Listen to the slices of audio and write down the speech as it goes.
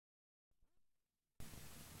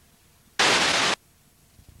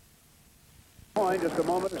point just a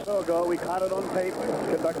moment or so ago. We caught it on tape,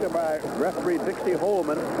 conducted by referee Dixie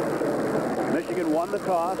Holman. Michigan won the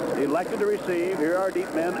toss, elected to receive. Here are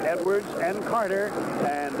deep men, Edwards and Carter.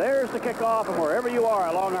 And there's the kickoff. And wherever you are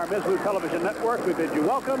along our Mizzou television network, we bid you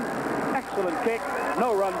welcome. Excellent kick,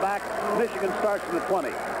 no run back. Michigan starts in the 20.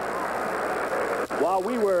 While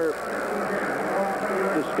we were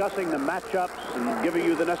discussing the matchups and giving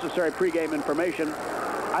you the necessary pregame information,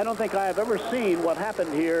 I don't think I have ever seen what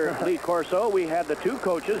happened here, Lee Corso. We had the two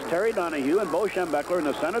coaches, Terry Donahue and Bo Schembechler, in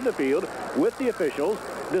the center of the field with the officials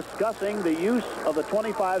discussing the use of the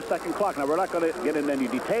 25-second clock. Now, we're not going to get into any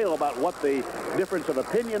detail about what the difference of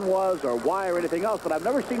opinion was or why or anything else, but I've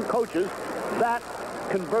never seen coaches that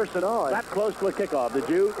conversant that close to a kickoff. Did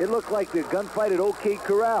you? It looked like the gunfight at OK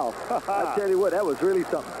Corral. I tell you what, that was really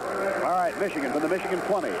something. All right, Michigan from the Michigan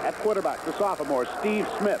 20. At quarterback, the sophomore, Steve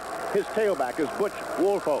Smith. His tailback is Butch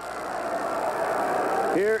Woolfolk.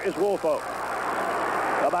 Here is Woolfolk.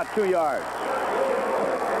 About 2 yards.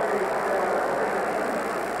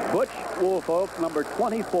 Butch Woolfolk, number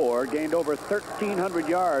 24, gained over 1,300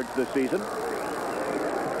 yards this season.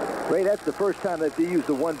 Ray, that's the first time that they used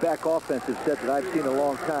the one-back offensive set that I've seen in a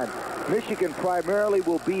long time. Michigan primarily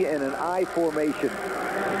will be in an I formation.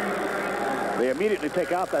 They immediately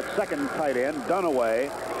take out that second tight end, Dunaway,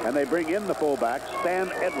 and they bring in the fullback,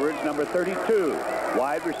 Stan Edwards, number 32.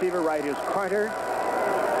 Wide receiver right is Carter.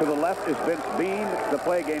 To the left is Vince Bean. The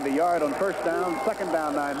play gained a yard on first down. Second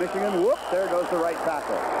down, 9 Michigan. Whoop, there goes the right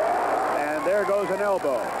tackle. And there goes an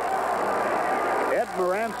elbow. Ed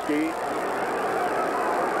Moransky,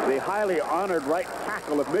 the highly honored right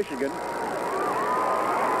tackle of Michigan.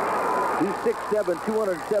 He's 6'7",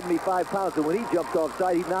 275 pounds, and when he jumped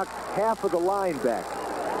offside, he knocked half of the line back.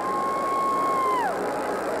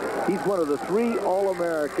 He's one of the 3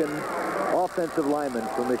 All-American offensive linemen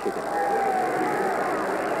for Michigan.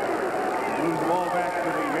 Moves the ball back to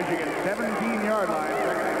the Michigan 17-yard line.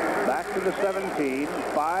 Back to the 17,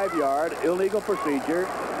 5-yard illegal procedure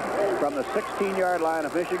from the 16-yard line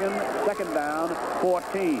of Michigan. Second down,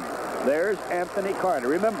 14. There's Anthony Carter.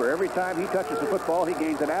 Remember, every time he touches the football, he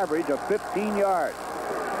gains an average of 15 yards.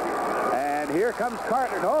 And here comes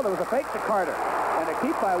Carter. No, there was a fake to Carter. And a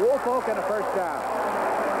keep by Woolfolk and a first down.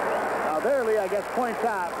 Now, there, Lee, I guess, points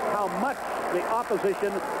out how much the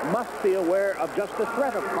opposition must be aware of just the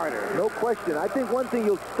threat of Carter. No question. I think one thing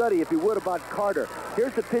you'll study, if you would, about Carter.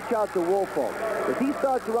 Here's the pitch out to Woolfolk. If he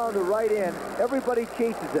starts around the right end, everybody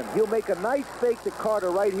chases him. He'll make a nice fake to Carter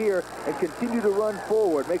right here and continue to run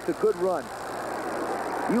forward. Makes a good run.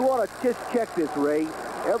 You want to just check this, Ray.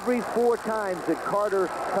 Every 4 times that Carter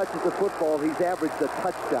touches the football, he's averaged a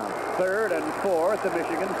touchdown. 3rd and 4 at the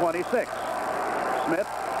Michigan 26. Smith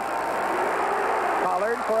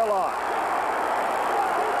collared for a loss.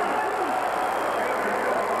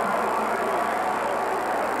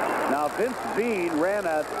 Now, Vince Bean ran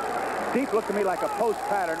a deep, looked to me like a post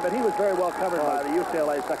pattern, but he was very well covered by the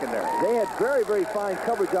UCLA secondary. They had very, very fine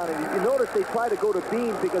coverage on him. You notice they tried to go to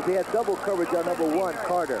Bean because they had double coverage on number 1,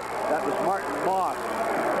 Carter. That was Martin Moss,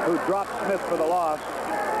 who dropped Smith for the loss.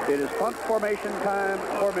 It is punt formation time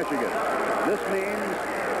for Michigan. This means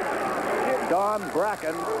Don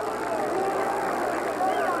Bracken.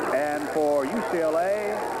 And for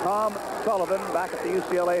UCLA, Tom Sullivan back at the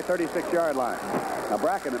UCLA 36-yard line. Now,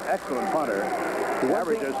 Bracken, an excellent punter, who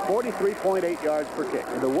averages 43.8 yards per kick.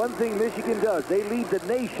 And the one thing Michigan does, they lead the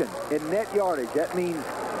nation in net yardage. That means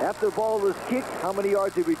after the ball is kicked, how many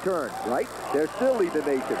yards they return, right? They're still lead the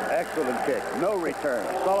nation. Excellent kick. No return.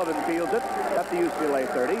 Sullivan fields it at the UCLA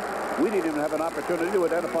 30. We didn't even have an opportunity to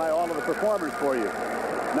identify all of the performers for you.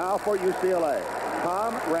 Now for UCLA,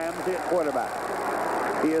 Tom Ramsey at quarterback.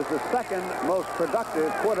 He is the 2nd most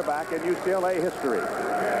productive quarterback in UCLA history.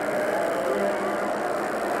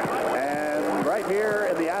 And right here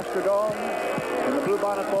in the Astrodome, in the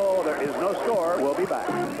Bluebonnent Bowl, there is no score. We'll be back.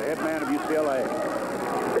 The head man of UCLA.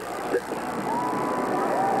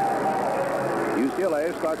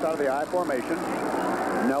 UCLA starts out of the I formation.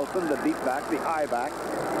 Nelson, the deep back, the I back.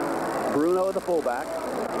 Bruno, the fullback.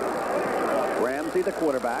 Ramsey, the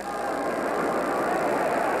quarterback.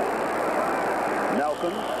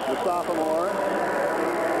 Nelson, the sophomore,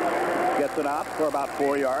 gets it out for about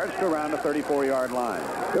 4 yards to around the 34-yard line.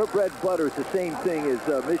 Their bread and butter is the same thing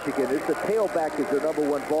as Michigan. It's the tailback is their number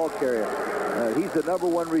 1 ball carrier. He's the number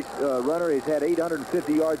 1 runner. He's had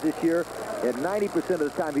 850 yards this year, and 90% of the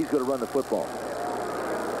time he's going to run the football.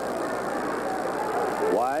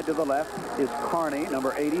 Wide to the left is Carney,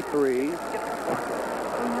 number 83,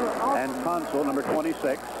 and Consul, number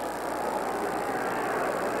 26.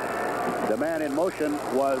 The man in motion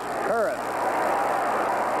was Curran.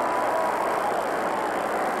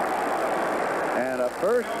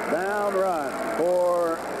 First down run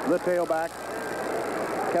for the tailback,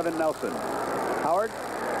 Kevin Nelson. Howard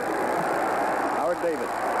David.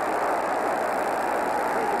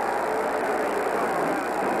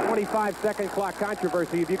 25-second clock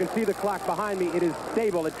controversy. If you can see the clock behind me, it is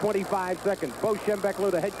stable at 25 seconds. Bo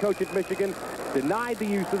Schembechler, the head coach at Michigan, denied the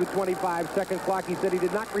use of the 25-second clock. He said he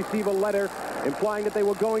did not receive a letter implying that they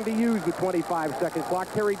were going to use the 25-second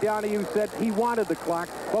clock. Terry Donahue said he wanted the clock.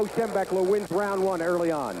 Bo Schembechler wins round one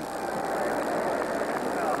early on.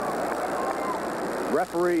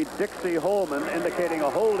 Referee Dixie Holman indicating a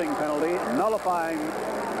holding penalty, nullifying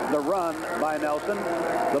the run by Nelson.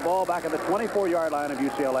 The ball back at the 24-yard line of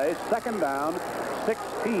UCLA. Second down,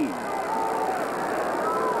 16.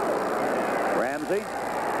 Ramsey.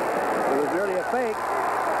 It was nearly a fake.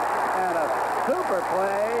 And a super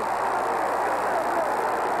play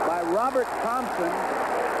by Robert Thompson.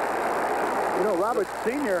 You know, Robert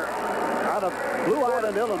Sr. out of Blue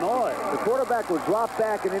Island, Illinois. The quarterback will drop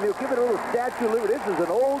back, and then he'll give it a little statue of liberty. This is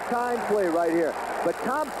an old-time play right here. But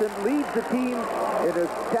Thompson leads the team in his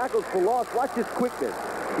tackles for loss. Watch his quickness.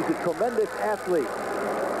 He's a tremendous athlete.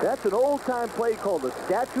 That's an old-time play called the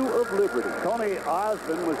Statue of Liberty. Tony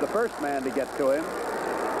Osmond was the first man to get to him.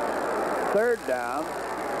 Third down,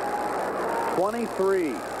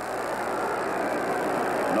 23.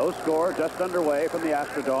 No score, just underway from the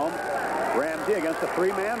Astrodome. Ramsey against a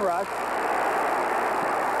three-man rush.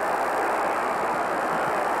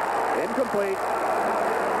 Incomplete.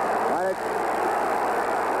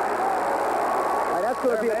 That's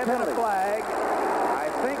going to be a penalty. Flag. I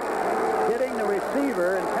think hitting the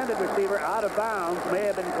receiver, intended receiver, out of bounds may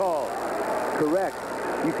have been called. Correct.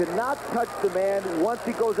 You cannot touch the man once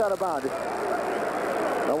he goes out of bounds.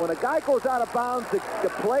 Now, when a guy goes out of bounds, the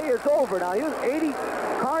play is over. Now, here's 80.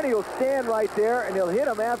 Carney will stand right there, and he'll hit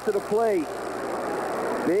him after the play.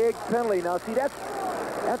 Big penalty. Now, see,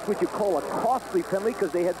 that's what you call a costly penalty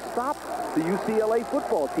because they had stopped the UCLA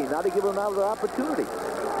football team. Now they give them another opportunity.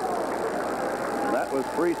 That was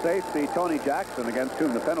free safety Tony Jackson, against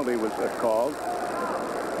whom the penalty was called.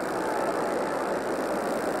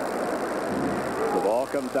 The ball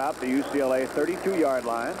comes out the UCLA 32-yard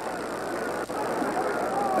line.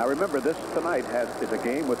 Now remember, this tonight is a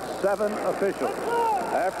game with 7 officials.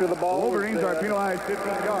 After the ball, Wolverines are penalized 15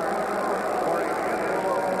 yards.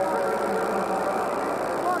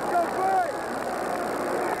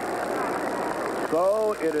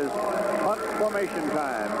 So it is punt formation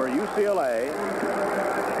time for UCLA.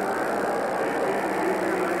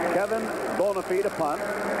 Kevin Bonifay to punt.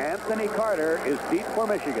 Anthony Carter is deep for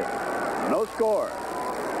Michigan. No score.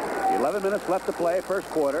 11 minutes left to play, first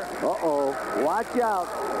quarter. Uh-oh. Watch out.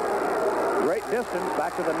 Great distance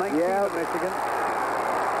back to the 19 of Michigan.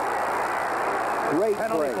 Great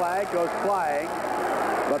penalty play. flag goes flying.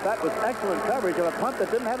 But that was excellent coverage of a punt that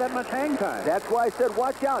didn't have that much hang time. That's why I said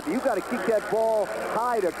watch out. You got to kick that ball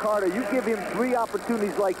high to Carter. You give him 3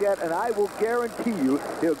 opportunities like that, and I will guarantee you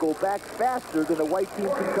he'll go back faster than the white team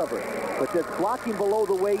can cover. But just blocking below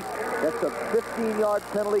the waist, that's a 15-yard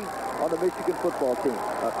penalty on the Michigan football team.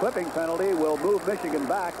 A clipping penalty will move Michigan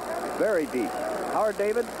back very deep. Howard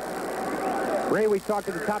David. Ray, we talked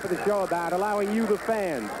at the top of the show about allowing you, the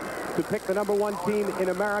fans, to pick the #1 team in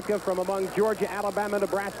America from among Georgia, Alabama,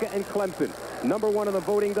 Nebraska, and Clemson. #1 in the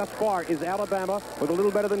voting thus far is Alabama with a little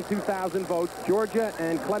better than 2,000 votes. Georgia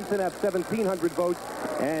and Clemson have 1,700 votes.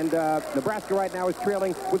 And Nebraska right now is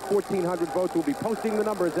trailing with 1,400 votes. We'll be posting the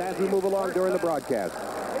numbers as we move along during the broadcast.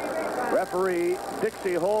 Referee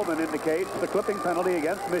Dixie Holman indicates the clipping penalty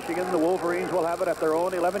against Michigan. The Wolverines will have it at their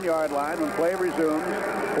own 11-yard line when play resumes.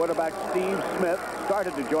 Quarterback Steve Smith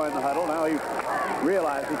started to join the huddle. Now he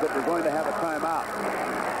realizes that we're going to have a timeout.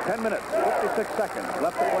 10 minutes, 56 seconds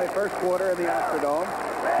left to play first quarter in the Astrodome.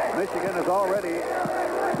 Michigan has already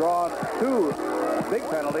drawn 2 big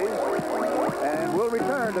penalties and will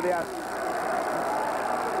return to the Astrodome.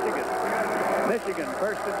 Michigan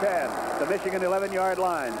first and 10. The Michigan 11-yard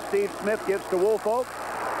line. Steve Smith gives to Woolfolk.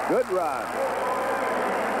 Good run.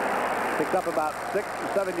 Picks up about 6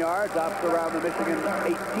 to 7 yards out around the Michigan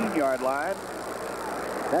 18-yard line.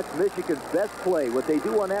 That's Michigan's best play. What they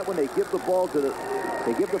do on that when they give the ball to the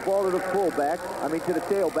fullback, to the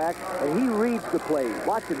tailback, and he reads the play.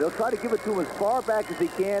 Watch him. They'll try to give it to him as far back as he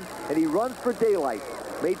can, and he runs for daylight.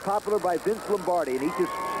 Made popular by Vince Lombardi, and he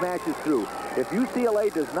just smashes through. If UCLA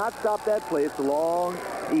does not stop that play, it's a long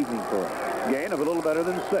evening for him. Gain of a little better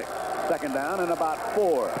than 6. Second down and about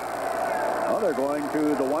 4. Well, they're going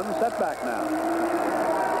to the 1 setback now.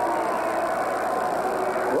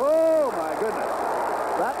 Oh, my goodness.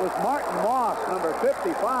 That was Martin Moss, number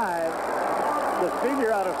 55, the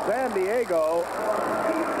senior out of San Diego.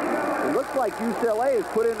 It looks like UCLA has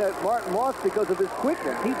put in that Martin Moss because of his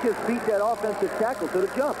quickness. He just beat that offensive tackle to the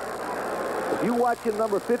jump. If you watch him,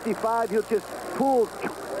 number 55, he'll just pull,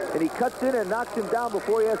 and he cuts in and knocks him down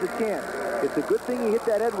before he has a chance. It's a good thing he hit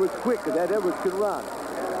that Edwards quick, because that Edwards can run.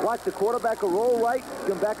 Watch the quarterback will roll right,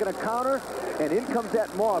 come back in a counter, and in comes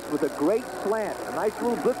that Moss with a great slant. A nice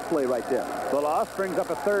little blitz play right there. The loss brings up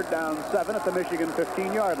a 3rd down 7 at the Michigan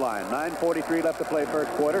 15-yard line. 9:43 left to play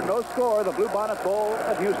first quarter. No score. The Bluebonnent Bowl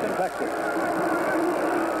at Houston, Texas.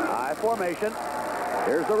 High formation.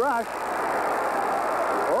 Here's the rush.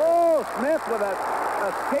 Oh, Smith with a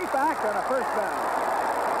escape act on a first down.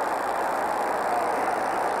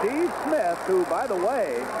 Steve Smith, who, by the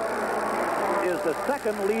way, is the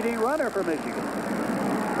 2nd leading runner for Michigan.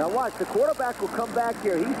 Now watch, the quarterback will come back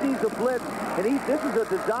here. He sees the blitz, and this is a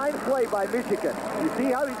design play by Michigan. You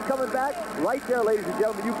see how he's coming back? Right there, ladies and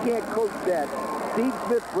gentlemen, you can't coach that. Steve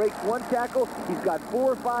Smith breaks one tackle. He's got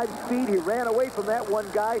 4 or 5 speed. He ran away from that one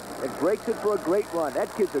guy and breaks it for a great run.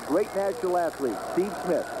 That kid's a great national athlete, Steve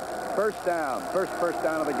Smith. First down. First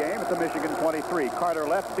down of the game at the Michigan 23. Carter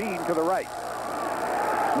left, Bean to the right.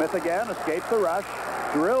 Smith again escapes the rush,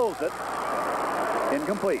 drills it.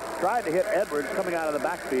 Incomplete. Tried to hit Edwards coming out of the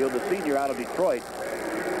backfield, the senior out of Detroit.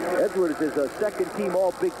 Edwards is a 2nd-team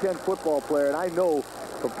All-Big Ten football player, and I know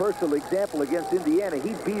from personal example against Indiana,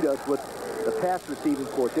 he beat us with the pass receiving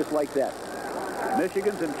force just like that.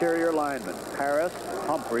 Michigan's interior linemen: Harris,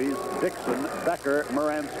 Humphreys, Dixon, Becker,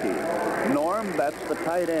 Moransky. Norm Betts, the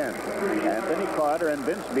tight end. Anthony Carter and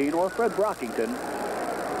Vince Bean or Fred Brockington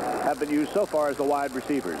have been used so far as the wide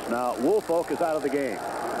receivers. Now, Woolfolk is out of the game.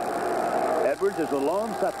 Edwards is the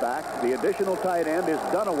lone setback. The additional tight end is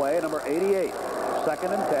Dunaway, number 88.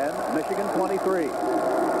 2nd and 10, Michigan 23.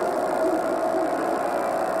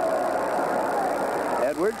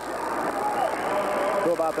 Edwards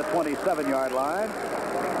to about the 27-yard line.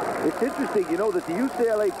 It's interesting, you know, that the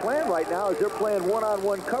UCLA plan right now is they're playing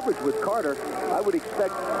one-on-one coverage with Carter. I would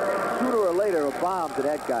expect sooner or later a bomb to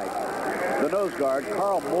that guy. The nose guard,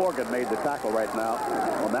 Carl Morgan, made the tackle right now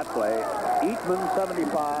on that play. Eatman,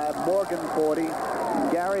 75, Morgan, 40,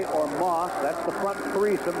 Gary or Moss. That's the front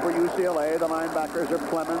threesome for UCLA. The linebackers are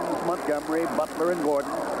Clemens, Montgomery, Butler, and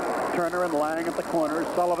Gordon. Turner and Lang at the corners.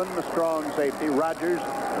 Sullivan, the strong safety. Rogers,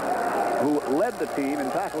 who led the team in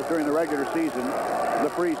tackles during the regular season, the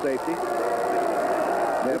free safety.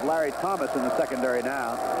 They have Larry Thomas in the secondary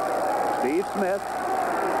now. Steve Smith.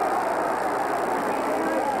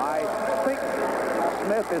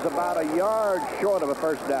 Smith is about a yard short of a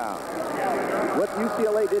first down. What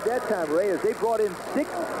UCLA did that time, Ray, is they brought in six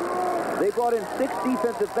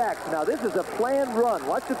defensive backs. Now, this is a planned run.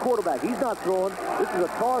 Watch the quarterback. He's not throwing. This is a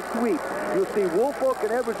toss sweep. You'll see Woolfolk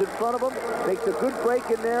and Edwards in front of him. Makes a good break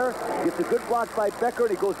in there. Gets a good block by Becker,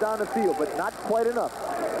 and he goes down the field, but not quite enough.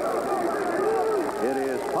 It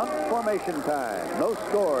is punt formation time. No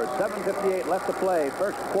scores. 7:58 left to play.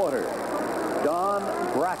 First quarter. Don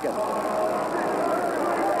Bracken,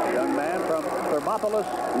 young man from Thermopolis,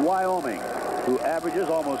 Wyoming, who averages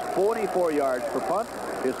almost 44 yards per punt.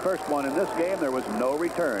 His first one in this game, there was no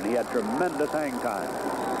return. He had tremendous hang time.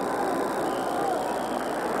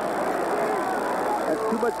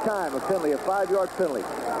 That's too much time, a penalty, a 5-yard penalty.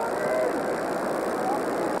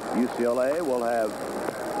 UCLA will have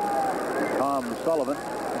Tom Sullivan,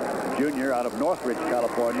 Jr. out of Northridge,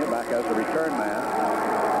 California, back as the return man.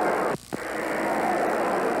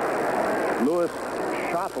 Louis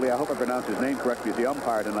Shopley, I hope I pronounced his name correctly, is the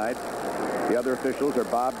umpire tonight. The other officials are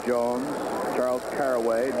Bob Jones, Charles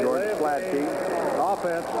Caraway, George Sladkey,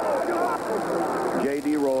 offense,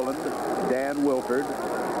 J.D. Rowland, Dan Wilford,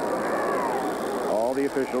 all the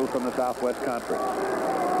officials from the Southwest Conference.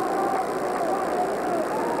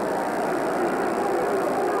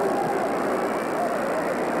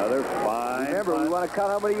 Another fine. Remember, we want to count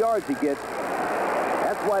how many yards he gets.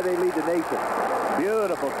 That's why they lead the nation.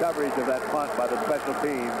 Beautiful coverage of that punt by the special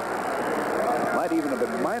teams. Might even have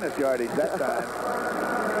been minus yardage that time.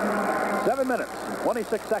 7 minutes,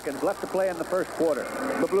 26 seconds left to play in the first quarter.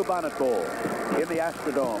 The Bluebonnent Bowl in the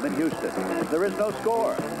Astrodome in Houston. There is no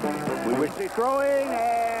score. We wish to be throwing,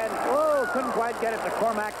 and couldn't quite get it to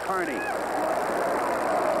Cormac Carney.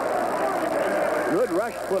 Good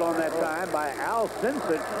rush put on that time by Al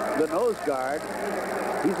Sinsich, the nose guard.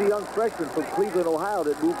 He's a young freshman from Cleveland, Ohio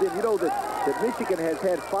that moved in. You know that Michigan has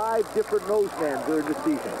had 5 different nosemen during the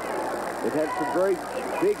season. They've had some very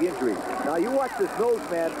big injuries. Now you watch this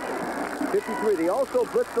noseman, 53. They also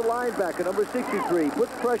blitz the linebacker, number 63.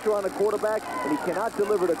 Puts pressure on the quarterback, and he cannot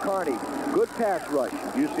deliver to Carney. Good pass rush.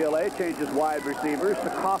 UCLA changes wide receivers to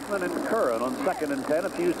Kaufman and Curran on 2nd and 10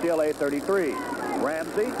 at the UCLA 33.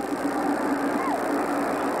 Ramsey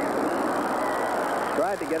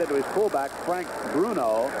tried to get it to his fullback, Frank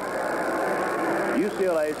Bruno.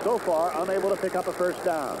 UCLA so far unable to pick up a first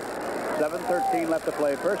down. 7:13 left to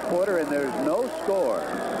play first quarter, and there's no score.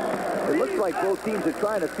 It looks like both teams are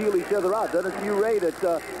trying to feel each other out. Doesn't it, Ray, that,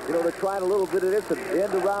 they're trying a little bit of this, an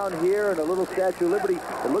end around here and a little Statue of Liberty.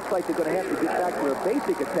 It looks like they're going to have to get back to their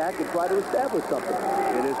basic attack and try to establish something.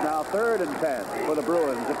 It is now 3rd and 10 for the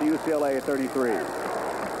Bruins at the UCLA 33.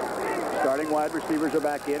 Starting wide receivers are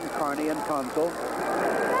back in, Carney and Consul.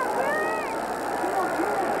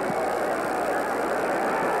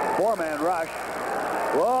 Four-man rush.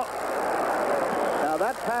 Well, now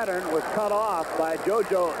that pattern was cut off by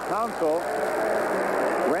JoJo Consul.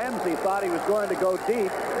 Ramsey thought he was going to go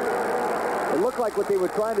deep. It looked like what they were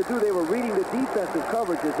trying to do, they were reading the defensive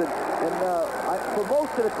coverages. And for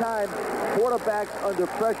most of the time, quarterbacks under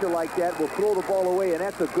pressure like that will throw the ball away, and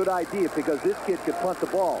that's a good idea because this kid could punt the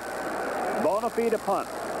ball. Bona fide punt.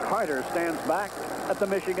 Carter stands back at the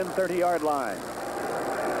Michigan 30-yard line.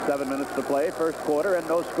 7 minutes to play, first quarter, and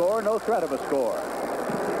no score, no threat of a score.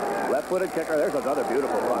 Left-footed kicker. There's another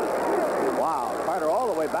beautiful punt. Wow. Carter all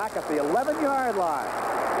the way back at the 11-yard line.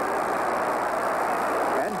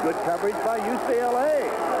 And good coverage by UCLA.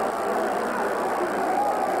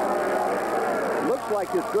 Looks like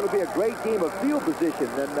it's going to be a great game of field position.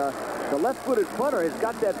 And the left-footed punter has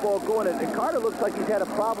got that ball going. And Carter looks like he's had a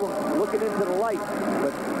problem looking into the light.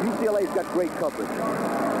 But UCLA's got great coverage.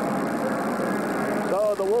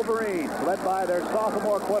 So the Wolverines, led by their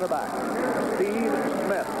sophomore quarterback, Steve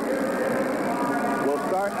Smith, will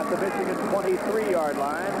start at the Michigan 23-yard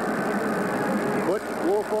line. Butch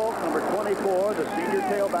Woolfolk, number 24, the senior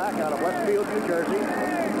tailback out of Westfield, New Jersey.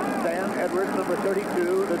 Stan Edwards, number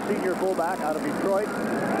 32, the senior fullback out of Detroit.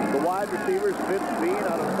 The wide receivers, Vince Bean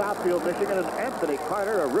out of Southfield, Michigan, and Anthony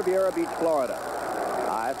Carter of Riviera Beach, Florida.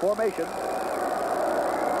 I formation.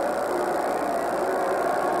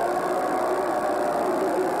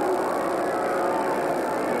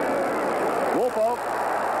 Woolfolk,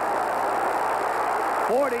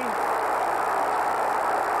 40.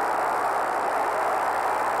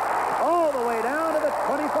 All the way down to the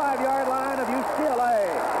 25-yard line of UCLA.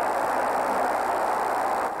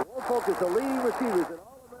 Woolfolk is the leading receiver, an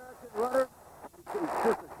All-American runner. He's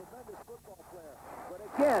just a tremendous football player. But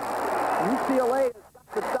again, UCLA has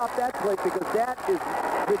got to stop that play because that is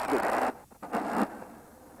Michigan.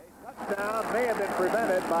 A touchdown may have been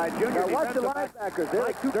prevented by junior Now watch the defensive linebackers. They're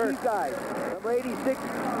like two key guys. Number 86,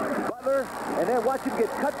 Butler, and then watch him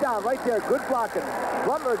get cut down right there. Good blocking.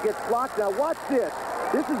 Butler gets blocked. Now watch this.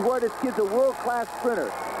 This is where this kid's a world-class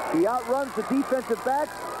sprinter. He outruns the defensive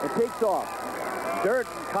backs and takes off.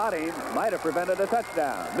 Durden caught him, might have prevented a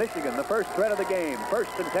touchdown. Michigan, the first threat of the game.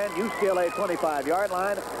 1st and 10, UCLA 25-yard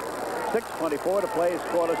line. 6:24 to play,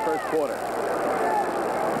 scoreless first quarter.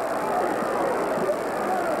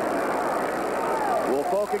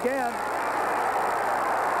 Woolfolk again.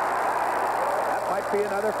 That might be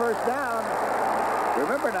another first down.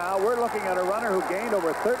 Remember now, we're looking at a runner who gained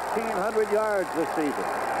over 1,300 yards this season.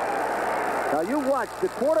 Now you watch, the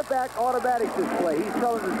quarterback automatics this play. He's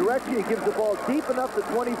telling the direction, he gives the ball deep enough to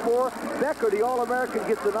 24. Becker, the All-American,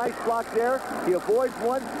 gets a nice block there. He avoids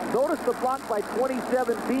one. Notice the block by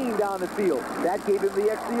 27 Bean down the field. That gave him the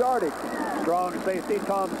extra yardage. Strong safety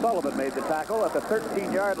Tom Sullivan made the tackle at the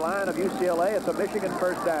 13-yard line of UCLA. It's a Michigan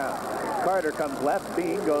first down. Carter comes left,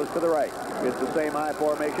 Bean goes to the right. It's the same I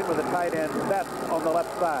formation with a tight end set on the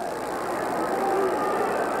left side.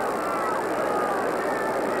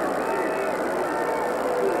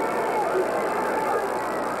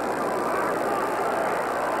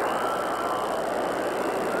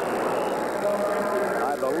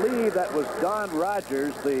 I believe that was Don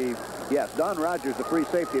Rogers, Don Rogers, the free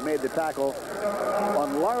safety, made the tackle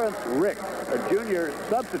on Lawrence Ricks, a junior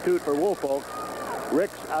substitute for Woolfolk.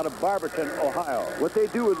 Ricks out of Barberton, Ohio. What they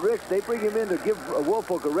do with Ricks, they bring him in to give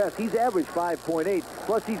Woolfolk a rest. He's averaged 5.8.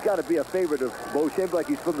 Plus, he's got to be a favorite of Beauchamp, like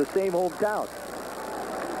he's from the same hometown.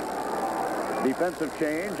 Defensive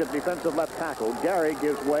change at defensive left tackle. Gary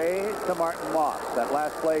gives way to Martin Moss. That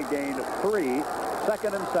last play gained 3.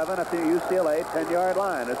 2nd and 7 at the UCLA 10-yard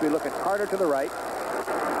line. As we look at Carter to the right.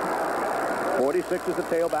 46 is the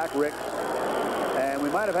tailback, Ricks. And we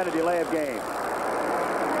might have had a delay of game.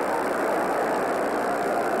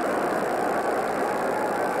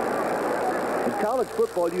 In college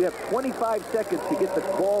football, you have 25 seconds to get the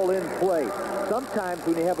ball in play. Sometimes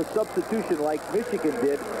when you have a substitution like Michigan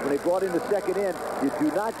did, when they brought in the second end, you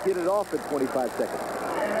do not get it off in 25 seconds.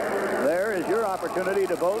 There is your opportunity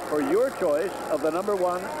to vote for your choice of the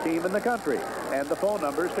 #1 team in the country. And the phone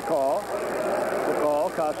numbers to call. The call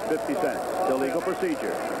costs 50 cents. Illegal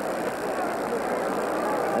procedure.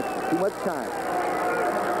 That's too much time.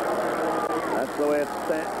 That's the way it's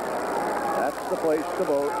sent. That's the place to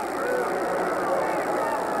vote.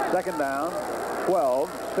 Second down, 12,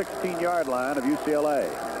 16-yard line of UCLA.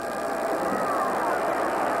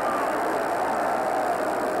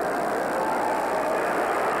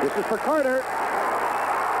 This is for Carter.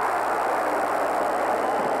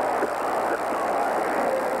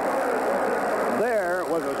 There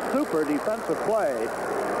was a super defensive play.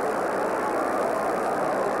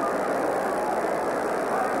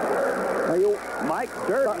 Mike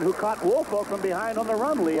Durden, who caught Woolfolk from behind on the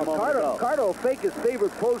run, Lee, a moment ago. Carter will fake his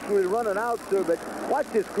favorite post when he's running out, sir, but watch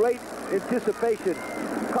this great anticipation.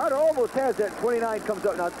 Carter almost has that. 29 comes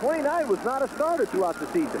up. Now, 29 was not a starter throughout the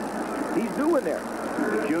season. He's doing there.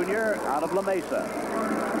 Junior out of La Mesa.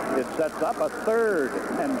 It sets up a 3rd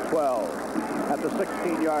and 12 at the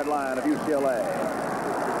 16-yard line of UCLA.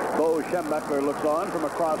 Bo Schembechler looks on from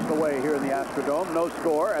across the way here in the Astrodome. No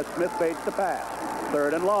score as Smith baits the pass.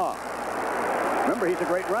 3rd and long. Remember, he's a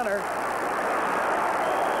great runner.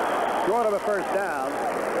 Short of a first down.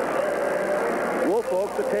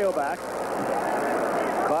 Woolfolk, the tailback,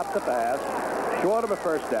 caught the pass. Short of a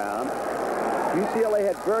first down. UCLA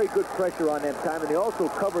had very good pressure on that time, and they also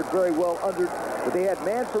covered very well under, but they had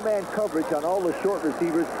man-for-man coverage on all the short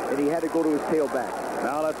receivers, and he had to go to his tailback.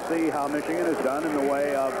 Now let's see how Michigan has done in the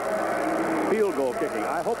way of field goal kicking.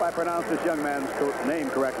 I hope I pronounced this young man's name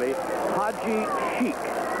correctly. Haji Sheik.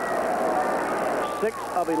 6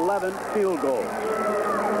 of 11 field goals.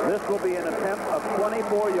 This will be an attempt of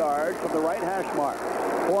 24 yards from the right hash mark.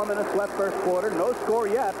 4 minutes left first quarter. No score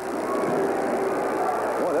yet.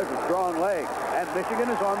 Boy, there's a strong leg. And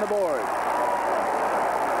Michigan is on the board.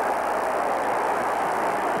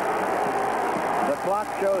 The clock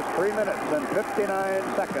shows 3 minutes and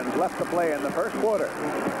 59 seconds left to play in the first quarter.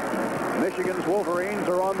 Michigan's Wolverines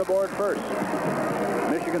are on the board first.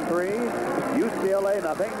 Michigan 3, UCLA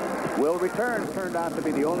nothing. Will return turned out to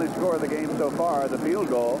be the only score of the game so far, the field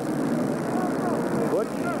goal. Butch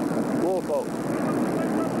Woolfolk.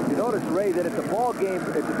 You notice, Ray, that at the ball game,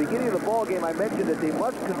 at the beginning of the ball game, I mentioned that they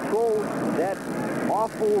must control that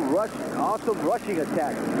awesome rushing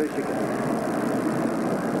attack of Michigan.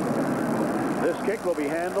 This kick will be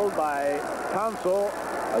handled by Tonsel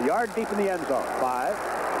a yard deep in the end zone. 5,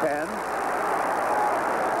 10,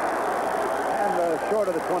 and short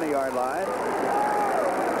of the 20-yard line.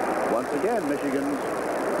 Once again, Michigan's,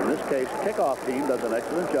 in this case, kickoff team does an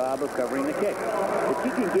excellent job of covering the kick. The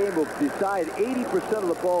kicking game will decide 80% of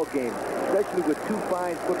the ball game, especially with two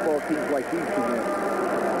fine football teams like these two men.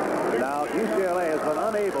 Now, UCLA has been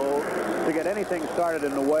unable to get anything started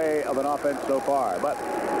in the way of an offense so far, but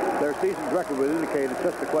their season's record would indicate it's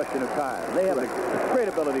just a question of time. They have a great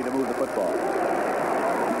ability to move the football.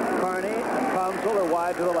 Carney and Tonsel are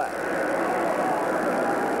wide to the left.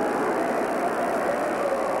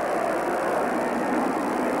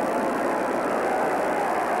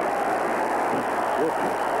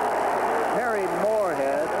 Harry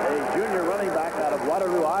Moorhead, a junior running back out of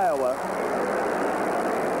Waterloo, Iowa,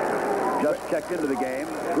 just checked into the game.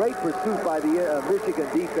 Great pursuit by the Michigan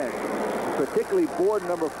defense, particularly Board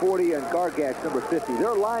number 40 and Gargash number 50.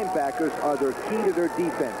 Their linebackers are their key to their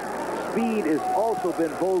defense. Speed has also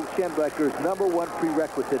been Bo Schembechler's #1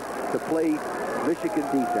 prerequisite to play Michigan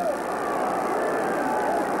defense.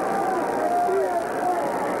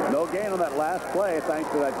 No gain on that last play thanks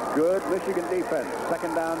to that good Michigan defense.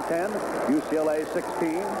 Second down 10, UCLA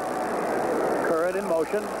 16. Curran in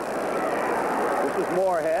motion. This is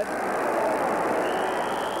Moorhead.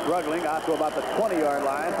 Struggling out to about the 20-yard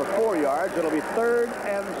line for 4 yards. It'll be 3rd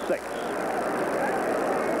and 6.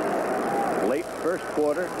 Late first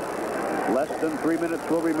quarter. Less than 3 minutes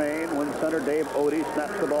will remain when center Dave Odie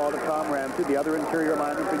snaps the ball to Tom Ramsey. The other interior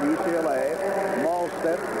linemen from UCLA,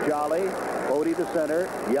 Malstead, Jolly, Odie the center,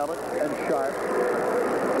 Yellett, and Sharp.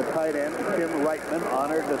 The tight end, Tim Reitman,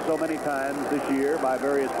 honored so many times this year by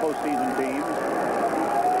various postseason teams.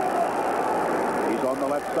 He's on the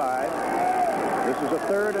left side. This is a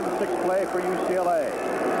 3rd and 6 play for UCLA.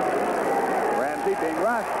 Ramsey being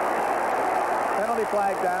rushed. Penalty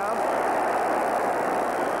flag down.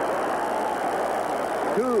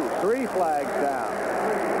 2, 3 flags down.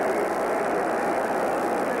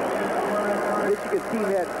 Michigan team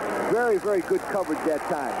had very, very good coverage that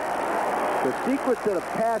time. The secret to the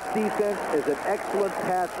pass defense is an excellent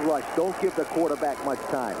pass rush. Don't give the quarterback much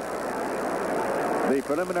time. The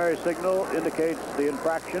preliminary signal indicates the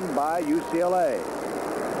infraction by UCLA.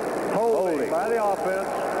 Holding by the offense.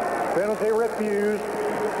 Penalty refused.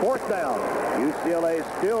 4th down. UCLA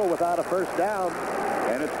still without a first down,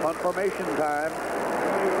 and it's punt formation time.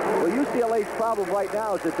 Well, UCLA's problem right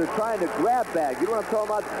now is that they're trying to grab bag. You know what I'm talking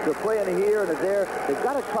about? They're playing here and there. They've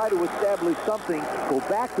got to try to establish something, go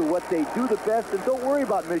back to what they do the best, and don't worry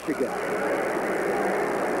about Michigan.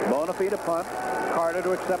 Bonifay to punt. Carter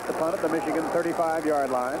to accept the punt at the Michigan 35-yard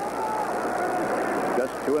line.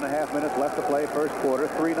 Just 2.5 minutes left to play first quarter.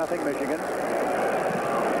 3-0 Michigan.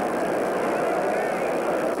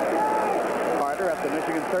 Carter at the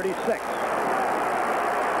Michigan 36.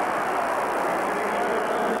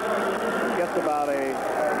 Gets about a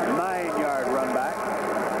 9-yard run back.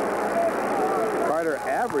 Carter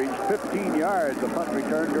averaged 15 yards a punt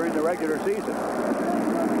return during the regular season.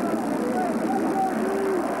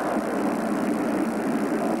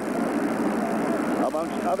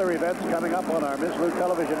 Amongst other events coming up on our Ms. Lou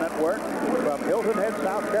television network, from Hilton Head,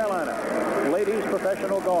 South Carolina, ladies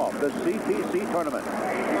professional golf, the CTC tournament.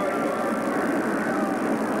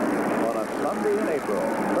 On a Sunday in April,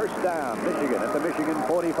 first down, Michigan at the Michigan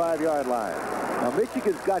 45-yard line. Now,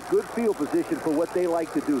 Michigan's got good field position for what they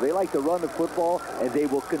like to do. They like to run the football, and they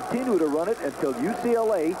will continue to run it until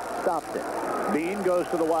UCLA stops it. Bean goes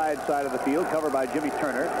to the wide side of the field, covered by Jimmy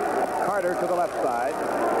Turner. Carter to the left side.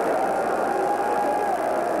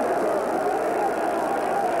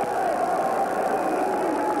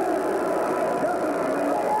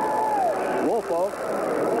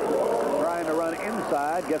 Trying to run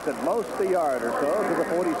inside, gets at most a yard or so to the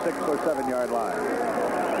 46 or 7-yard line.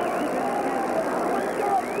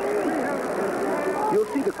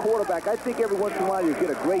 You'll see the quarterback. I think every once in a while you get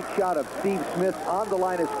a great shot of Steve Smith on the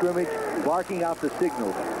line of scrimmage, barking out the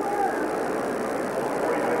signals.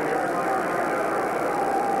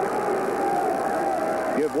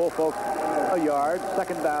 Give Woolfolk a yard.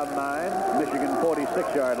 Second down 9. Michigan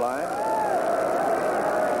 46-yard line.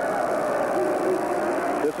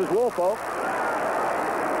 This is Woolfolk.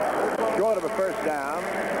 Short of a first down.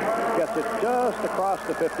 Gets it just across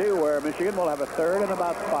the 50, where Michigan will have a third and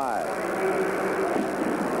about 5.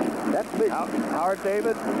 That's Howard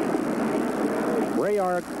David. Ray,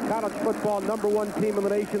 our college football #1 team in the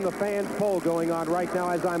nation, the fans poll going on right now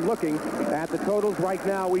as I'm looking at the totals right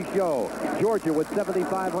now. We show Georgia with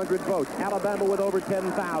 7,500 votes, Alabama with over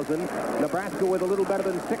 10,000, Nebraska with a little better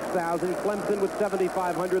than 6,000, Clemson with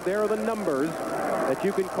 7,500. There are the numbers that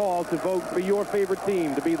you can call to vote for your favorite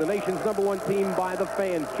team to be the nation's #1 team by the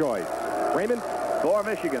fans' choice. Raymond? For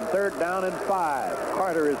Michigan, third down and 5.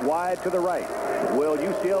 Carter is wide to the right. Will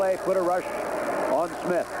UCLA put a rush on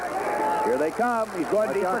Smith? Here they come. He's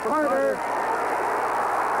going deep for Carter.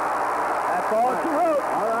 That's all she wrote.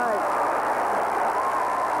 All right.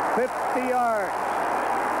 50 yards.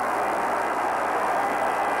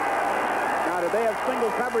 Now, did they have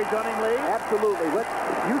single coverage on him, Lee? Absolutely. What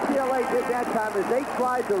UCLA did that time is they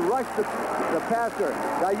tried to rush the passer.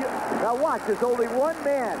 Now watch, there's only one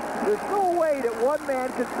man. There's no way that one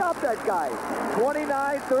man can stop that guy.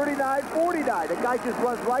 29, 39, 49. The guy just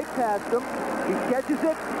runs right past him. He catches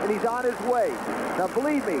it, and he's on his way. Now,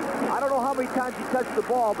 believe me, I don't know how many times he touched the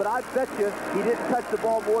ball, but I bet you he didn't touch the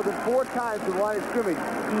ball more than 4 times in the line of scrimmage.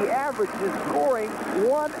 He averages scoring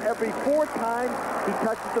 1 every 4 times he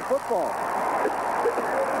touches the football.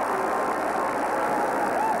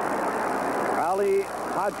 Ali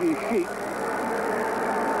Haji Sheikh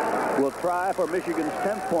will try for Michigan's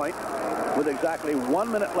 10th point with exactly 1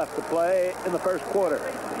 minute left to play in the first quarter.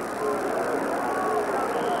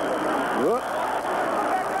 Whoop.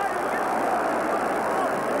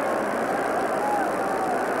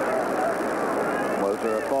 Was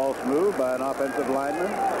there a false move by an offensive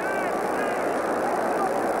lineman?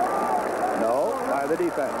 No, by the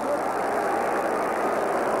defense.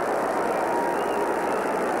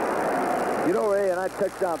 You know, Ray, and I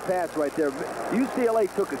touchdown pass right there. UCLA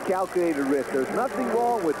took a calculated risk. There's nothing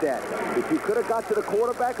wrong with that. If you could have got to the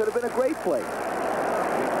quarterback, it would have been a great play.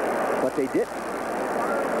 But they didn't.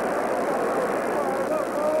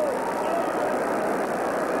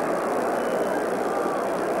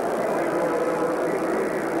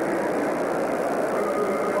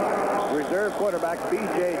 Reserve quarterback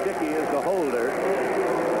B.J. Dickey is the holder.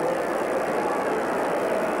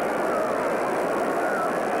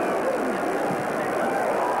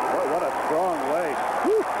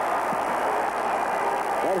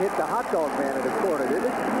 Hit the hot dog man in the corner, didn't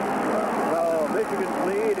it? So Michigan's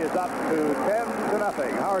lead is up to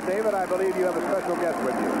 10-0. Howard David, I believe you have a special guest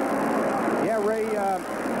with you. Yeah, Ray,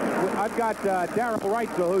 I've got Darrell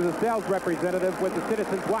Wrightsville, who's a sales representative with the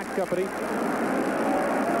Citizens Watch Company.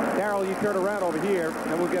 Darrell, you turn around over here,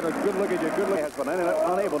 and we'll get a good look at you. Good look. Has been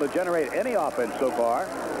unable to generate any offense so far.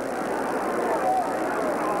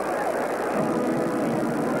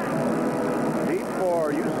 Deep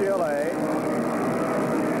for UCLA.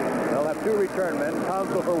 2 return men,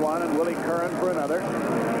 Council for one and Willie Curran for another.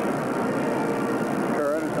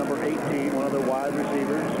 Curran is number 18, one of the wide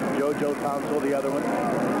receivers. JoJo Council, the other one.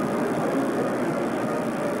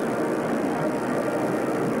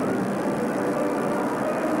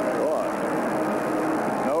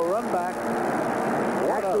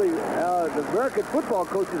 The American Football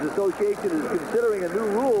Coaches Association is considering a new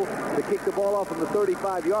rule to kick the ball off from the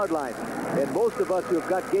 35-yard line. And most of us who have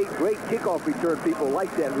got great kickoff return people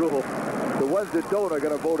like that rule. The ones that don't are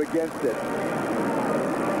going to vote against it.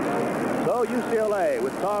 So UCLA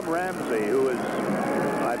with Tom Ramsey, who is,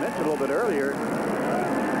 I mentioned a little bit earlier,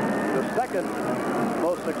 the second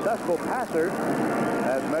most successful passer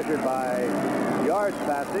as measured by yards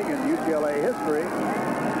passing in UCLA history.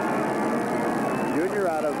 Junior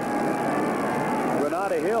out of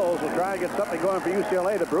Granada Hills will try and get something going for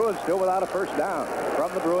UCLA. The Bruins still without a first down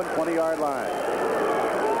from the Bruin 20-yard line.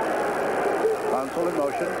 Council in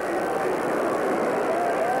motion.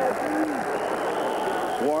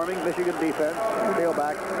 Swarming Michigan defense.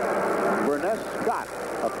 Tailback Burness Scott,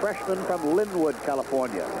 a freshman from Linwood,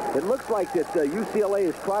 California. It looks like that UCLA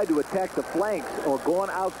has tried to attack the flanks or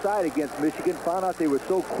gone outside against Michigan, found out they were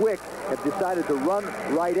so quick, have decided to run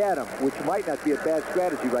right at them, which might not be a bad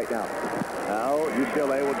strategy right now. Now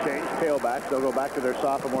UCLA will change tailbacks. They'll go back to their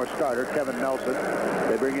sophomore starter, Kevin Nelson.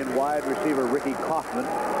 They bring in wide receiver Ricky Kaufman.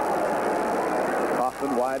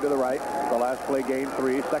 Kaufman wide to the right. The last play, game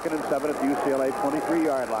 3. 2nd and 7 at the UCLA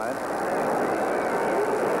 23-yard line.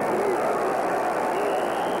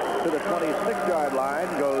 To the 26-yard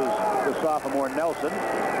line goes the sophomore Nelson,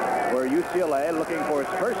 where UCLA, looking for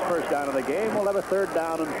its first down of the game, will have a 3rd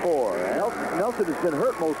down and 4. Nelson has been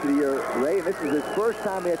hurt most of the year, Ray, and this is his first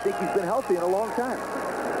time I think he's been healthy in a long time.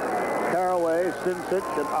 Caraway,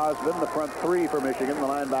 Sinsich, and Osmond, the front 3 for Michigan. The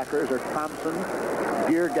linebackers are Thompson,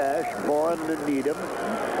 Geargash, Boren, and Needham.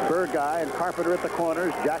 Burguy and Carpenter at the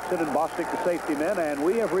corners. Jackson and Bostic, the safety men. And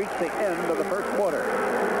we have reached the end of the first quarter.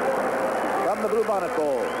 From the Bluebonnent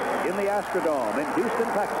Bowl in the Astrodome in Houston,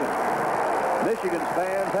 Texas, Michigan's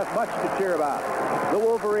fans have much to cheer about. The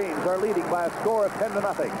Wolverines are leading by a score of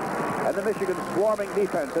 10-0. And the Michigan swarming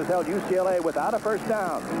defense has held UCLA without a first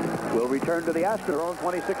down. We'll return to the Astrodome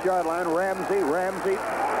 26-yard line. Ramsey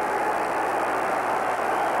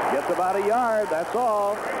gets about a yard. That's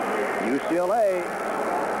all. UCLA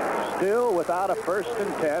still without a 1st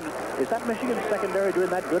and 10. Is that Michigan's secondary doing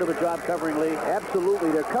that good of a job covering Lee?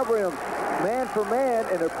 Absolutely. They're covering them man for man,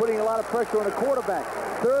 and they're putting a lot of pressure on the quarterback.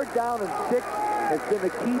 3rd down and 6 has been the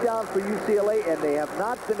key down for UCLA, and they have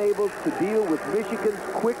not been able to deal with Michigan's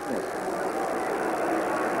quickness.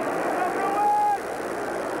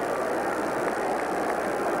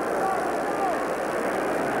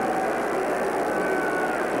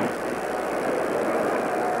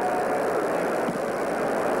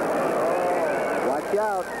 Watch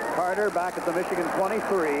out. Carter back at the Michigan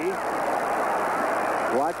 23.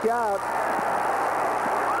 Watch out.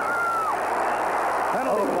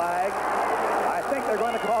 Penalty flag. I think they're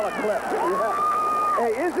going to call a clip. Yeah.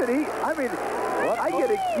 Hey, isn't he? I mean,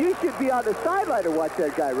 you should be on the sideline to watch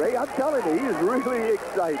that guy, Ray. I'm telling you, he is really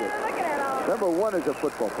excited. Number 1 is a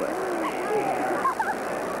football player.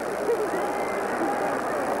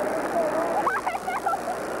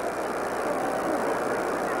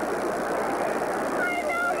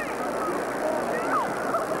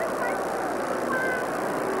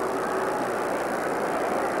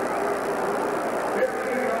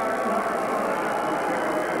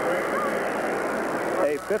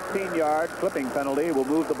 A 15-yard clipping penalty will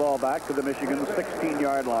move the ball back to the Michigan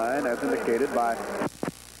 16-yard line, as indicated by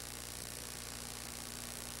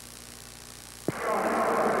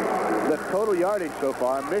the total yardage so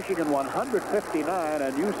far. Michigan 159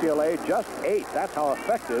 and UCLA just 8. That's how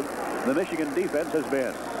effective the Michigan defense has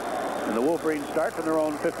been. And the Wolverines start from their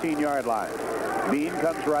own 15-yard line. Bean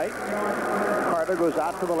comes right. Carter goes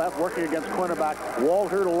out to the left, working against cornerback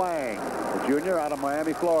Walter Lang, the junior out of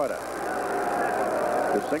Miami, Florida.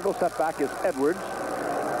 The single setback is Edwards.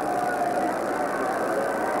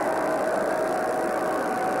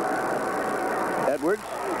 Edwards,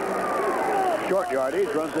 short yardage,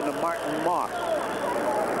 runs into Martin Moss,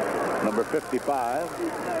 number 55.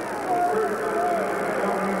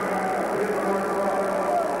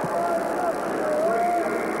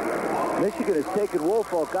 Michigan has taken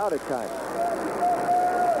Woolfolk out at times.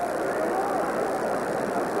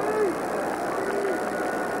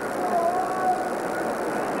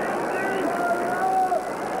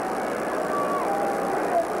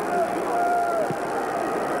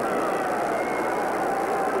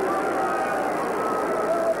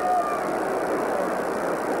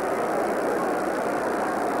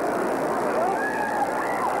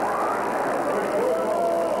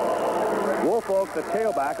 Woolfolk, the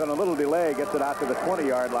tailback, on a little delay, gets it out to the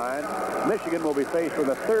 20-yard line. Michigan will be faced with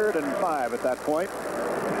a 3rd and 5 at that point,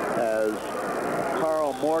 as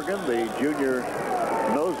Carl Morgan, the junior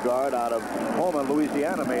nose guard out of Houma,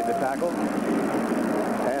 Louisiana, made the tackle.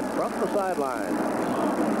 And from the sideline,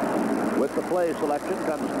 with the play selection,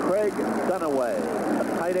 comes Craig Dunaway,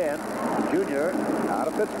 a tight end, junior, out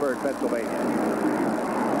of Pittsburgh, Pennsylvania.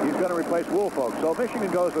 He's going to replace Woolfolk. So Michigan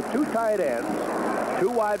goes with 2 tight ends, 2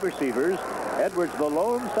 wide receivers. Edwards, the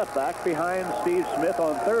lone setback behind Steve Smith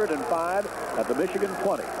on 3rd and 5 at the Michigan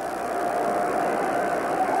 20.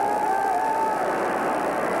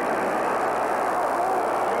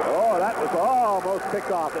 Oh, that was almost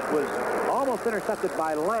picked off. It was almost intercepted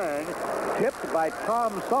by Lang, tipped by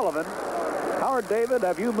Tom Sullivan. Howard David,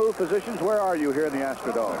 have you moved positions? Where are you here in the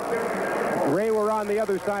Astrodome? Ray, we're on the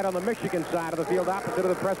other side, on the Michigan side of the field, opposite of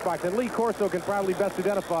the press box. And Lee Corso can probably best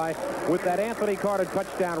identify with that Anthony Carter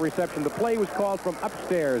touchdown reception. The play was called from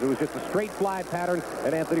upstairs. It was just a straight fly pattern,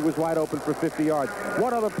 and Anthony was wide open for 50 yards.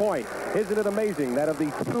 One other point. Isn't it amazing that of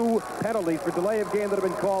the 2 penalties for delay of game that have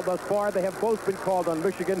been called thus far, they have both been called on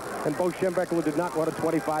Michigan, and Bo Schembechler did not want a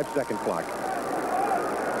 25-second clock.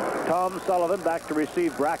 Tom Sullivan back to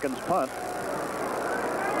receive Bracken's punt.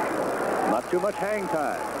 Not too much hang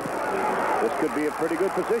time. This could be a pretty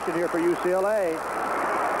good position here for UCLA.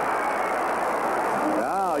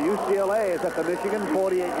 Now UCLA is at the Michigan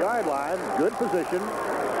 48-yard line. Good position.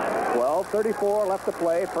 12:34 left to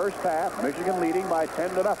play, first half. Michigan leading by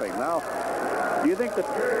 10-0. Now, do you think that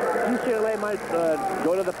UCLA might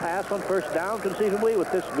go to the pass on first down conceivably with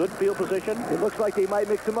this good field position? It looks like they might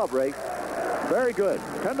mix them up, Ray. Very good.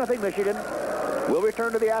 10-0 Michigan. We'll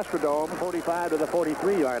return to the Astrodome, 45 to the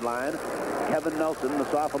 43-yard line. Kevin Nelson,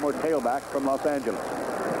 the sophomore tailback from Los Angeles.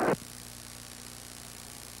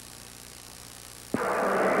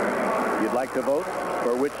 You'd like to vote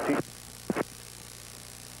for which team?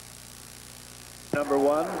 Number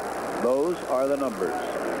 1, those are the numbers.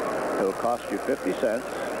 It'll cost you 50 cents.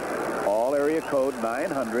 All area code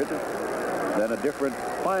 900. Then a different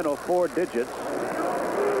final 4 digits.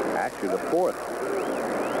 Actually, the 4th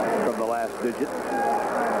from the last digit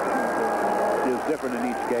is different in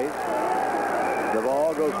each case. The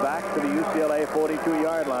ball goes back to the UCLA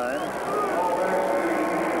 42-yard line.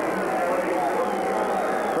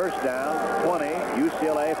 First down, 20,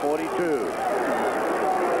 UCLA 42.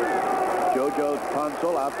 JoJo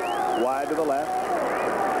Tonsil out wide to the left.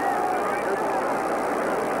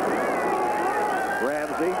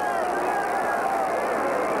 Ramsey.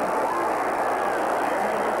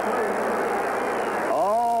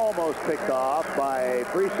 Almost picked off by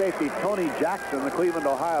free safety Tony Jackson, the Cleveland,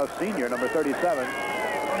 Ohio senior, number 37.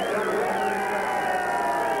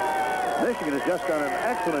 Michigan has just done an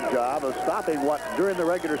excellent job of stopping what during the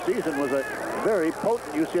regular season was a very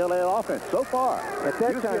potent UCLA offense so far. At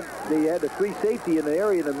that time, they had a free safety in the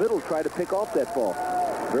area in the middle try to pick off that ball.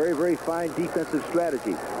 Very, very fine defensive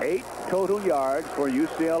strategy. 8 total yards for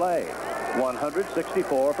UCLA.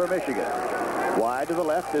 164 for Michigan. Wide to the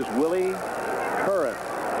left is Willie Curran.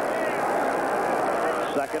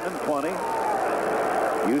 2nd and 20.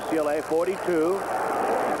 UCLA 42.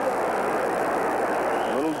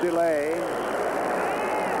 A little delay.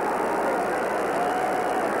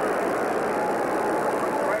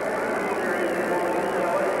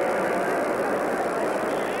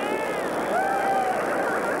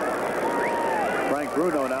 Frank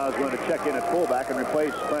Bruno now is going to check in at fullback and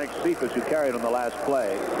replace Frank Cephas, who carried on the last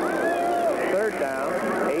play. 3rd down,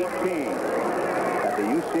 18. At the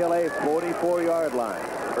UCLA 44-yard line.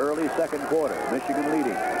 Early 2nd quarter. Michigan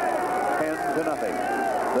leading 10-0.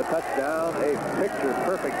 The touchdown, a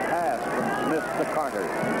picture-perfect pass from Smith to Carter.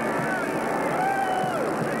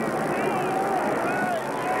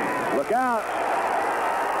 Look out.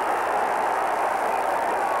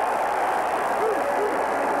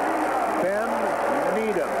 Ben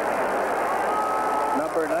Needham,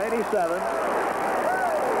 number 97,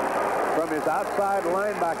 from his outside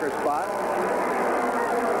linebacker spot.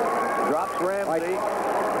 Drops Ramsey.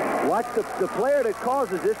 Watch the player that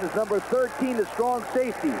causes this is number 13, the strong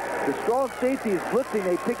safety. The strong safety is blitzing.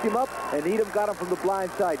 They picked him up, and Needham got him from the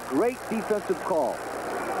blind side. Great defensive call.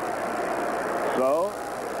 So,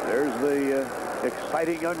 there's the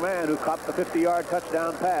exciting young man who caught the 50-yard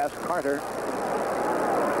touchdown pass, Carter.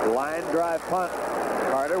 Line drive punt.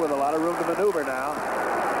 Carter with a lot of room to maneuver now.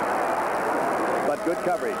 But good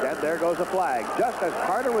coverage. And there goes a flag. Just as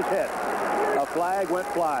Carter was hit, a flag went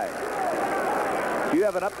flying. Do you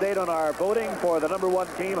have an update on our voting for the number 1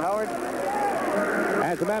 team, Howard?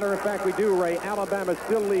 As a matter of fact, we do, Ray. Alabama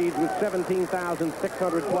still leads with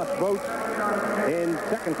 17,600 plus votes. In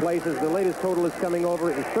second place, as the latest total is coming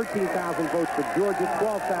over, is 13,000 votes for Georgia,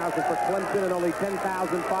 12,000 for Clemson, and only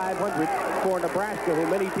 10,500 for Nebraska, who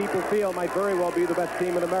many people feel might very well be the best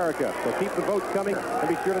team in America. So keep the votes coming, and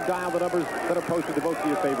be sure to dial the numbers that are posted to vote for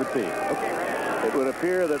your favorite team. Okay. It would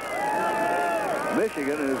appear that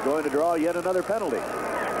Michigan is going to draw yet another penalty.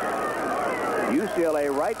 UCLA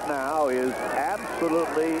right now is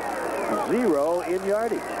absolutely 0 in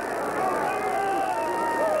yardage.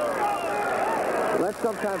 Well, that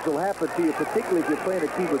sometimes will happen to you, particularly if you're playing a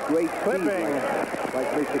team with great speed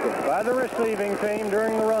like Michigan. By the receiving team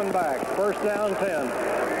during the run back. First down 10.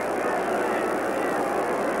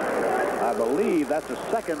 I believe that's a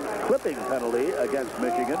second clipping penalty against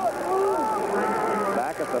Michigan.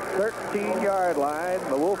 Back at the 13-yard line,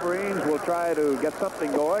 the Wolverines will try to get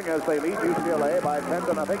something going as they lead UCLA by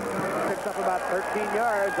 10-0. Picks up about 13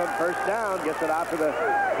 yards on first down, gets it out to the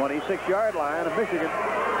 26-yard line of Michigan.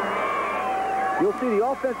 You'll see the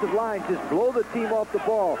offensive line just blow the team off the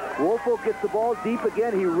ball. Woolfolk gets the ball deep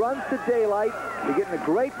again. He runs to daylight. They're getting a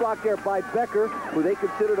great block there by Becker, who they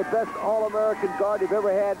consider the best All-American guard they've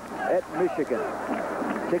ever had at Michigan.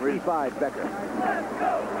 65, Becker.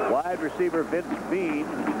 Wide receiver Vince Bean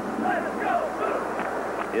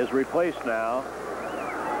is replaced now.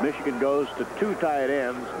 Michigan goes to 2 tight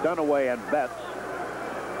ends, Dunaway and Betts.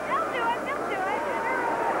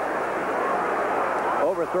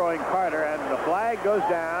 Overthrowing Carter, and the flag goes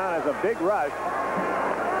down as a big rush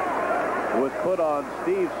was put on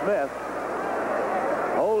Steve Smith.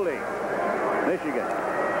 Holding Michigan.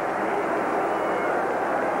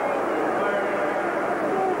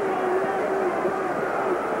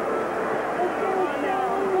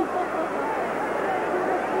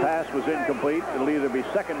 Pass was incomplete. It'll either be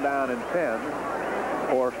second down and 10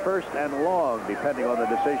 or first and long, depending on the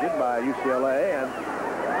decision by UCLA, and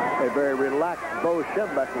a very relaxed Bo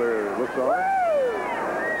Schembechler looks on.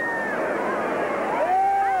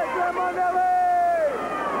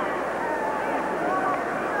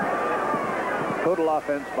 Total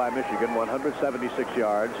offense by Michigan, 176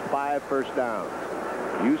 yards, 5 first downs.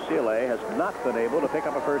 UCLA has not been able to pick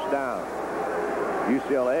up a first down.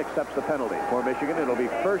 UCLA accepts the penalty. For Michigan, it'll be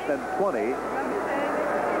first and 20.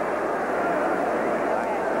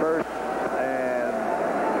 First and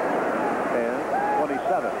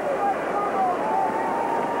 27.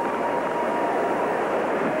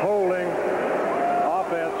 Holding.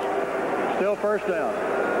 Offense. Still first down.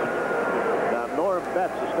 Now, Norm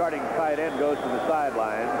Betts, the starting tight end, goes to the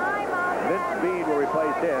sideline. Vince Bean will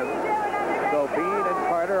replace him. So Bean and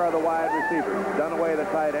Carter are the wide receivers. Dunaway, the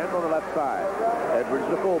tight end, on the left side. Edwards,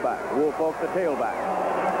 the fullback. Woolfolk, the tailback.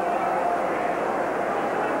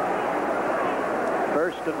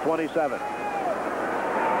 First and 27.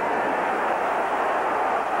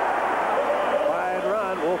 Fine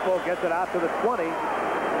run. Woolfolk gets it out to the 20.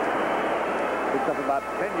 Picks up about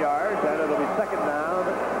 10 yards, and it'll be second down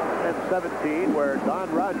and 17, where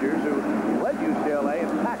Don Rogers, who led UCLA in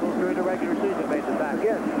tackles during the regular season, made the tackle.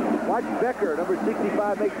 Again, watch Becker, number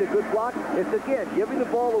 65, makes a good block. It's, again, giving the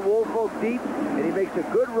ball to Woolfolk deep, and he makes a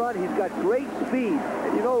good run. He's got great speed.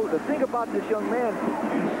 And, you know, the thing about this young man,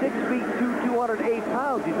 he's 6'2", 208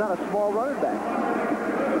 pounds. He's not a small running back.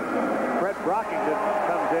 Fred Brockington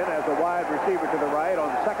comes in as a wide receiver to the right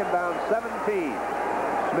on second down 17.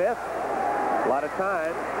 Smith, a lot of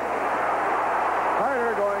time.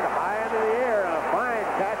 Carter going high into the air, and a fine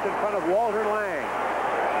catch in front of Walter Lang.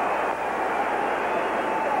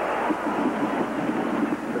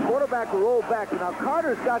 The quarterback will roll back. Now,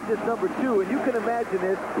 Carter's got this number 2, and you can imagine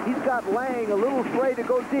this. He's got Lang a little afraid to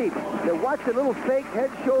go deep. They watch a little fake,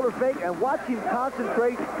 head-shoulder fake, and watch him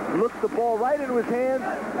concentrate. Looks the ball right into his hands.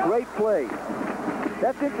 Great play.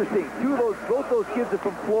 That's interesting. Both those kids are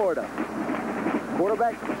from Florida.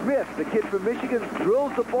 Quarterback Smith, the kid from Michigan,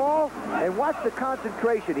 drills the ball, and watch the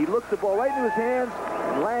concentration. He looks the ball right into his hands,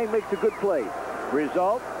 and Lang makes a good play.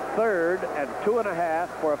 Result, 3rd and 2.5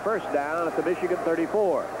 for a first down at the Michigan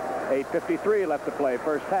 34. 8:53 left to play,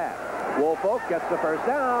 first half. Woolfolk gets the first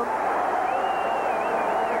down.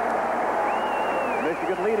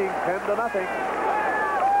 Michigan leading 10-0.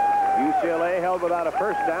 UCLA held without a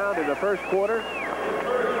first down in the first quarter,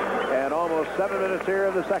 and almost 7 minutes here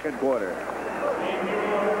in the second quarter.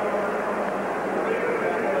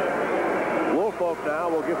 Woolfolk now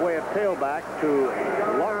will give way at tailback to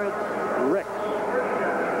Lawrence Ricks.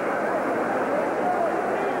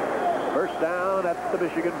 First down at the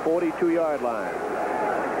Michigan 42-yard line.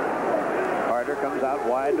 Carter comes out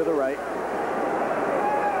wide to the right.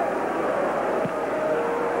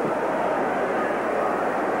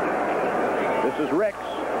 This is Ricks.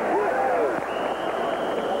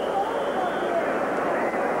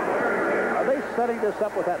 Are they setting this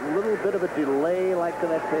up with that little bit of a delay like to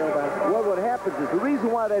that tailback? Well, what happens is the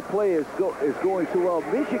reason why that play is going so well,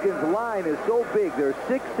 Michigan's line is so big. They're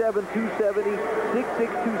 6'7", 270,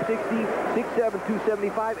 6'6", 260, 6'7",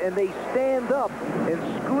 275, and they stand up and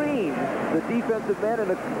screen the defensive man,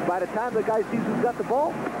 and by the time the guy sees who's got the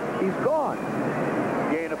ball, he's gone.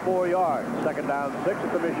 Gain of 4 yards. Second down 6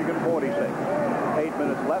 at the Michigan 46. 8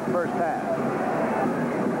 minutes left, first half.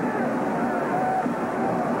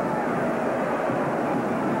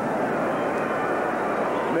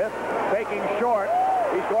 Smith faking short.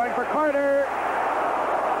 He's going for Carter.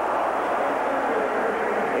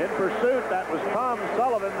 In pursuit, that was Tom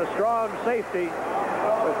Sullivan, the strong safety,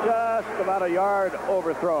 with just about a yard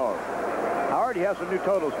overthrown. Howard, you have some new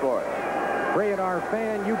totals for us. Ray, at our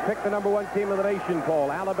fan, you picked the #1 team of the nation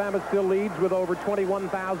poll. Alabama still leads with over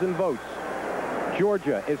 21,000 votes.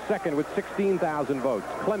 Georgia is second with 16,000 votes.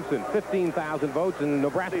 Clemson, 15,000 votes, and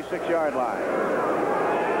Nebraska. 6-yard line.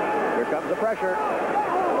 Here comes the pressure.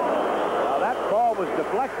 Now that ball was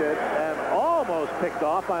deflected and almost picked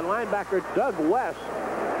off by linebacker Doug West,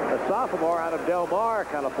 a sophomore out of Del Mar,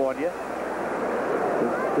 California.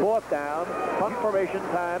 4th down, punt formation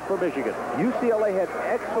time for Michigan. UCLA had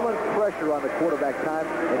excellent pressure on the quarterback time,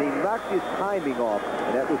 and he knocked his timing off,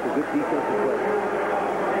 and that was a good defensive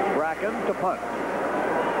play. Bracken to punt.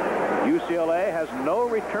 UCLA has no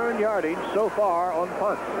return yardage so far on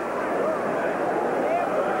punts.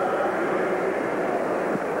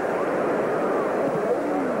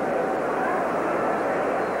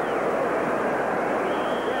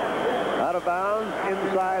 Out of bounds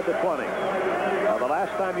inside the 20. Now, the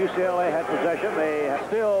last time UCLA had possession, they had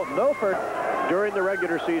still no for during the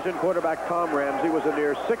regular season. Quarterback Tom Ramsey was a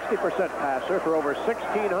near 60% passer for over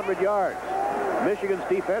 1,600 yards. Michigan's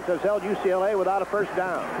defense has held UCLA without a first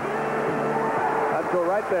down. Until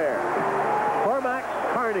right there. Cormac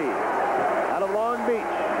Carney out of Long Beach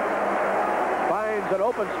finds an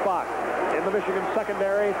open spot in the Michigan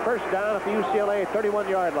secondary. First down at the UCLA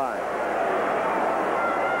 31-yard line.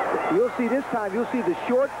 You'll see this time, you'll see the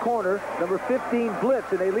short corner, number 15 blitz,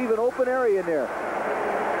 and they leave an open area in there.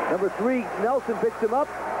 Number 3, Nelson picks him up.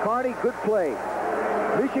 Carney, good play.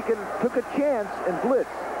 Michigan took a chance and blitzed.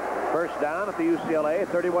 First down at the UCLA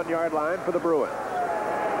 31-yard line for the Bruins.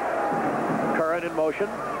 Curran in motion.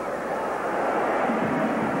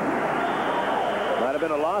 Might have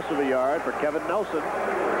been a loss of a yard for Kevin Nelson.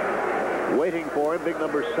 Waiting for him, big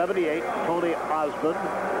number 78, Tony Osmond.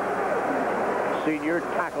 Senior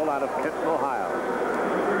tackle out of Kenton, Ohio.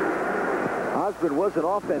 Osmond was an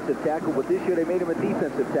offensive tackle, but this year they made him a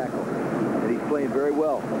defensive tackle, and he's playing very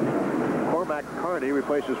well. Cormac Carney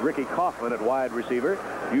replaces Ricky Kaufman at wide receiver.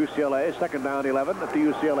 UCLA second down 11 at the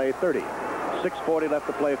UCLA 30. 6:40 left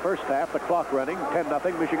to play first half. The clock running.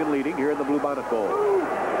 10-0 Michigan leading here in the Bluebonnent Bowl.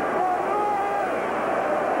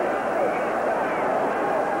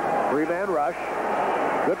 Three-man rush.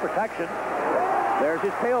 Good protection. There's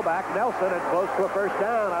his tailback, Nelson, and close to a first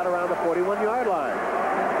down out around the 41-yard line.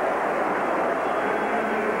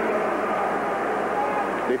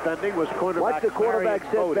 Defending was cornerback. Watch the quarterback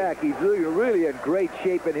set back. He's really in great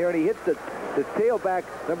shape in here, and he hits the tailback,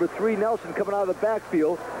 number 3, Nelson, coming out of the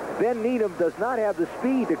backfield. Ben Needham does not have the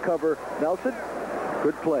speed to cover Nelson.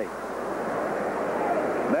 Good play.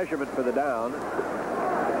 Measurement for the down.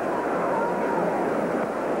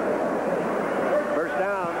 First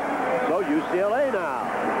down. So UCLA now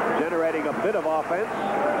generating a bit of offense.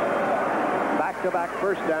 Back-to-back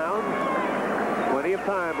first downs. Plenty of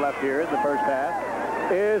time left here in the first half.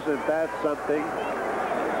 Isn't that something?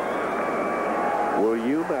 Will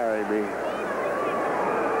you marry me?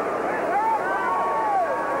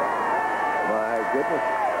 My goodness.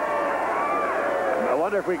 I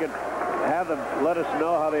wonder if we can have them let us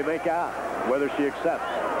know how they make out, whether she accepts.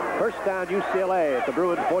 First down UCLA at the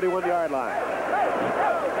Bruins 41-yard line.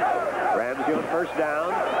 Ramsey on first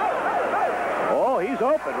down. Oh, he's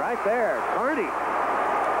open right there. Carney.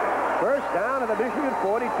 First down at the Michigan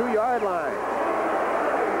 42-yard line.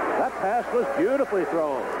 That pass was beautifully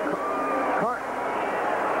thrown.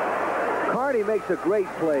 Carney makes a great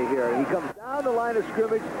play here. He comes down the line of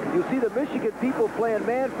scrimmage. You'll see the Michigan people playing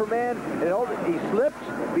man for man, and he slips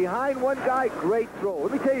behind one guy. Great throw.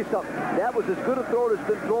 Let me tell you something. That was as good a throw that's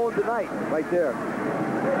been thrown tonight, right there.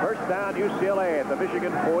 First down UCLA at the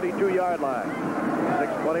Michigan 42-yard line.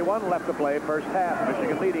 6:21 left to play first half.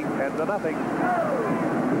 Michigan leading 10-0.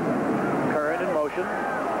 Curran in motion.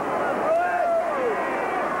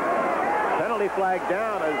 Penalty flag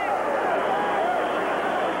down as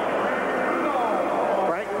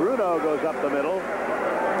Frank Bruno goes up the middle.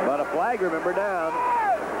 But a flag, remember, down.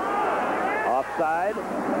 Offside.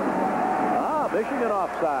 Michigan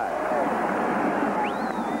offside.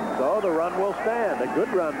 So the run will stand. A good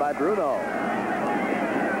run by Bruno.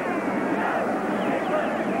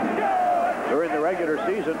 During the regular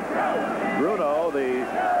season, Bruno, the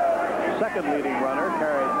second leading runner,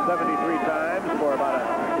 carried 73 times for about a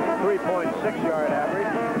 3.6-yard average.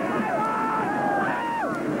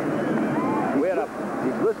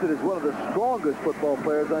 He's listed as one of the strongest football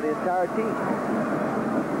players on the entire team.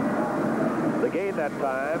 The gain that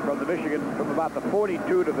time from the Michigan from about the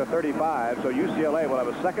 42 to the 35, so UCLA will have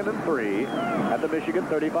a 2nd and 3 at the Michigan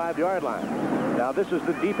 35-yard line. Now this is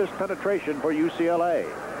the deepest penetration for UCLA.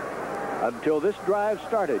 Until this drive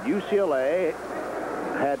started, UCLA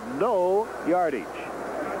had no yardage.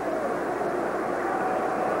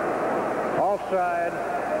 Offside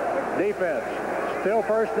defense. Still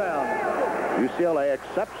first down. UCLA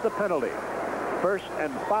accepts the penalty. 1st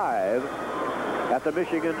and 5 at the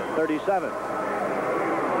Michigan 37.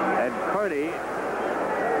 And Carney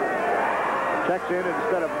checks in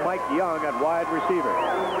instead of Mike Young at wide receiver.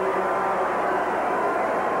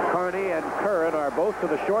 Carney and Curran are both to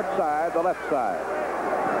the short side, the left side.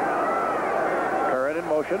 Curran in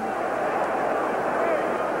motion.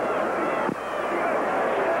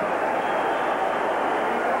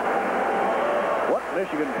 What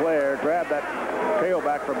Michigan player grabbed that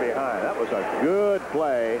tailback from behind? That was a good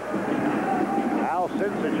play. Al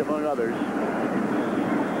Sinsich, among others.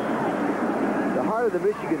 The heart of the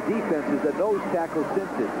Michigan defense is the nose tackle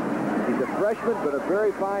Sinsich. He's a freshman, but a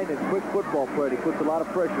very fine and quick football player. He puts a lot of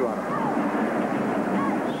pressure on him.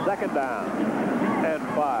 2nd down and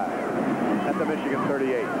 5 at the Michigan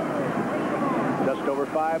 38. Just over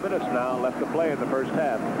 5 minutes now left to play in the first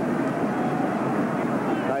half.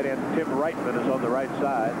 Tight end Tim Reitman is on the right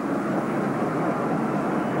side.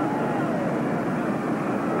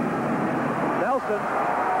 Nelson,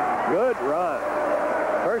 good run.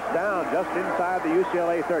 First down just inside the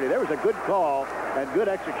UCLA 30. There was a good call and good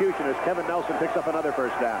execution as Kevin Nelson picks up another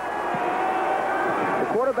first down. The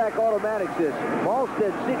quarterback automatic says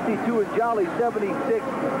Malstead 62 and Jolly 76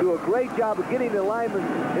 do a great job of getting the linemen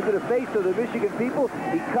into the face of the Michigan people.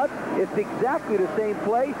 He cuts. It's exactly the same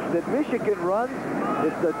play that Michigan runs.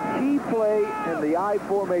 It's the key play in the I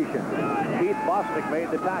formation. Keith Bostic made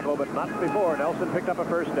the tackle, but not before. Nelson picked up a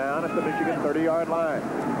first down at the Michigan 30-yard line.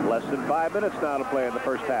 Less than 5 minutes now to play in the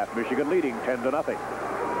first half. Michigan leading 10-0.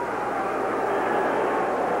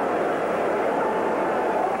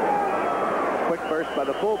 Quick burst by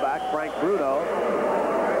the fullback, Frank Bruno.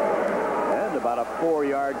 And about a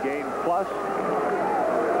 4-yard gain plus.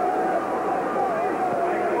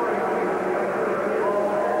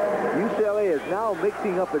 UCLA is now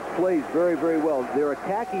mixing up its plays very, very well. They're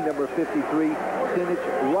attacking number 53,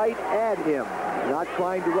 Sinnich, right at him, not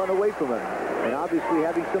trying to run away from him, and obviously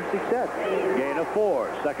having some success. Gain of 4,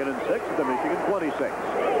 2nd and 6 at the Michigan 26.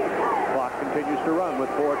 Clock continues to run with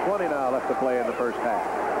 4:20 now left to play in the first half.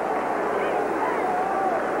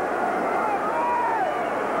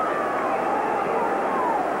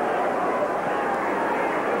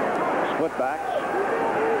 Split backs.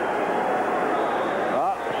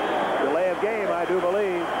 Delay of game, I do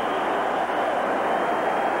believe.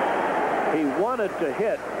 He wanted to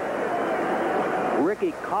hit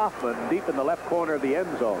Ricky Kaufman deep in the left corner of the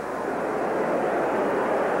end zone.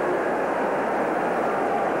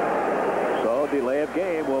 So delay of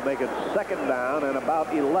game will make it 2nd down and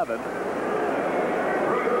about 11.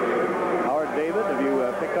 Howard David, have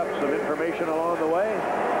you picked up some information along the way?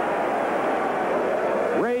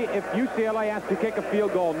 Ray, if UCLA has to kick a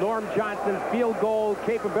field goal, Norm Johnson's field goal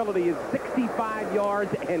capability is 65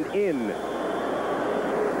 yards and in.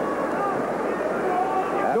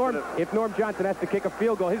 If Norm Johnson has to kick a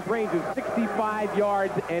field goal, his range is 65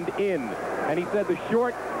 yards and in. And he said the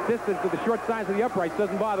short distance to the short sides of the uprights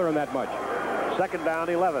doesn't bother him that much. 2nd down,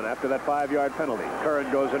 11 after that 5-yard penalty.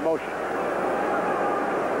 Curran goes in motion.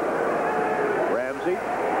 Ramsey.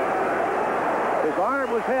 His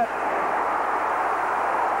arm was hit.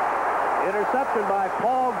 Interception by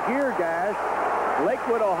Paul Geargash,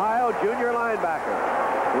 Lakewood, Ohio, junior linebacker.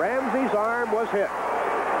 Ramsey's arm was hit.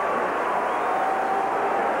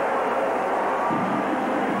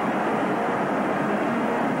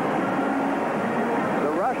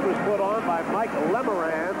 The rush was put on by Mike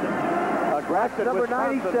Lemarand, a drafted number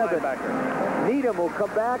Wisconsin 97. linebacker. Needham will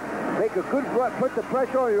come back, make a good run, put the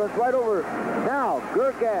pressure on. He runs right over. Now,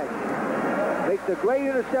 Geargash makes a great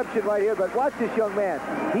interception right here, but watch this young man.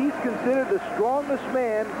 He's considered the strongest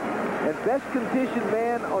man and best conditioned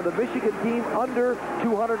man on the Michigan team under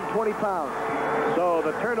 220 pounds. So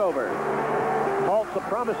the turnover. halts a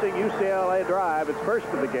promising UCLA drive. It's first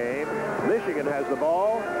of the game. Michigan has the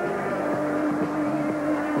ball.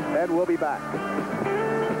 And we'll be back.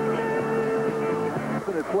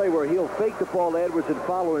 A play where he'll fake the ball to Edwards and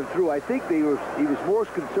follow him through. I think he was more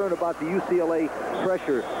concerned about the UCLA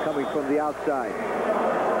pressure coming from the outside.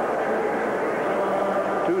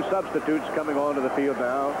 Two substitutes coming onto the field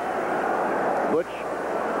now. Butch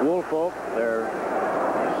Woolfolk, their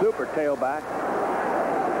super tailback,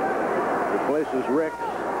 replaces Ricks.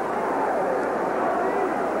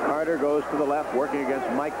 Carter goes to the left, working against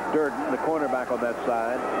Mike Durden, the cornerback on that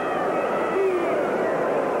side.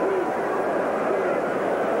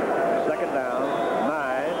 Second down,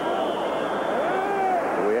 9.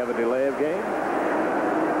 So we have a delay of game.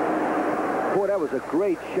 Boy, that was a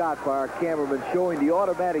great shot by our cameraman, showing the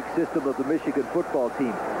automatic system of the Michigan football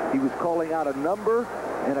team. He was calling out a number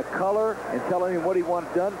and a color and telling him what he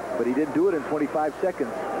wanted done, but he didn't do it in 25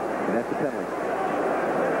 seconds, and that's a penalty.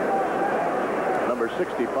 Number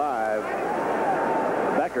 65,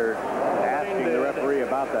 Becker, asking the referee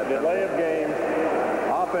about that delay of game.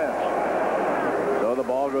 Offense. So the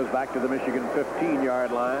ball goes back to the Michigan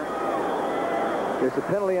 15-yard line. There's a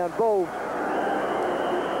penalty on both.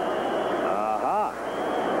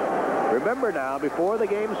 Remember now, before the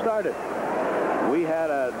game started, we had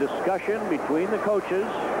a discussion between the coaches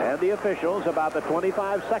and the officials about the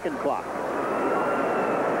 25-second clock.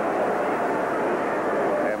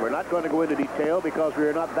 And we're not going to go into detail because we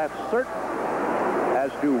are not that certain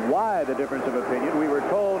as to why the difference of opinion. We were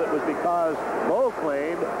told it was because Bo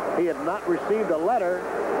claimed he had not received a letter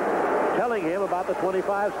telling him about the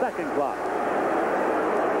 25-second clock.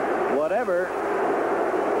 Whatever.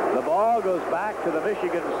 The ball goes back to the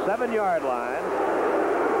Michigan 7-yard line.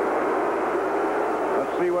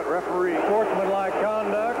 Let's see what referee. Sportsmanlike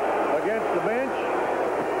conduct against the bench.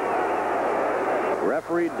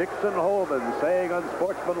 Referee Dixon Holman saying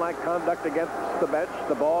unsportsmanlike conduct against the bench.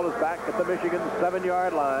 The ball is back at the Michigan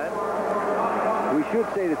 7-yard line. We should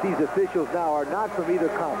say that these officials now are not from either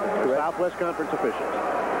conference, correct? Southwest Conference officials.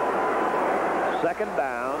 Second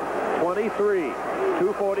down, 23.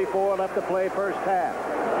 2:44 left to play first half.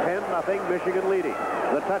 10-0 Michigan leading.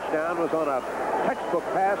 The touchdown was on a textbook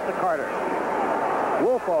pass to Carter.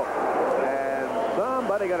 Woolfolk. And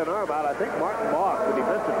somebody got an arm out. I think Martin Moss, the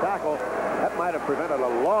defensive tackle. That might have prevented a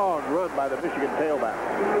long run by the Michigan tailback.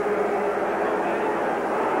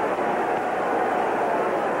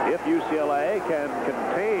 If UCLA can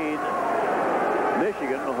contain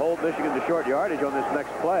Michigan, hold Michigan to short yardage on this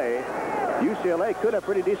next play, UCLA could have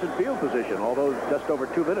pretty decent field position, although just over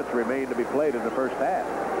 2 minutes remain to be played in the first half.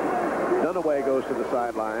 Dunaway goes to the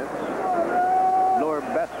sidelines. Norm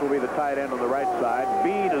Betts will be the tight end on the right side.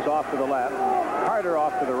 Bean is off to the left. Carter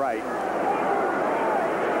off to the right.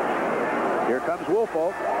 Here comes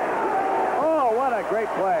Woolfolk. Oh, what a great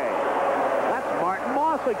play. That's Martin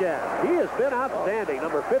Moss again. He has been outstanding.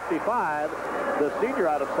 Number 55, the senior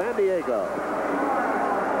out of San Diego.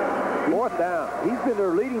 Fourth down. He's been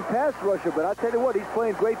their leading pass rusher, but I'll tell you what, he's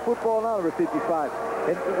playing great football now, number 55.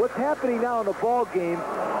 And what's happening now in the ball game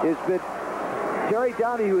is that Terry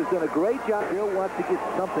Donahue has done a great job. He'll want to get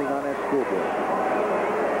something on that scoreboard.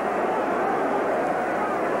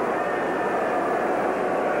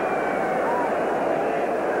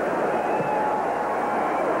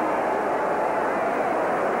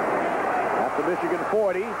 At the Michigan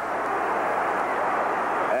 40.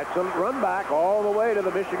 Excellent run back all the way to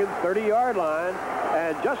the Michigan 30-yard line.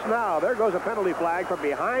 And just now, there goes a penalty flag from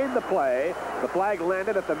behind the play. The flag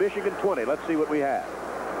landed at the Michigan 20. Let's see what we have.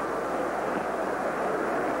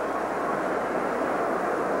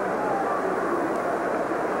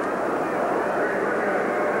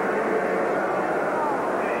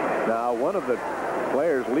 Now, one of the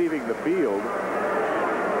players leaving the field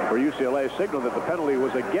for UCLA signaled that the penalty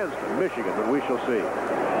was against Michigan, and we shall see.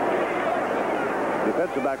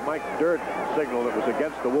 Defensive back Mike Durden signaled it was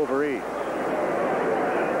against the Wolverines.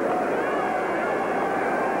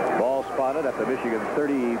 Ball spotted at the Michigan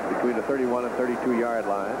 30, between the 31 and 32-yard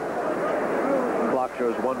line. Clock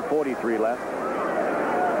shows 1:43 left.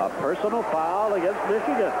 A personal foul against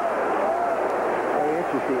Michigan. Very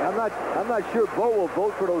interesting. I'm not sure Bo will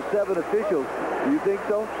vote for those 7 officials. Do you think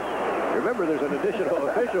so? Remember, there's an additional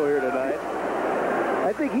official here tonight.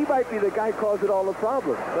 I think he might be the guy causing all the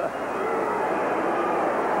problems.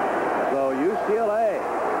 So UCLA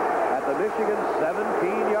at the Michigan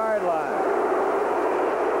 17-yard line.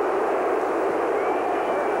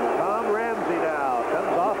 Tom Ramsey now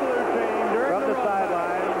comes off from the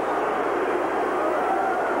sidelines.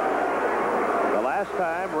 The last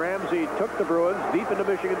time Ramsey took the the Bruins deep into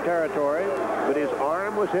Michigan territory, but his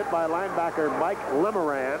arm was hit by linebacker Mike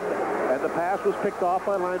Lemarand, and the pass was picked off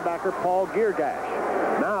by linebacker Paul Geargash.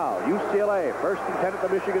 Now, UCLA, first and 10 at the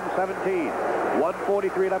Michigan 17.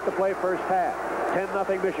 1:43 left to play first half.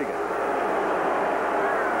 10-0 Michigan.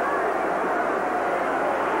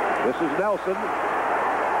 This is Nelson.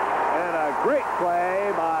 And a great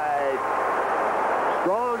play by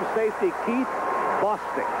strong safety Keith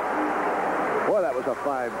Bostic. Boy, that was a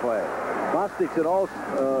fine play. Bostic's an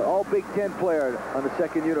all Big Ten player on the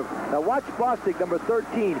second unit. Now watch Bostic, number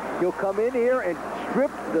 13. He'll come in here and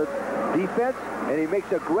strip the defense, and he makes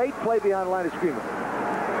a great play behind the line of scrimmage.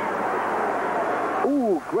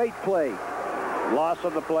 Ooh, great play. Loss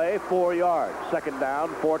on the play, 4 yards. Second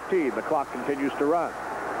down, 14. The clock continues to run.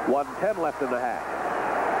 1:10 left in the half.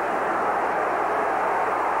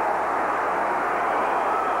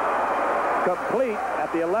 Complete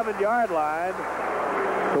at the 11-yard line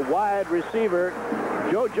to wide receiver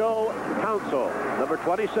JoJo Council, number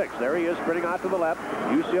 26. There he is, sprinting out to the left.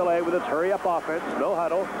 UCLA with its hurry-up offense, no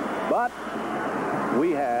huddle, but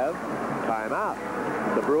we have timeout.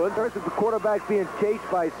 The Bruins versus the quarterback being chased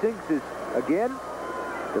by Sings again.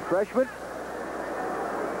 The freshman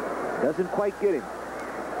doesn't quite get him.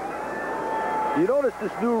 You notice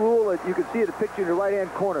this new rule that you can see the picture in the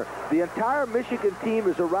right-hand corner. The entire Michigan team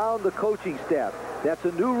is around the coaching staff. That's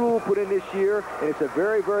a new rule put in this year, and it's a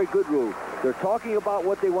very, very good rule. They're talking about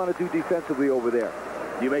what they want to do defensively over there.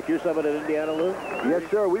 Do you make use of it in Indiana, Lou? Yes,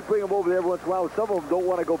 sir. We bring them over there every once in a while. Some of them don't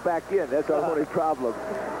want to go back in. That's our only problem.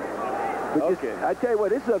 But okay. I tell you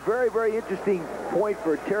what, this is a very, very interesting point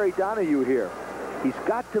for Terry Donahue here. He's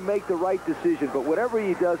got to make the right decision, but whatever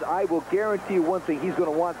he does, I will guarantee you one thing. He's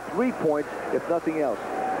going to want 3 points, if nothing else.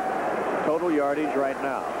 Total yardage right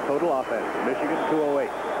now. Total offense. Michigan 208.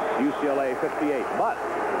 UCLA 58. But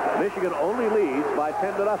Michigan only leads by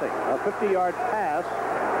 10-0. A 50-yard pass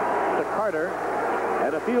to Carter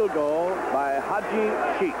and a field goal by Haji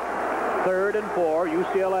Sheik. 3rd and 4,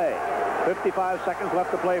 UCLA. 55 seconds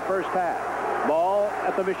left to play first half. Ball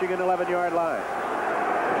at the Michigan 11-yard line.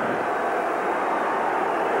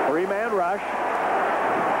 3-man rush.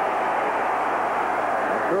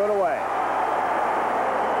 Threw it away.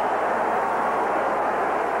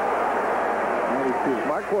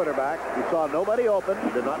 Smart quarterback. He saw nobody open.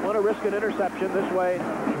 Did not want to risk an interception. This way,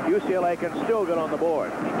 UCLA can still get on the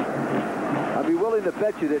board. I'd be willing to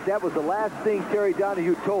bet you that that was the last thing Terry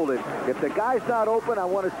Donahue told him. If the guy's not open, I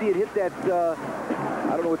want to see it hit that, I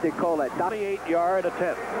don't know what they call that. 28-yard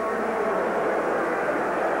attempt.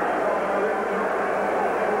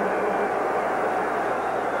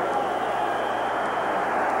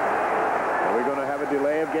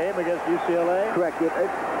 Delay of game against UCLA? Correct.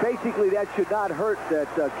 Basically, that should not hurt that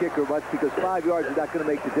kicker much because 5 yards is not going to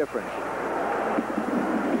make the difference.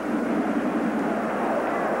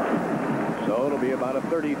 So it'll be about a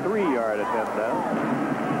 33-yard attempt now.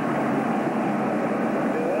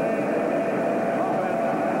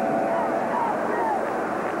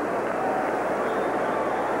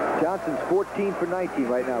 Johnson's 14 for 19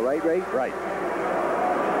 right now, right, Ray? Right.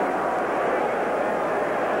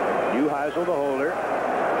 Heisel, the holder.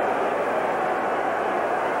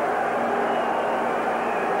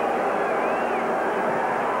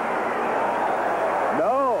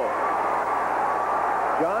 No.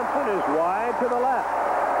 Johnson is wide to the left.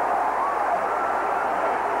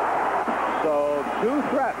 So 2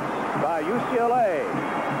 threats by UCLA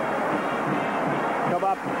come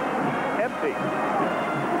up empty.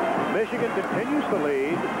 Michigan continues to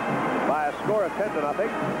lead by a score of 10-0.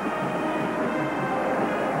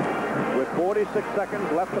 With 46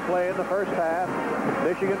 seconds left to play in the first half,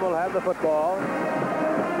 Michigan will have the football.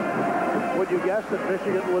 Would you guess that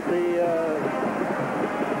Michigan would be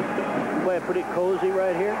playing pretty cozy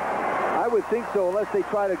right here? I would think so, unless they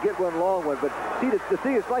try to get one long one. But see, the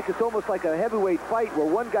thing is it's almost like a heavyweight fight where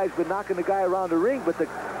one guy's been knocking the guy around the ring, but the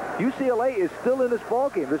UCLA is still in this ball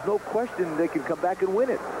game. There's no question they can come back and win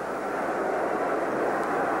it.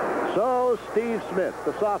 So Steve Smith,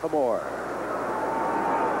 the sophomore.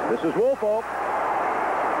 This is Woolfolk.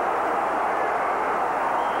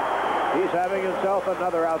 He's having himself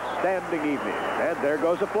another outstanding evening. And there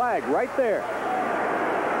goes a flag right there.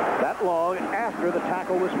 That long after the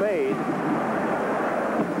tackle was made.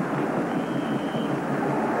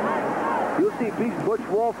 You'll see Butch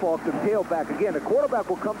Woolfolk, the tailback. Again, the quarterback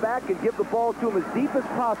will come back and give the ball to him as deep as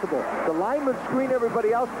possible. The linemen screen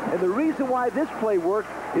everybody else. And the reason why this play worked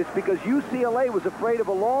is because UCLA was afraid of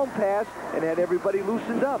a long pass and had everybody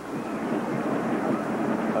loosened up.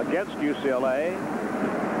 Against UCLA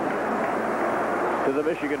to the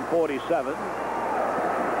Michigan 47.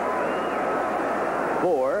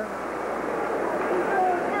 4.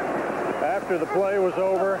 after the play was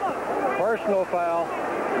over. Personal foul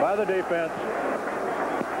by the defense.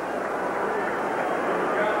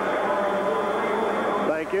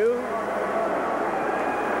 Thank you.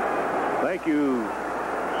 Thank you,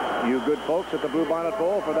 you good folks at the Bluebonnent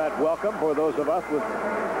Bowl, for that welcome. For those of us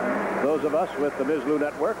with the Ms. Lou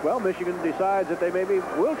Network, well, Michigan decides that they maybe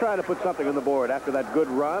will try to put something on the board after that good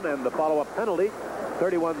run and the follow-up penalty.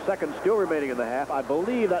 31 seconds still remaining in the half. I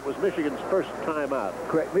believe that was Michigan's first timeout.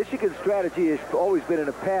 Correct. Michigan's strategy has always been in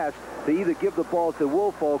the past to either give the ball to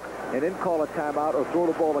Woolfolk and then call a timeout or throw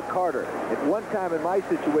the ball to Carter. At one time in my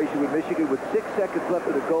situation with Michigan, with 6 seconds left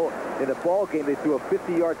in the goal in the ball game, they threw a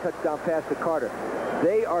 50-yard touchdown pass to Carter.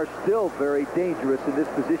 They are still very dangerous in this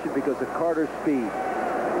position because of Carter's speed.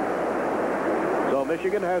 So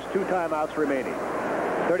Michigan has 2 timeouts remaining.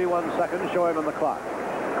 31 seconds showing on the clock.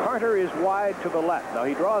 Carter is wide to the left. Now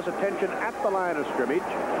he draws attention at the line of scrimmage,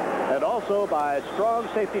 and also by strong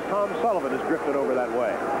safety Tom Sullivan has drifted over that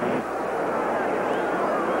way.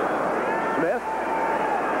 Smith.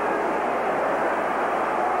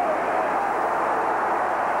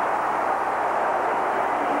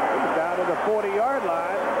 He's down to the 40-yard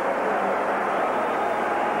line.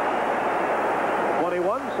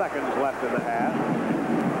 21 seconds left in the half.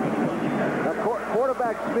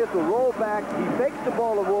 Quarterback Smith will roll back. He fakes the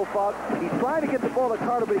ball to Woolfolk. He's trying to get the ball to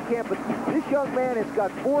Carter, but he can't. But this young man has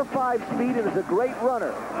got 4.5 speed and is a great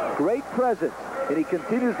runner. Great presence. And he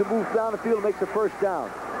continues to move down the field and makes the first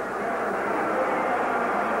down.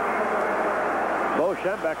 Bo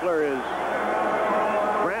Schembechler is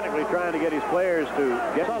frantically trying to get his players to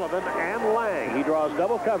get Sullivan and Lang. He draws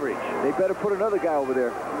double coverage. They better put another guy over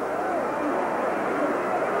there.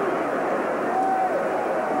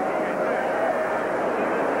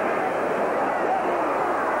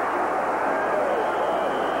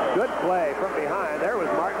 Good play from behind. There was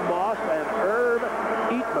Martin Moss and Herb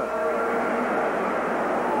Eatman.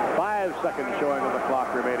 5 seconds showing on the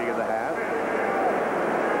clock remaining in the half.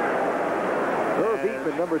 Herb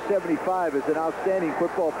Eatman, number 75, is an outstanding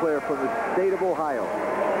football player from the state of Ohio.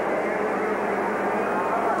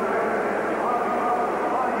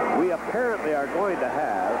 We apparently are going to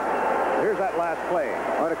have, here's that last play.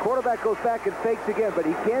 All right, the quarterback goes back and fakes again, but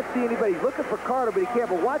he can't see anybody. He's looking for Carter, but he can't.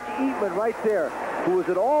 But watch Eatman right there, who was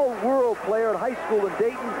an all-world player in high school in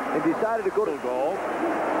Dayton and decided to go to goal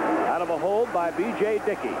out of a hold by B.J.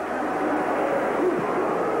 Dickey.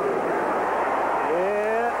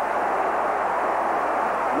 Yeah.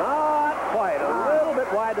 Not quite. A little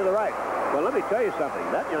bit wide to the right. But let me tell you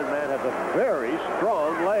something. That young man has a very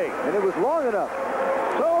strong leg. And it was long enough.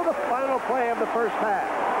 So the final play of the first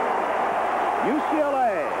half.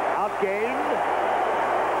 UCLA outgained,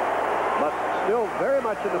 but still very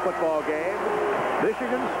much in the football game.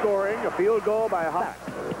 Michigan scoring a field goal by Hawk.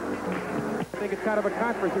 I think it's kind of a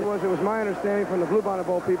conference. It was my understanding from the Bluebonnent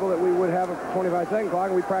Bowl people that we would have a 25-second clock,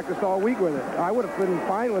 and we practiced all week with it. I would have been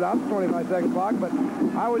fine without the 25-second clock, but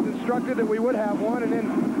I was instructed that we would have one, and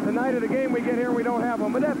then the night of the game we get here and we don't have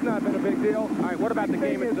one. But that's not been a big deal. All right, what about the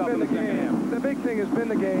game itself in the second half? The big thing has been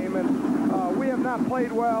the game, and we have not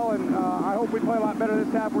played well, and I hope we play a lot better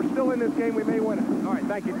this half. We're still in this game. We may win it. All right,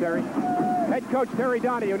 thank you, Terry. Head coach Terry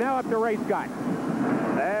Donahue. Now up to Ray Scott.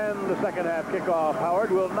 And the second half kickoff,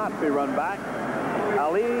 Howard, will not be run back.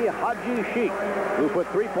 Ali Haji Sheikh, who put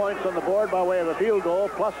 3 points on the board by way of a field goal,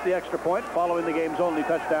 plus the extra point following the game's only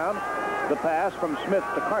touchdown. The pass from Smith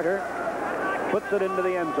to Carter puts it into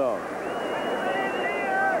the end zone.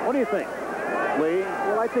 What do you think, Lee?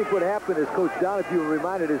 Well, I think what happened is Coach Donahue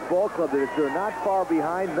reminded his ball club that if they're not far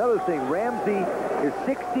behind. Another thing, Ramsey is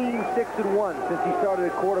 16-6-1 since he started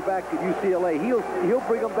at quarterback at UCLA. He'll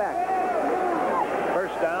bring them back.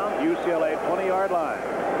 First down, UCLA 20-yard line.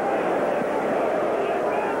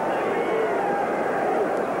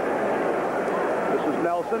 This is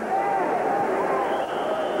Nelson.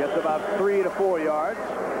 Gets about 3 to 4 yards.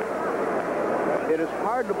 It is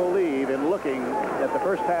hard to believe in looking at the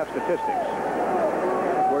first half statistics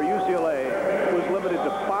where UCLA was limited to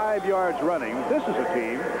 5 yards running. This is a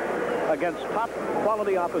team against top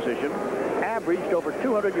quality opposition, averaged over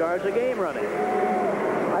 200 yards a game running.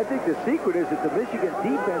 I think the secret is that the Michigan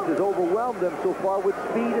defense has overwhelmed them so far with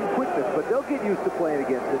speed and quickness, but they'll get used to playing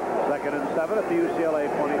against it. 2nd and 7 at the UCLA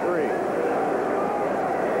 23.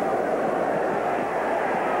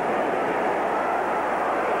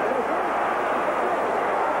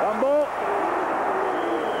 Fumble.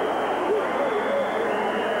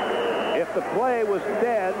 If the play was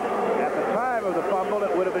dead at the time of the fumble,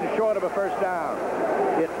 it would have been short of a first down.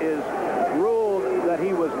 It is ruled that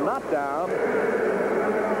he was not down.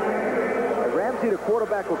 Ramsey, the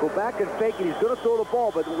quarterback, will go back and fake, and he's going to throw the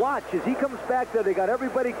ball. But watch, as he comes back there, they got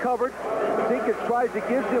everybody covered. Dinkins tries to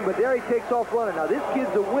give him, but there he takes off running. Now, this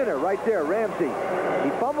kid's a winner right there, Ramsey. He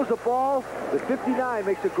fumbles the ball. The 59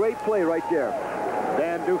 makes a great play right there.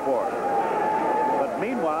 Dan Dufour. But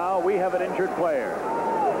meanwhile, we have an injured player.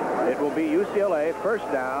 It will be UCLA first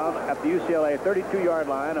down at the UCLA 32-yard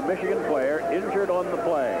line. A Michigan player injured on the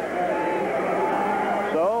play.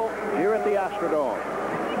 So, here at the Astrodome,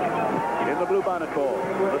 in the Bluebonnent Bowl,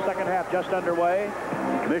 the second half just underway.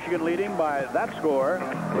 Michigan leading by that score,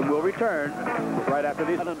 and will return right after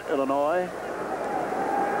these. Illinois.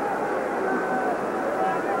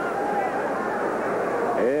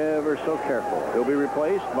 Ever so careful. He'll be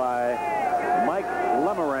replaced by Mike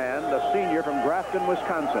Lemarand, a senior from Grafton,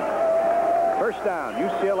 Wisconsin. First down,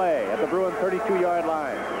 UCLA at the Bruin 32-yard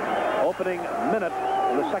line. Opening minute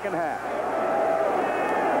of the second half.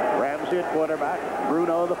 Ramsey at quarterback,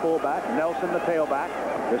 Bruno the fullback, Nelson the tailback.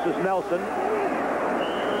 This is Nelson.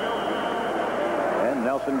 And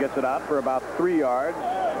Nelson gets it out for about 3 yards.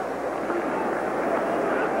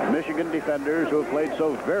 Michigan defenders who have played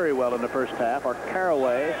so very well in the first half are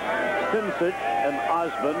Caraway, Stinsich, and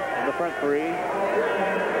Osmond, the front three.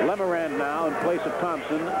 Lemarand now in place of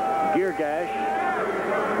Thompson, Geargash,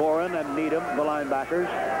 Boren, and Needham, the linebackers.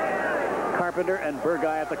 Carpenter and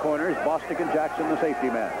Burguy at the corners, Bostic and Jackson, the safety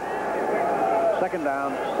man. Second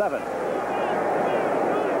down, 7.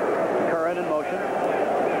 Curran in motion.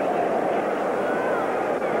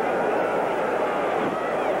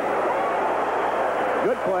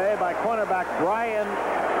 Good play by cornerback Brian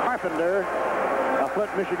Carpenter, a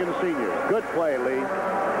Flint, Michigan senior. Good play, Lee.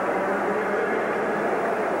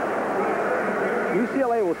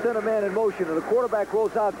 UCLA will send a man in motion, and the quarterback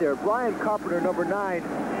rolls out there. Brian Carpenter, number 9,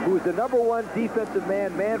 who is the #1 defensive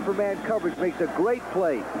man-for-man coverage, makes a great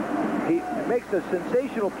play. He makes a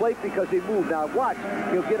sensational play because he moved. Now watch,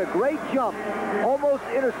 he'll get a great jump, almost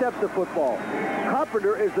intercepts the football.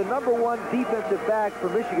 Carpenter is the #1 defensive back for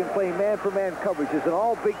Michigan playing man-for-man coverage. Is an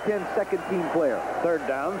all Big Ten second-team player. Third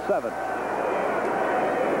down, 7.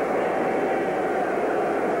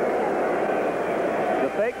 The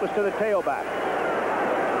fake was to the tailback.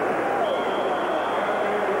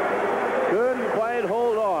 Good quiet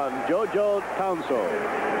hold on, JoJo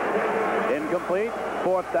Townsend. Incomplete.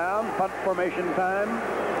 Fourth down, punt formation time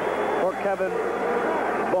for Kevin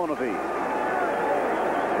Bonifay.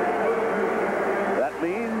 That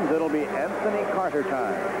means it'll be Anthony Carter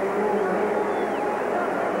time.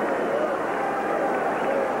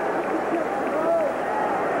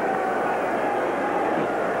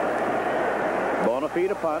 Bonifay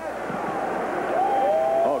to punt.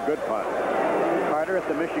 Oh, good punt. Carter at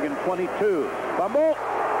the Michigan 22. Fumble.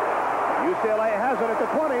 UCLA has it at the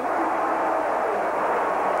 20.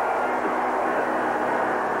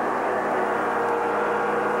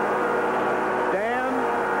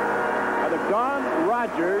 Don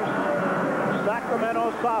Rogers,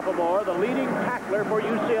 Sacramento sophomore, the leading tackler for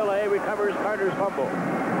UCLA, recovers Carter's fumble.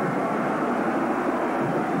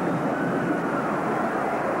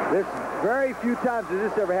 This very few times has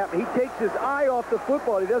this ever happened. He takes his eye off the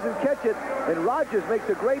football. He doesn't catch it, and Rogers makes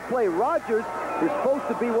a great play. Rogers is supposed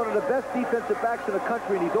to be one of the best defensive backs in the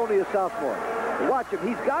country, and he's only a sophomore. Watch him.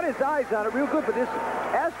 He's got his eyes on it real good, but this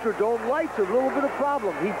Astrodome lights are a little bit of a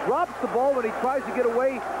problem. He drops the ball when he tries to get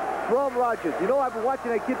away from Rogers. You know, I've been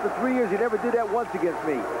watching that kid for 3 years. He never did that once against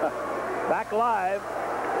me. Back live.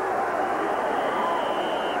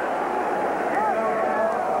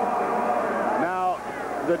 Now,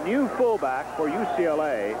 the new fullback for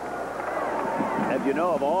UCLA, and you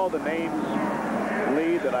know, of all the names,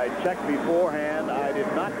 Lee, that I checked beforehand, I did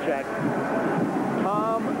not check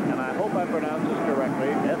Tom, and I hope I pronounce this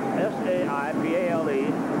correctly,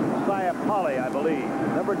 S-A-I-P-A-L-E, Siapali, I believe.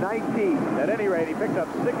 Number 19. At any rate, he picked up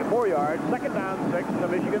 4 yards, second down 6 to the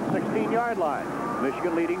Michigan 16-yard line.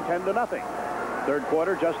 Michigan leading 10-0. Third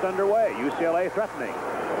quarter just underway. UCLA threatening.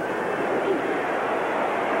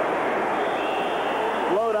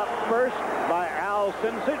 Load up first by Al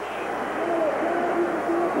Sinsich.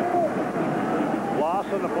 Loss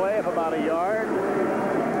on the play of about a yard.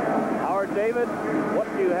 Howard David, what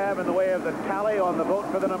do you have in the way of the tally on the vote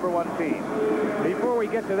for the #1 team? Before we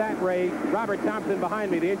get to that, Ray, Robert Thompson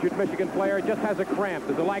behind me, the injured Michigan player, just has a cramp.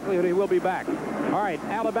 There's a likelihood he will be back. All right,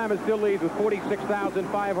 Alabama still leads with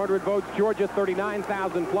 46,500 votes. Georgia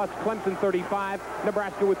 39,000 plus. Clemson 35.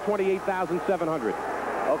 Nebraska with 28,700.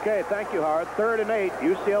 Okay, thank you, Howard. 3rd and 8,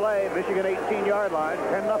 UCLA, Michigan 18-yard line.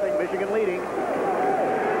 10-0, Michigan leading.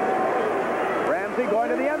 Ramsey going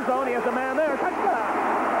to the end zone. He has a man there. Touchdown!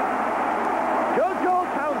 JoJo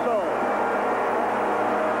Townsend.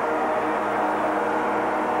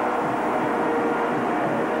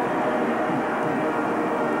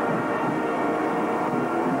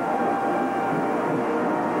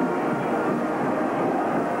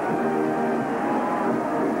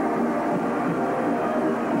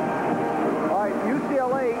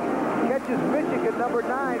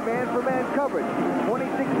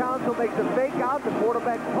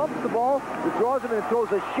 withdraws him and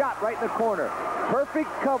throws a shot right in the corner. Perfect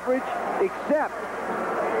coverage, except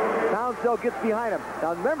Townsend gets behind him.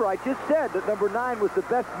 Now remember, I just said that number 9 was the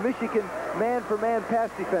best Michigan man-for-man pass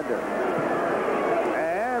defender.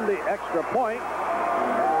 And the extra point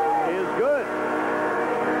is good.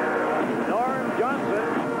 Norm Johnson,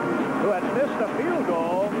 who had missed a field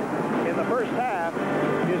goal in the first half,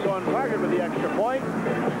 is on target with the extra point.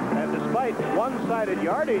 And despite one-sided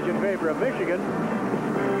yardage in favor of Michigan,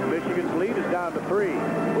 Michigan's lead is down to 3.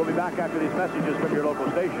 We'll be back after these messages from your local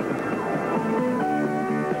station.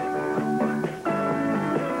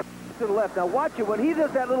 To the left. Now watch it. When he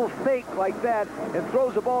does that little fake like that and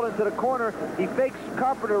throws the ball into the corner, he fakes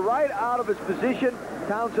Carpenter right out of his position.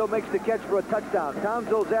 Townsend makes the catch for a touchdown.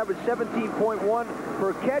 Townsend's averaged 17.1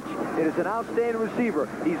 per catch. It is an outstanding receiver.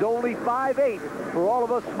 He's only 5'8" for all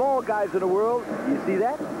of us small guys in the world. You see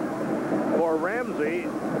that? For Ramsey,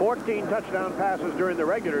 14 touchdown passes during the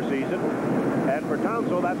regular season. And for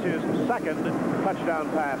Townsend, that's his second touchdown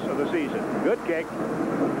pass of the season. Good kick.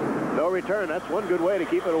 No return. That's one good way to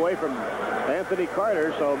keep it away from Anthony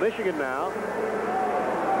Carter. So Michigan now.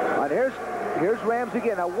 And here's Ramsey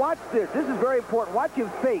again. Now watch this. This is very important. Watch him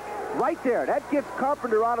fake right there. That gets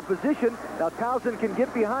Carpenter out of position. Now Townsend can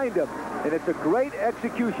get behind him. And it's a great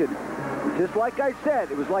execution. Just like I said,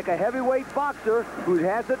 it was like a heavyweight boxer who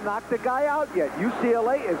hasn't knocked the guy out yet.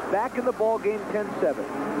 UCLA is back in the ball game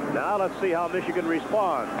 10-7. Now let's see how Michigan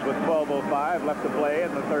responds with 12:05 left to play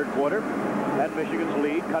in the third quarter. And Michigan's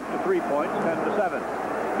lead cut to 3 points, 10-7.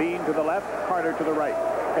 Bean to the left, Carter to the right.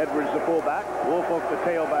 Edwards the fullback, Woolfolk the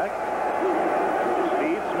tailback.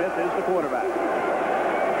 Steve Smith is the quarterback.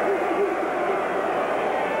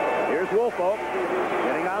 Here's Woolfolk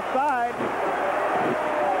getting outside.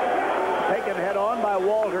 Taken head on by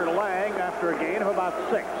Walter Lang after a gain of about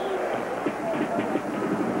 6.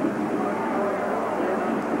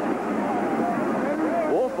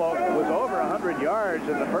 Woolfolk was over 100 yards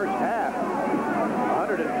in the first half.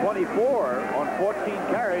 124 on 14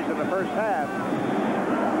 carries in the first half.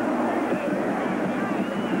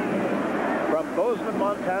 From Bozeman,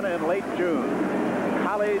 Montana in late June.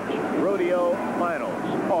 College Rodeo Finals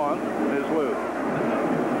on Ms. Lou.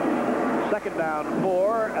 Second down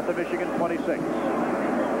 4 at the Michigan 26.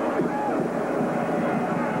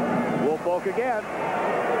 Woolfolk again.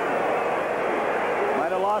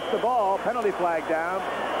 Might have lost the ball. Penalty flag down.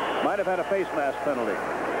 Might have had a face mask penalty.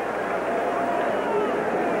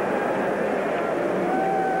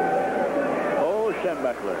 Oh,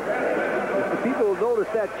 Schembechler. The people will notice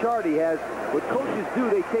that chart he has. What coaches do,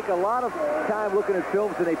 they take a lot of time looking at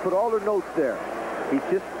films and they put all their notes there. He's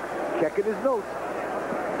just checking his notes.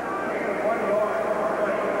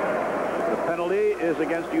 The penalty is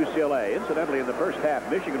against UCLA. Incidentally, in the first half,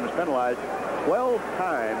 Michigan was penalized 12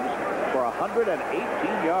 times for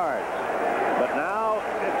 118 yards. But now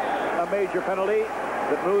it's a major penalty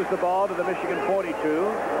that moves the ball to the Michigan 42.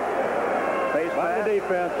 Face by the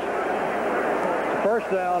defense. First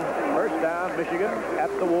down. First down, Michigan at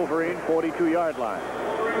the Wolverine 42-yard line.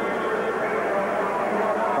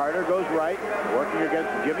 Carter goes right, working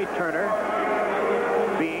against Jimmy Turner.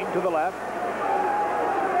 Bean to the left.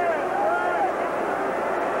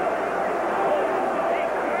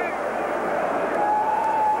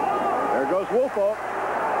 There goes Woolfolk.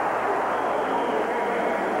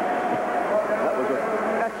 That was an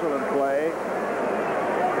excellent play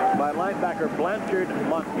by linebacker Blanchard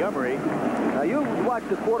Montgomery. Now you watch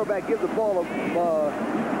the quarterback give the ball to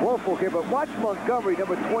Woolfolk here, but watch Montgomery,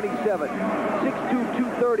 number 27, 6'2",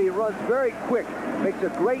 230, and runs very quick. Makes a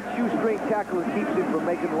great shoestring tackle and keeps him from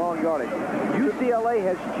making long yardage. UCLA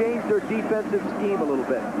has changed their defensive scheme a little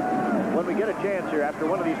bit. When we get a chance here after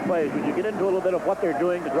one of these plays, would you get into a little bit of what they're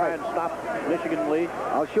doing to try and stop Michigan lead?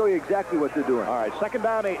 I'll show you exactly what they're doing. All right, second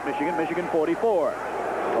down 8, Michigan. Michigan 44.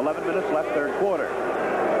 11 minutes left, third quarter.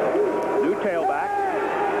 New tailback.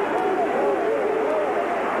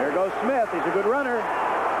 There goes Smith. He's a good runner.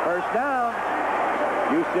 First down.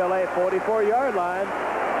 UCLA 44-yard line.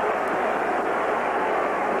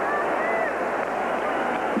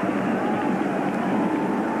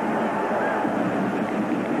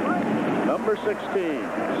 Number 16,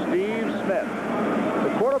 Steve Smith. The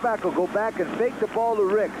quarterback will go back and fake the ball to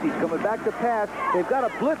Ricks. He's coming back to pass. They've got a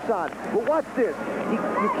blitz on. But watch this.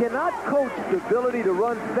 You cannot coach the ability to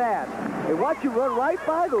run fast. And watch him run right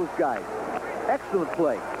by those guys. Excellent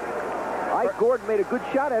play. Ike Gordon made a good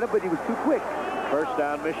shot at him, but he was too quick. First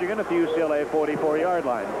down, Michigan at the UCLA 44-yard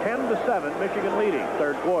line. 10-7, Michigan leading,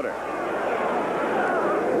 third quarter.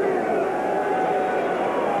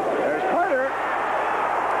 There's Carter.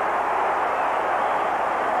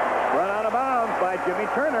 Run out of bounds by Jimmy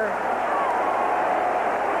Turner.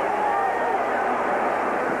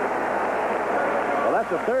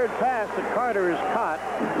 the third pass that Carter has caught.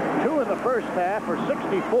 2 in the first half for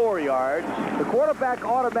 64 yards. The quarterback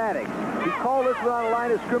automatic. He called this one on the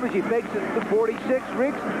line of scrimmage. He fakes it to 46,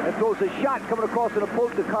 Riggs, and throws a shot coming across an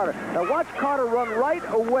approach to Carter. Now watch Carter run right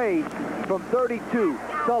away from 32.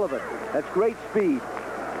 Sullivan. That's great speed.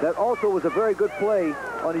 That also was a very good play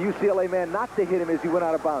on the UCLA man not to hit him as he went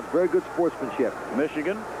out of bounds. Very good sportsmanship.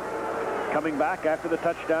 Michigan coming back after the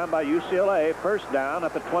touchdown by UCLA. First down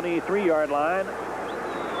at the 23-yard line.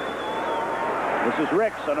 This is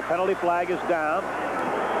Ricks, and a penalty flag is down.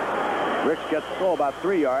 Ricks gets about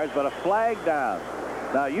 3 yards, but a flag down.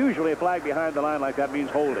 Now, usually a flag behind the line like that means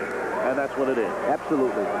holding, and that's what it is.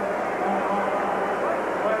 Absolutely.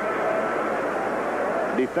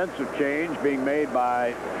 Defensive change being made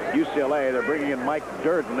by UCLA. They're bringing in Mike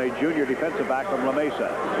Durden, a junior defensive back from La Mesa.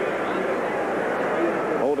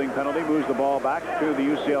 Holding penalty moves the ball back to the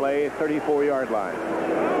UCLA 34-yard line.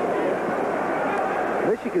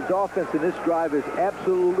 Michigan's offense in this drive is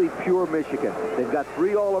absolutely pure Michigan. They've got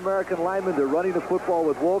 3 All-American linemen. They're running the football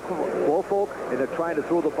with Woolfolk, and they're trying to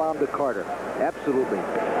throw the bomb to Carter. Absolutely.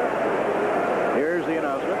 Here's the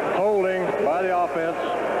announcement. Holding by the offense.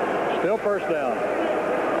 Still first down.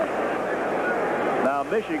 Now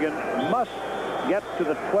Michigan must get to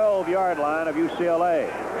the 12-yard line of UCLA.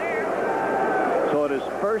 So it is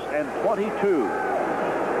 1st and 22.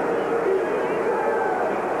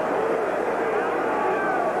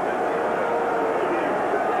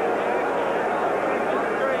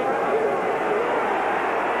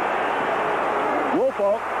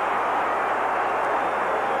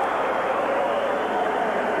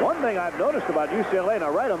 One thing I've noticed about UCLA,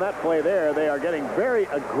 now right on that play there, they are getting very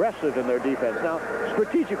aggressive in their defense. Now,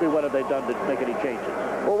 strategically, what have they done to make any changes?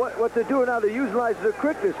 Well, what they're doing now, they're utilizing their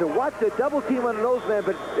quickness. And watch the double team on the nose man,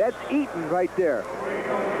 but that's Eaton right there.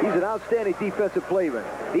 He's an outstanding defensive playman.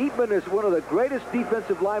 Eatman is one of the greatest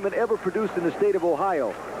defensive linemen ever produced in the state of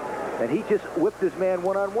Ohio. And he just whipped this man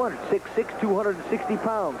one-on-one. 6'6", 260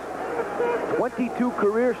 pounds. 22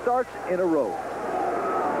 career starts in a row.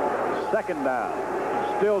 Second down.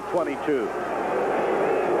 Still 22.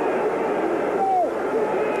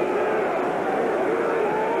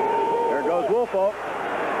 There goes Woolfolk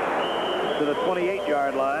to the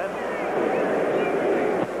 28-yard line,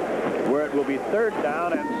 where it will be 3rd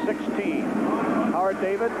down and 16. Howard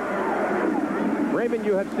David. Raymond,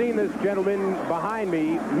 you have seen this gentleman behind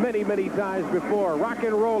me many, many times before. Rock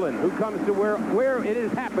and rollin', who comes to where it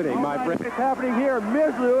is happening, my friend. It's happening here.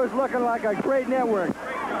 Mizzou is looking like a great network.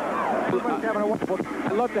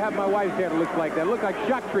 I'd love to have my wife's hair that looks like that. Look like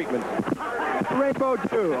shock treatments. Rainbow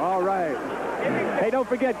too. All right. Hey, don't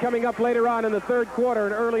forget, coming up later on in the 3rd quarter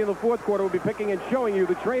and early in the 4th quarter, we'll be picking and showing you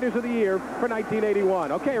the Trainers of the Year for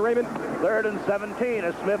 1981. Okay, Raymond. 3rd and 17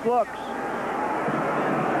 as Smith looks.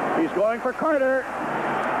 He's going for Carter.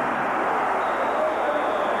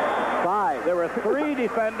 5. There were 3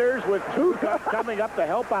 defenders with 2 coming up to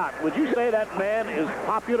help out. Would you say that man is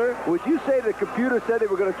popular? Would you say the computer said they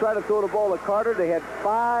were going to try to throw the ball to Carter? They had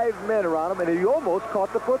 5 men around him, and he almost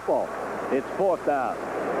caught the football. It's 4th down.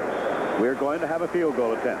 We're going to have a field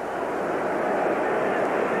goal attempt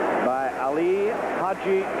by Ali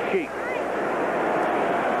Haji Sheikh.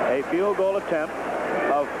 A field goal attempt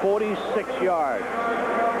of 46 yards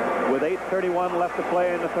with 8:31 left to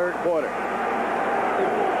play in the 3rd quarter.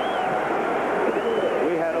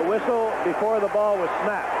 We had a whistle before the ball was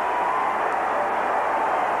snapped.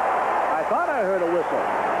 I thought I heard a whistle.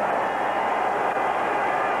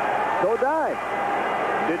 So did I.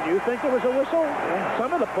 Didn't you think there was a whistle?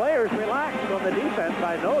 Some of the players relaxed on the defense.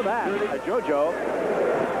 I know that. JoJo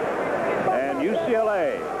and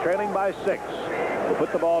UCLA trailing by 6 will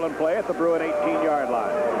put the ball in play at the Bruin 18-yard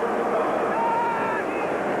line.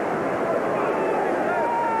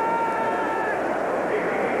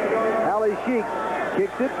 Ali Sheikh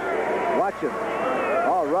kicks it. Watch him.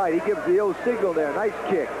 All right, he gives the O signal there. Nice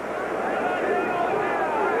kick.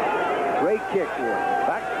 Great kick for him.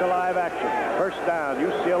 Back to live action. First down,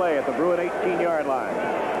 UCLA at the Bruin 18-yard line.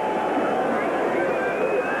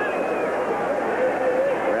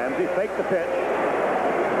 Ramsey faked the pitch.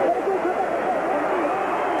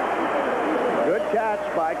 Good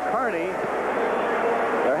catch by Carney.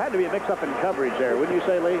 There had to be a mix-up in coverage there, wouldn't you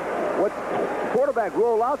say, Lee? What quarterback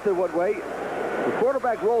roll out to what way? The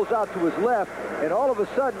quarterback rolls out to his left, and all of a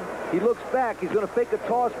sudden, he looks back. He's going to fake a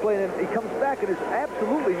toss play, and he comes back, and there's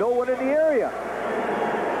absolutely no one in the area.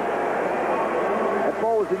 That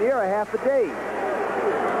ball was in the air a half a day.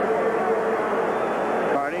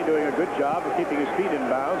 Carney doing a good job of keeping his feet in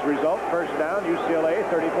bounds. Result, first down, UCLA,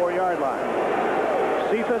 34-yard line.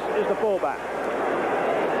 Cephas is the fullback.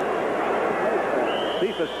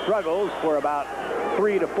 Cephas struggles for about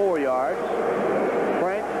 3 to 4 yards.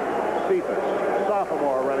 Frank Cephas,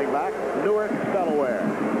 sophomore running back, Newark, Delaware.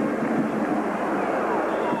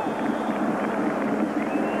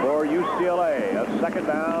 For UCLA, a second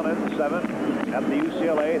down and 7 at the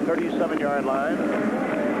UCLA 37-yard line.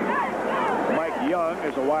 Mike Young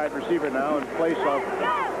is a wide receiver now in place of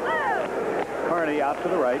Carney out to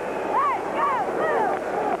the right.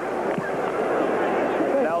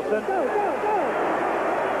 Nelson.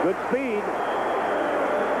 Good speed.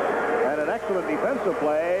 And an excellent defensive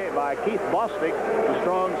play by Keith Bostic, the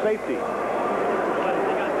strong safety.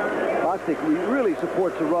 Bostic really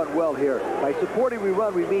supports the run well here. By supporting the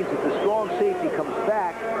run, we means that the strong safety comes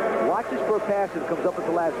back, watches for a pass, and comes up at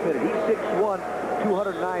the last minute. He's 6'1",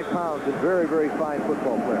 209 pounds, and very, very fine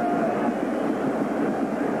football player.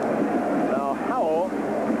 Now Howell,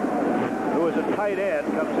 who is a tight end,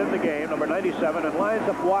 comes in the game, number 97, and lines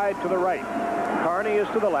up wide to the right. Carney is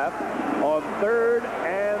to the left on 3rd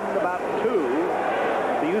and about 2,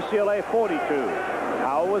 the UCLA 42.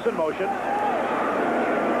 Howell was in motion.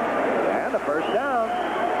 And a first down.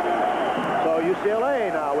 So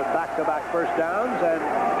UCLA now with back-to-back first downs, and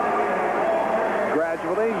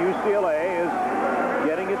gradually UCLA is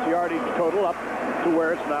getting its yardage total up to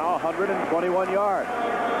where it's now 121 yards.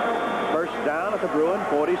 First down at the Bruin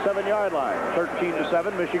 47-yard line.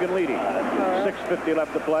 13-7, Michigan leading. 6:50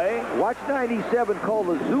 left to play. Watch 97 called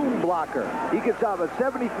the zoom blocker. He gets out at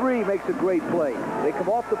 73, makes a great play. They come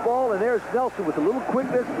off the ball, and there's Nelson with a little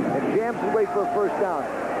quickness and jams his way for a first down.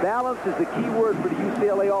 Balance is the key word for the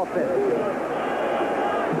UCLA offense.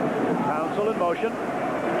 Council in motion.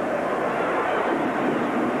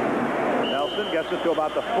 Nelson gets it to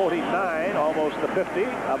about the 49, almost the 50,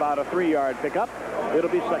 about a 3-yard pickup. It'll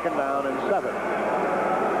be second down and 7.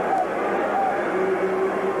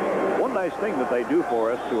 One nice thing that they do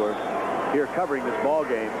for us who are here covering this ball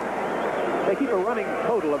game, they keep a running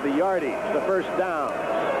total of the yardage, the first down,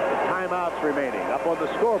 timeouts remaining up on the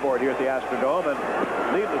scoreboard here at the Astrodome, and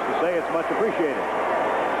needless to say, it's much appreciated.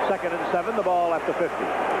 Second and 7, the ball at the 50.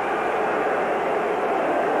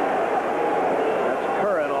 That's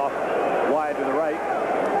Curran off wide to the right.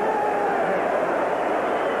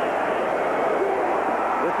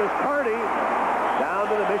 This is Carney down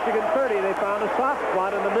to the Michigan 30. They found a soft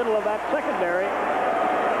spot in the middle of that secondary.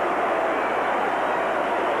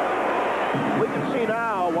 We can see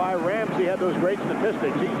now why Ramsey had those great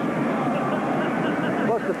statistics.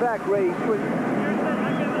 Plus the fact, Ray,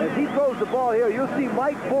 as he throws the ball here, you'll see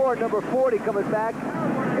Mike Ford, number 40, coming back.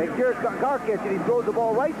 And Garrett Garkins, and he throws the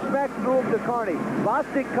ball right smack through him to Carney.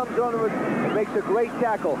 Bostic comes on and makes a great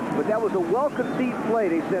tackle. But that was a well-conceived play.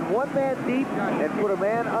 They send one man deep and put a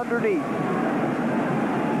man underneath.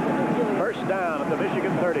 First down at the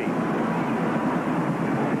Michigan 30.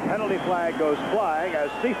 Penalty flag goes flying as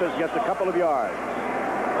Cephas gets a couple of yards.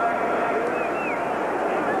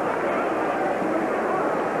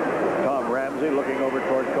 Tom Ramsey looking over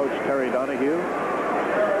toward Coach Terry Donahue.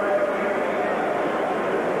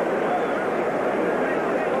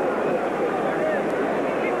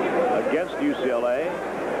 Against UCLA.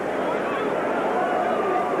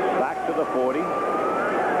 Back to the 40.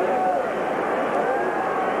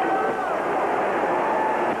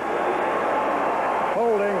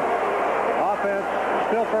 Holding. Offense.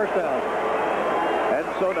 Still first down. And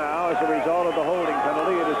so now, as a result of the holding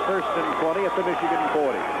penalty, it is 1st and 20 at the Michigan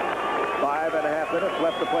 40. 5.5 minutes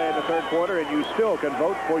left to play in the 3rd quarter, and you still can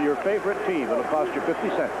vote for your favorite team. It'll cost you 50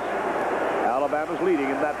 cents. Alabama's leading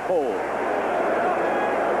in that poll.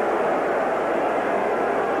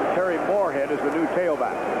 Terry Moorhead is the new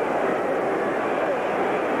tailback.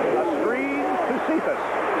 A screen to Cephas.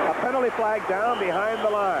 A penalty flag down behind the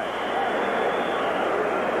line.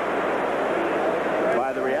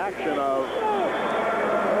 By the reaction of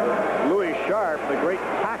Louis Sharp, the great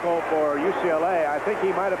tackle for UCLA, I think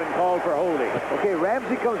he might have been called for holding. Okay,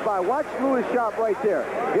 Ramsey comes by. Watch Louis Sharp right there.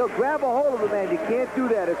 He'll grab a hold of the man. You can't do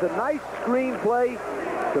that. It's a nice screen play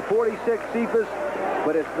to 46 Cephas,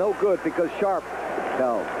 but it's no good because Sharp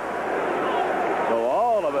held. So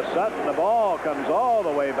all of a sudden, the ball comes all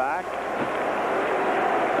the way back.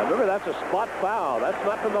 Now remember, that's a spot foul. That's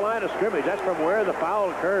not from the line of scrimmage. That's from where the foul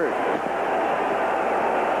occurred.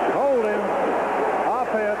 Holding.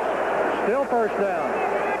 Offense. Still first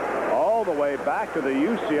down. All the way back to the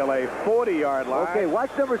UCLA 40-yard line. Okay,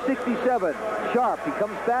 watch number 67, Sharp. He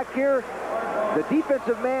comes back here. The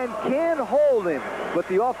defensive man can hold him, but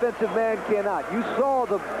the offensive man cannot. You saw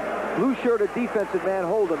the blue-shirted defensive man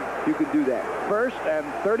hold him. You can do that. 1st and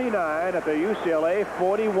 39 at the UCLA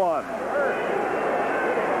 41.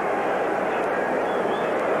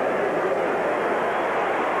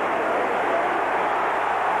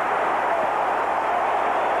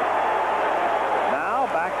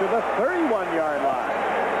 the 31-yard line.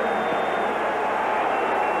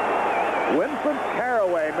 Winfred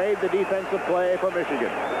Caraway made the defensive play for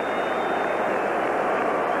Michigan.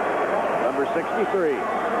 Number 63.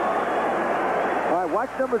 All right,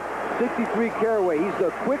 watch number 63, Caraway. He's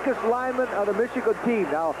the quickest lineman on the Michigan team.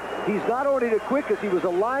 Now, he's not only the quickest, he was a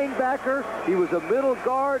linebacker, he was a middle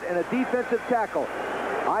guard, and a defensive tackle.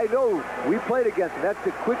 I know we played against him. That's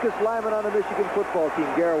the quickest lineman on the Michigan football team,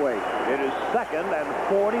 Caraway. It is 2nd and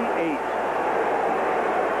 48.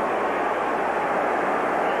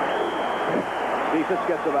 Cephas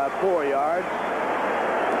gets about 4 yards.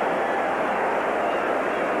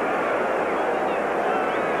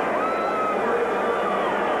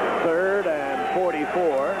 Third and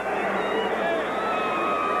 44.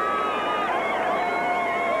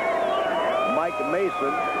 Mike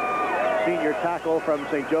Mason, senior tackle from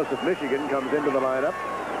St. Joseph, Michigan, comes into the lineup.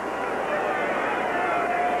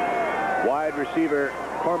 Wide receiver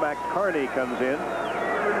Cormac Carney comes in.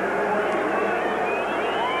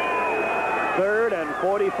 Third and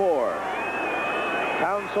 44.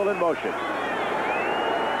 Council in motion.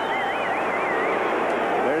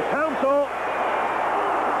 There's Council.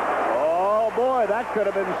 Oh boy, that could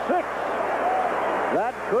have been 6.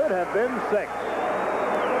 That could have been 6.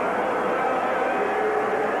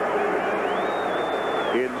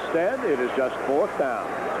 Instead, it is just 4th down.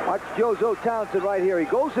 Watch Jozo Townsend right here. He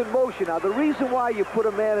goes in motion. Now, the reason why you put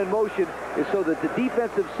a man in motion is so that the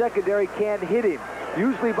defensive secondary can't hit him.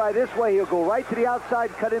 Usually by this way, he'll go right to the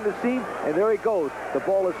outside, cut in the seam, and there he goes. The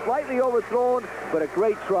ball is slightly overthrown, but a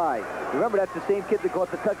great try. Remember, that's the same kid that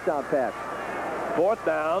caught the touchdown pass. 4th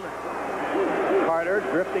down. Carter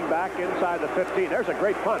drifting back inside the 15. There's a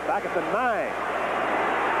great punt back at the 9.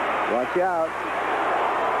 Watch out.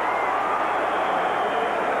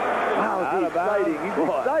 Wow, he's exciting. He's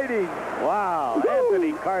exciting. Wow, Woo!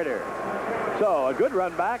 Anthony Carter. So, a good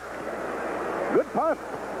run back. Good punt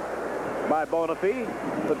by Bonifay,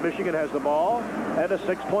 but Michigan has the ball and a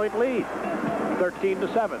 6-point lead.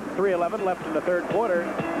 13-7. 3:11 left in the third quarter.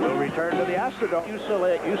 We'll return to the Astrodome.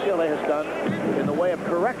 UCLA has done in the way of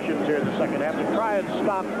corrections here in the second half to try and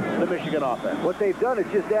stop the Michigan offense. What they've done is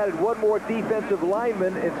just added one more defensive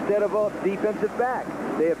lineman instead of a defensive back.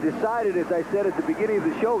 They have decided, as I said at the beginning of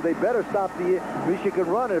the show, they better stop the Michigan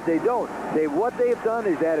run. If they don't, what they have done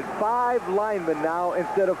is added 5 linemen now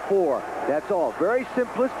instead of 4. That's all. Very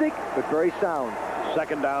simplistic, but very sound.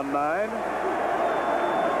 2nd down 9.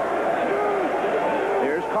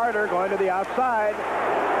 Here's Carter going to the outside.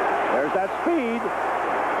 There's that speed.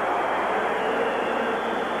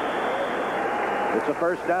 It's a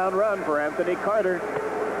 1st down run for Anthony Carter.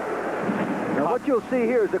 Now what you'll see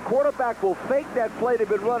here is the quarterback will fake that play they've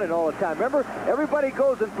been running all the time. Remember, everybody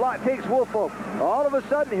goes and takes Woolfolk. All of a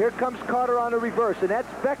sudden, here comes Carter on the reverse, and that's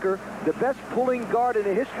Becker, the best pulling guard in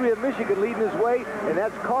the history of Michigan, leading his way, and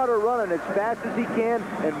that's Carter running as fast as he can,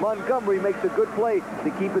 and Montgomery makes a good play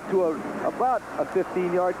to keep it to about a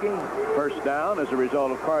 15-yard gain. 1st down as a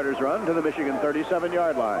result of Carter's run to the Michigan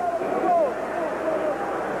 37-yard line.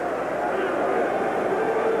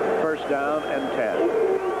 1st down and 10.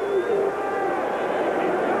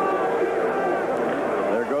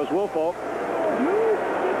 There goes Woolfolk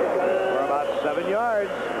for about 7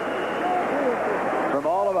 yards from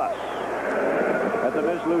all of us at the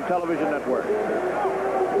Ms. Lou Television Network.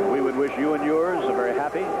 We would wish you and yours a very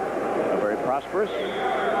happy, a very prosperous,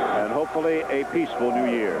 and hopefully a peaceful new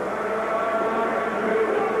year.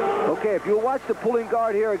 Okay, if you'll watch the pulling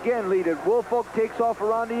guard here again, leader, Woolfolk takes off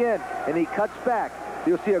around the end, and he cuts back.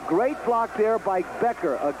 You'll see a great block there by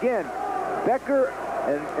Becker. Again, Becker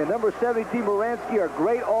and number 17, Moransky, are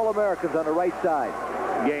great All-Americans on the right side.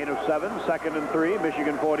 Gain of 7, 2nd and 3,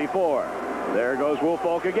 Michigan 44. There goes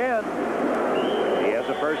Woolfolk again. He has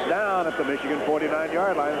a 1st down at the Michigan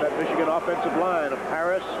 49-yard line. That Michigan offensive line of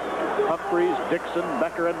Harris, Humphreys, Dixon,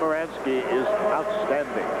 Becker, and Moransky is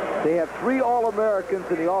outstanding. They have 3 All-Americans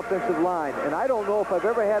in the offensive line, and I don't know if I've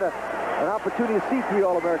ever had an opportunity to see 3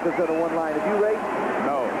 All-Americans on the one line. Have you, Ray?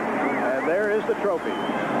 No. And there is the trophy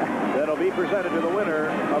that'll be presented to the winner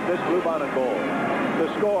of this Bluebonnent Bowl. The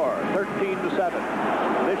score, 13-7.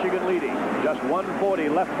 Michigan leading. Just 1:40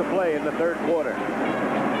 left to play in the third quarter.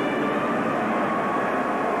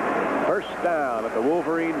 1st down at the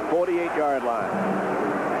Wolverine 48-yard line.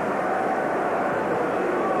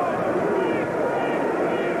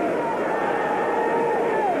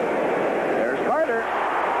 There's Carter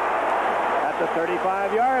at the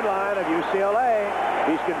 35-yard line of UCLA.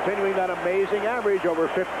 He's continuing that amazing average over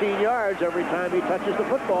 15 yards every time he touches the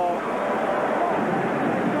football.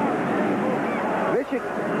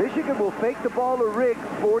 Michigan will fake the ball to Riggs,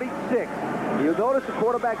 46. You'll notice the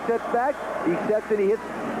quarterback sets back. He sets and he hits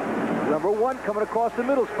Number 1 coming across the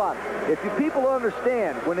middle spot. If you people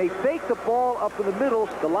understand, when they fake the ball up in the middle,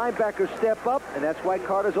 the linebackers step up, and that's why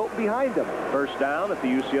Carter's open behind them. First down at the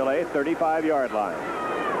UCLA 35-yard line.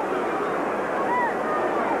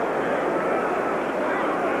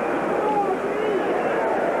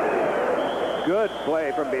 Good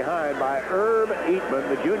play from behind by Herb Eatman,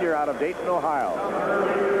 the junior out of Dayton, Ohio.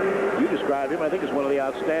 You described him, I think, as one of the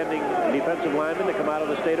outstanding defensive linemen to come out of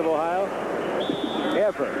the state of Ohio.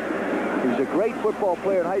 Ever. He was a great football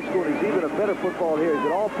player in high school, and he's even a better football here. He's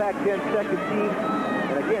an all Pac-10 second team,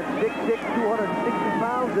 and again, 6'6", 260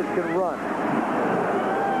 pounds that can run.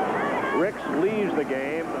 Ricks leaves the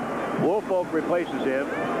game. Woolfolk replaces him.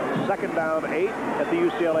 Second down 8 at the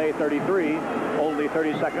UCLA 33. Only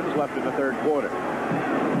 30 seconds left in the third quarter.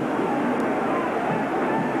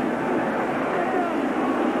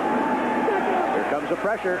 Here comes the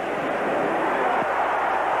pressure.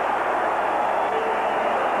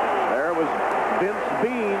 There was Vince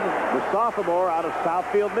Bean, the sophomore out of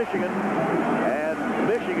Southfield, Michigan. And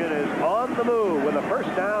Michigan is on the move with a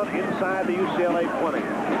first down inside the UCLA 20.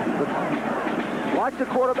 Watch the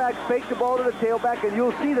quarterback fake the ball to the tailback, and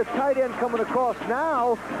you'll see the tight end coming across.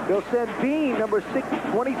 Now they'll send Bean, number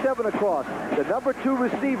 27, across. The number 2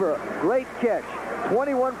 receiver. Great catch.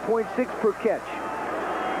 21.6 per catch.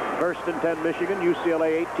 First and 10 Michigan,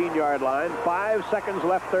 UCLA 18-yard line. 5 seconds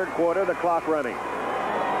left third quarter, the clock running.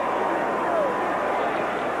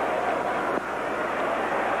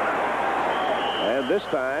 And this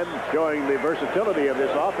time, showing the versatility of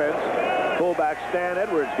this offense, fullback Stan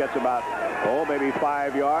Edwards gets about, maybe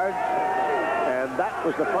 5 yards. And that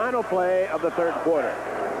was the final play of the third quarter.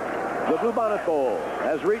 The Bluebonnent Bowl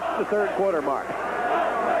has reached the third quarter mark.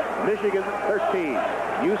 Michigan 13,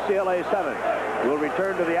 UCLA 7. We'll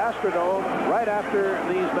return to the Astrodome right after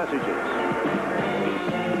these messages.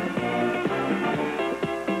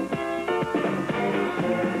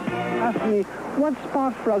 Ask me, what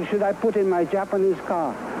spark plug should I put in my Japanese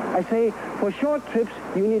car? I say, for short trips,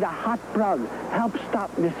 you need a hot plug. Help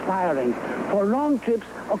stop misfiring. For long trips,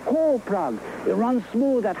 a cold plug. It runs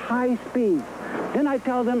smooth at high speeds. Then I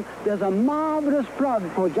tell them there's a marvelous plug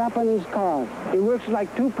for Japanese cars. It works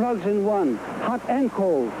like 2 plugs in one, hot and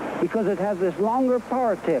cold, because it has this longer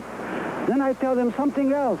power tip. Then I tell them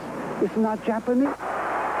something else. It's not Japanese.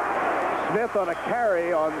 Smith on a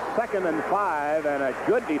carry on 2nd and 5, and a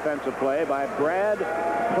good defensive play by Brad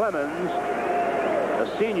Clemens,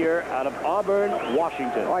 a senior out of Auburn,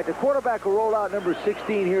 Washington. All right, the quarterback will roll out number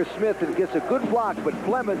 16 here, Smith, and gets a good block, but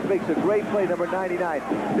Clemens makes a great play, number 99.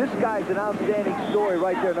 This guy's an outstanding story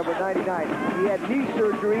right there, number 99. He had knee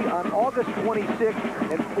surgery on August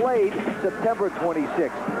 26th and played September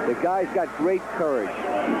 26th. The guy's got great courage.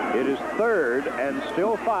 It is 3rd and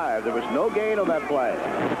still 5. There was no gain on that play.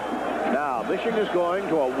 Now, Michigan is going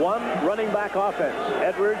to a 1 running back offense.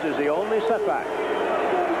 Edwards is the only setback.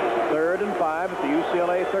 3rd and 5 at the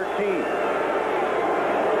UCLA 13.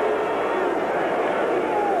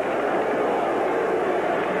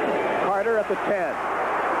 Carter at the 10.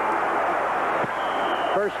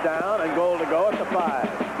 First down and goal to go at the 5.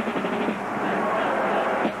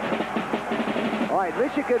 All right,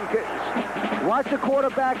 Michigan, watch the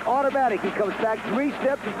quarterback, automatic. He comes back 3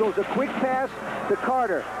 steps and throws a quick pass to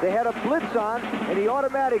Carter. They had a blitz on, and he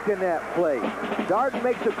automatic in that play. Darden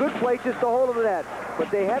makes a good play just to hold him to that. But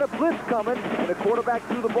they had a blitz coming, and the quarterback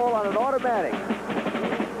threw the ball on an automatic.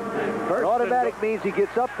 An automatic means he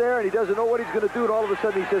gets up there, and he doesn't know what he's going to do, and all of a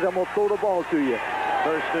sudden he says, I'm going to throw the ball to you.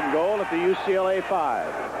 First and goal at the UCLA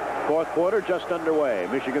 5. Fourth quarter just underway.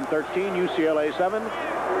 Michigan 13, UCLA 7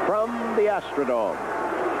 from the Astrodome.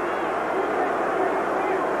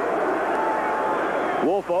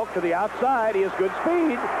 Woolfolk to the outside. He has good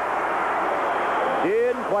speed.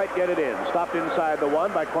 Didn't quite get it in. Stopped inside the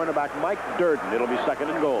 1 by cornerback Mike Durden. It'll be 2nd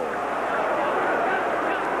and goal.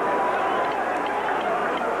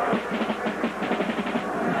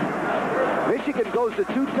 Michigan goes to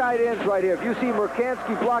 2 tight ends right here. If you see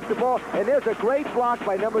Merkanski block the ball, and there's a great block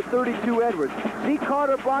by number 32, Edwards. See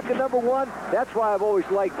Carter blocking number 1? That's why I've always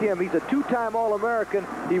liked him. He's a 2-time All-American.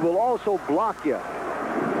 He will also block you.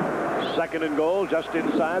 2nd and goal just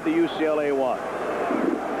inside the UCLA 1.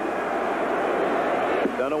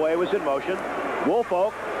 Dunaway was in motion.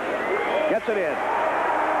 Woolfolk gets it in.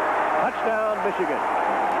 Touchdown, Michigan.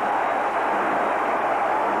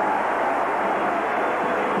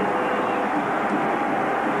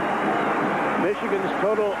 Michigan's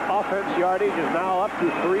total offense yardage is now up to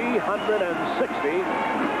 360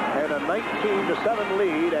 and a 19-7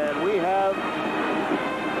 lead, and we have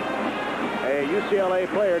a UCLA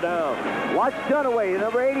player down. Watch Dunaway.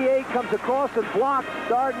 Number 88 comes across and blocks,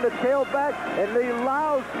 starting the tailback, and he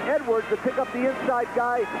allows Edwards to pick up the inside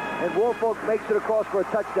guy, and Woolfolk makes it across for a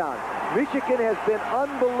touchdown. Michigan has been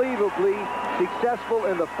unbelievably successful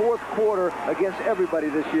in the fourth quarter against everybody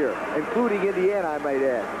this year, including Indiana, I might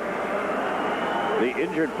add. The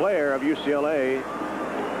injured player of UCLA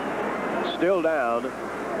still down.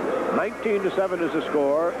 19-7 is the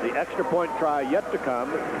score. The extra point try yet to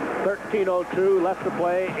come. 13:02 left to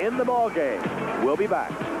play in the ball game. We'll be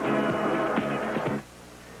back.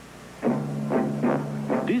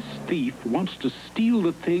 This thief wants to steal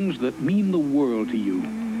the things that mean the world to you,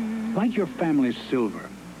 like your family's silver.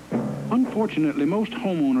 Unfortunately, most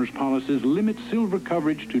homeowners' policies limit silver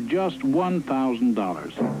coverage to just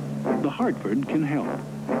 $1,000. The Hartford can help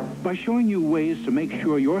by showing you ways to make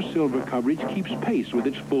sure your silver coverage keeps pace with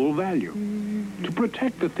its full value. To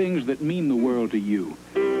protect the things that mean the world to you,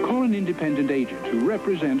 call an independent agent who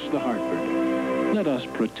represents the Hartford. Let us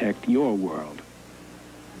protect your world.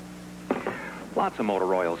 Lots of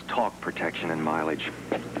motor oils talk protection and mileage.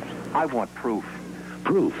 I want proof.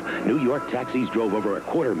 Proof. New York taxis drove over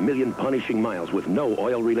 250,000 punishing miles with no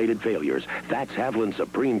oil-related failures. That's Haviland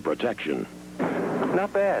Supreme Protection.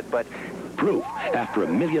 Not bad, but... Proof. After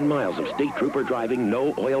 1,000,000 miles of state trooper driving,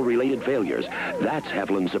 no oil-related failures. That's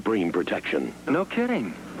Haviland Supreme Protection. No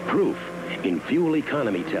kidding. Proof. In fuel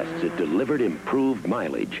economy tests, it delivered improved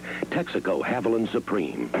mileage. Texaco Haviland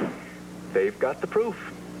Supreme. They've got the proof.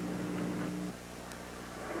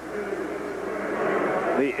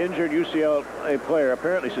 The injured UCLA player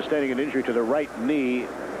apparently sustaining an injury to the right knee.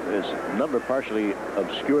 His number partially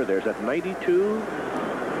obscured there. Is that 92?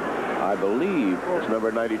 I believe it's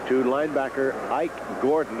number 92, linebacker Ike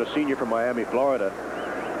Gordon, a senior from Miami, Florida.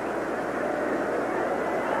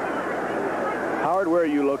 Howard, where are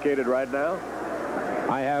you located right now?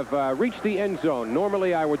 I have reached the end zone.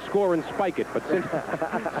 Normally, I would score and spike it, but since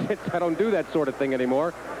I don't do that sort of thing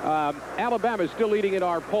anymore, Alabama is still leading in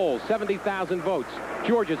our poll, 70,000 votes.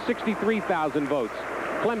 Georgia, 63,000 votes.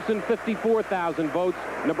 Clemson, 54,000 votes.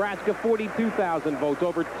 Nebraska, 42,000 votes.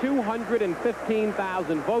 Over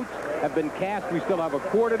 215,000 votes have been cast. We still have a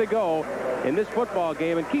quarter to go in this football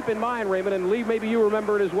game. And keep in mind, Raymond, and Lee, maybe you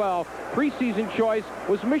remember it as well, preseason choice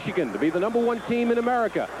was Michigan to be the #1 team in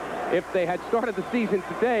America. If they had started the season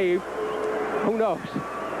today, who knows?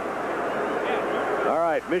 All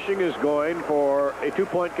right, Michigan is going for a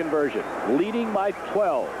two-point conversion, leading by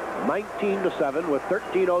 12, 19-7 with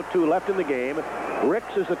 13:02 left in the game.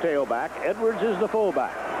 Ricks is the tailback. Edwards is the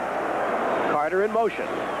fullback. Carter in motion.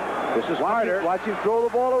 This is Carter. Watch him throw the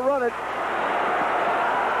ball or run it.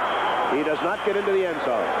 He does not get into the end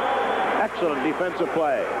zone. Excellent defensive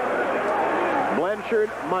play.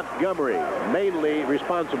 Blanchard Montgomery mainly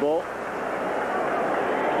responsible,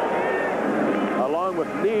 along with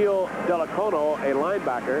Neil Delacono, a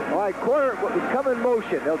linebacker. All right, Carter will come in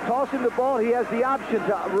motion. They'll toss him the ball. He has the option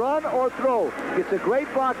to run or throw. Gets a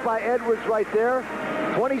great block by Edwards right there.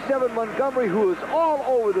 27 Montgomery, who is all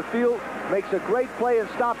over the field, makes a great play and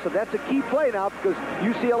stops him. That's a key play now because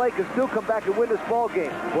UCLA can still come back and win this ball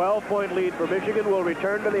game. 12-point lead for Michigan. Will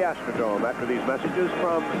return to the Astrodome after these messages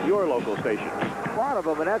from your local station. A lot of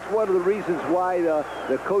them, and that's one of the reasons why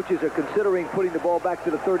the coaches are considering putting the ball back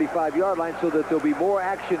to the 35-yard line so that there'll be more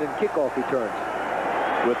action in kickoff returns.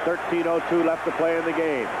 With 13:02 left to play in the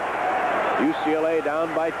game, UCLA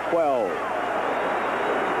down by 12.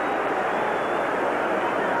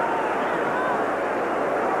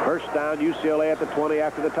 First down, UCLA at the 20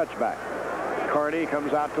 after the touchback. Carney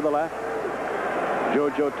comes out to the left.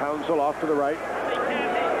 JoJo Townsell off to the right.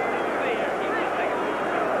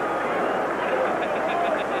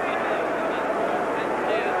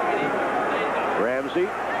 Ramsey.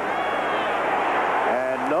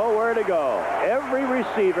 And nowhere to go. Every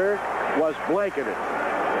receiver was blanketed.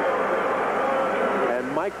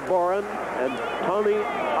 And Mike Boren and Tony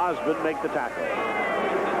Osmond make the tackle.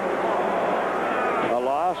 A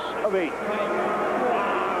loss of 8.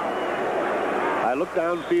 I looked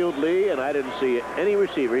downfield, Lee, and I didn't see any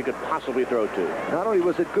receiver he could possibly throw to. Not only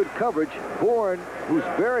was it good coverage, Bourne, who's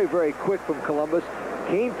very, very quick from Columbus,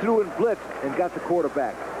 came through and blitzed and got the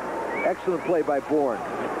quarterback. Excellent play by Bourne.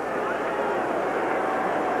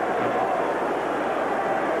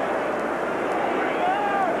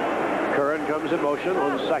 Curran comes in motion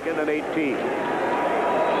on 2nd and 18.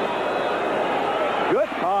 Good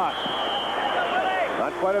toss.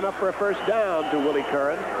 Not quite enough for a first down to Willie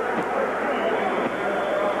Curran.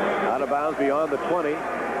 Out of bounds beyond the 20.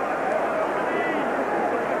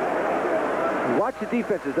 Watch the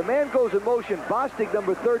defenses. The man goes in motion. Bostic,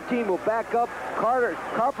 number 13, will back up.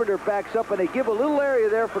 Carpenter backs up, and they give a little area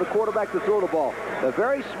there for the quarterback to throw the ball. A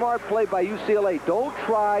very smart play by UCLA. Don't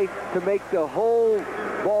try to make the whole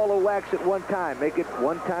ball of wax at one time. Make it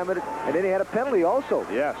one time at a time. And then he had a penalty also.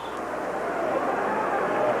 Yes.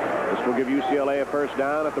 This will give UCLA a first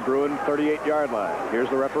down at the Bruin 38-yard line. Here's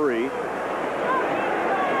the referee.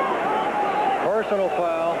 Personal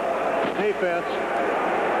foul. Defense.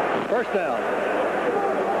 First down.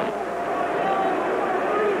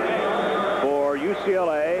 For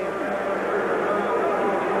UCLA,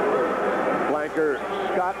 flanker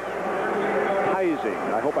Scott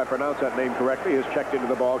Heising, I hope I pronounced that name correctly, has checked into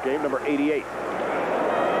the ball game, number 88.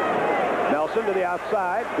 Nelson to the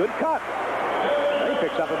outside. Good cut. He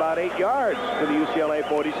picks up about 8 yards to the UCLA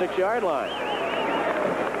 46-yard line.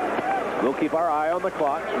 We'll keep our eye on the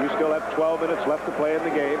clock. We still have 12 minutes left to play in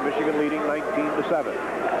the game. Michigan leading 19-7.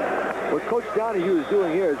 What Coach Donahue is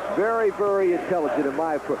doing here is very, very intelligent in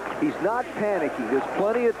my approach. He's not panicking. There's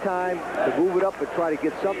plenty of time to move it up and try to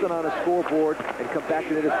get something on a scoreboard and come back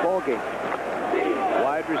into this ball game.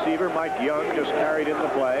 Wide receiver Mike Young just carried in the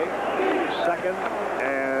play. 2nd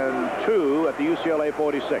and 2 at the UCLA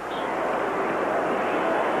 46.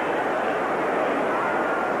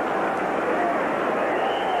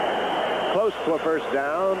 Close to a first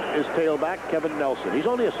down is tailback Kevin Nelson. He's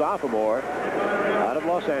only a sophomore out of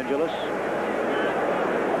Los Angeles.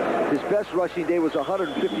 His best rushing day was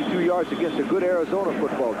 152 yards against a good Arizona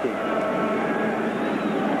football team.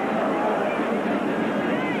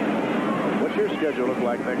 What's your schedule look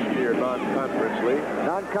like next year, non-conference league?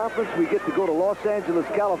 Non-conference, we get to go to Los Angeles,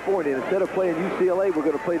 California. And instead of playing UCLA, we're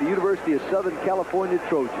going to play the University of Southern California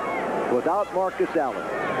Trojans without Marcus Allen.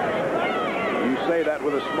 You say that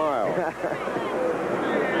with a smile.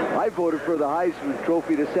 I voted for the Heisman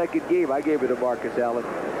Trophy the second game. I gave it to Marcus Allen.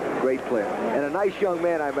 Great player. And a nice young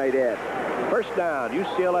man, I might add. First down,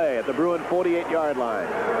 UCLA at the Bruin 48-yard line.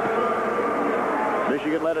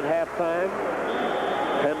 Michigan led at halftime,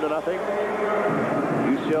 10-0.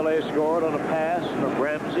 UCLA scored on a pass from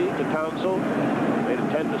Ramsey to Townsend. Made it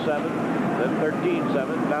 10-7, then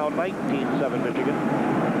 13-7, now 19-7 Michigan.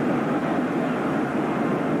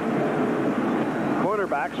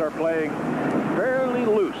 Cornerbacks are playing fairly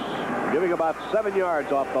loose, giving about 7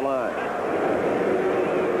 yards off the line.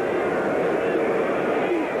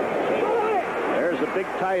 There's a big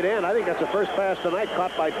tight end. I think that's the first pass tonight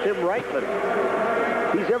caught by Tim Reitman.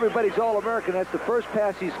 He's everybody's All-American. That's the first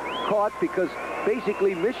pass he's caught because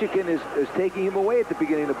basically Michigan is taking him away at the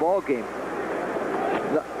beginning of the ball game.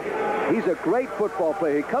 He's a great football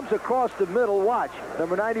player. He comes across the middle. Watch.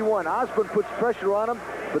 Number 91. Osborne puts pressure on him,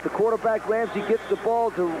 but the quarterback Ramsey gets the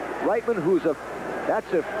ball to Reitman,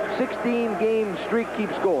 that's a 16-game streak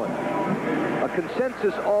keeps going. A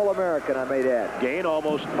consensus All-American, I might add. Gain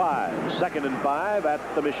almost 5. 2nd and 5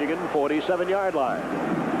 at the Michigan 47-yard line.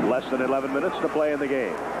 Less than 11 minutes to play in the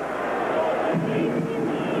game.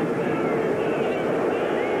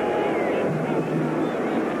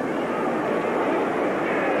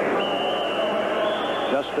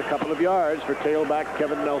 Just a couple of yards for tailback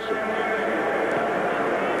Kevin Nelson.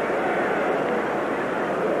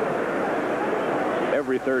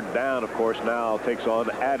 Every third down, of course, now takes on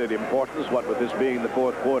added importance, what with this being the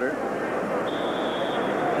fourth quarter.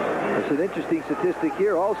 There's an interesting statistic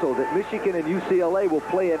here also that Michigan and UCLA will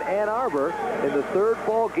play in Ann Arbor in the 3rd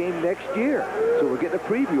ball game next year. So we're getting a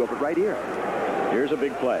preview of it right here. Here's a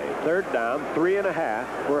big play. 3rd down, 3.5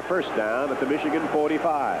 for a first down at the Michigan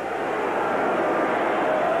 45.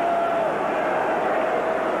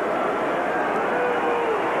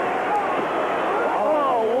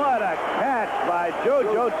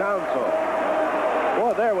 JoJo Townsend.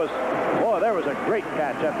 Boy, there was a great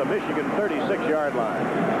catch at the Michigan 36-yard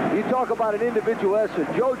line. You talk about an individual effort.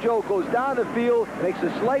 JoJo goes down the field, makes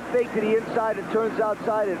a slight fake to the inside and turns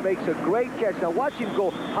outside and makes a great catch. Now watch him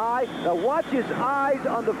go high. Now watch his eyes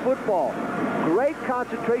on the football. Great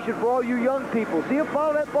concentration for all you young people. See him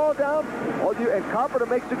follow that ball down? And Carpenter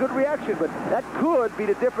makes a good reaction, but that could be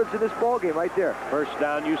the difference in this ball game right there. First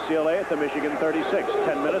down UCLA at the Michigan 36.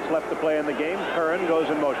 10 minutes left to play in the game. Curran goes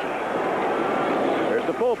in motion. There's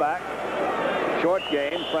the fullback. Short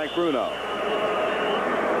game, Frank Bruno.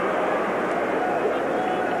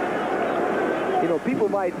 You know, people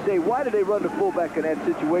might say, why did they run the fullback in that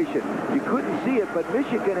situation? You couldn't see it, but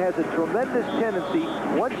Michigan has a tremendous tendency,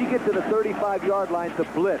 once you get to the 35-yard line, to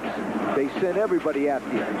blitz. They send everybody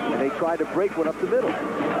after you, and they try to break one up the middle.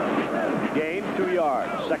 Gain 2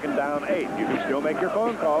 yards. 2nd down 8. You can still make your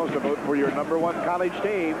phone calls to vote for your #1 college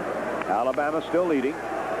team. Alabama still leading.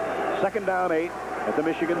 2nd down 8 at the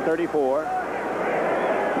Michigan 34.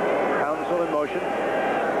 Townsell in motion.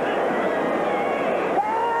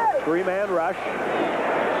 Three-man rush.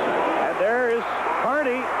 And there is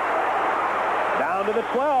Carney down to the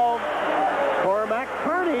 12. Cormac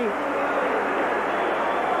Carney.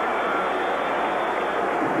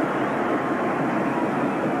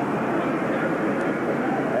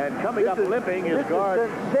 And coming up limping is guard.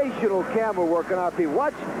 Sensational camera work on our feet.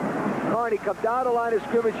 Watch Carney come down the line of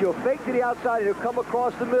scrimmage. He'll fake to the outside and he'll come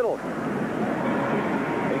across the middle.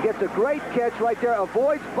 He gets a great catch right there.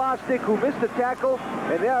 Avoids Bostic, who missed the tackle.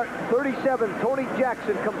 And there, 37, Tony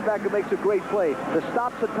Jackson comes back and makes a great play. The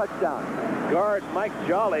stop's a touchdown. Guard Mike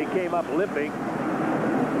Jolly came up limping.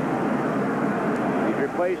 He's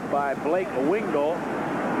replaced by Blake Wingle.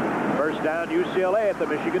 First down, UCLA at the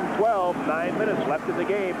Michigan 12. 9 minutes left in the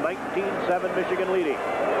game. 19-7 Michigan leading.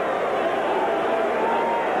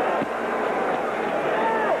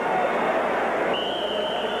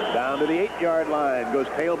 Down to the 8-yard line goes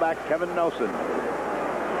tailback Kevin Nelson.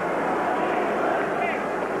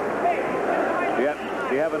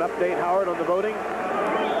 Do you have an update, Howard, on the voting?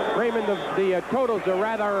 Raymond, the totals are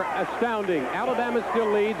rather astounding. Alabama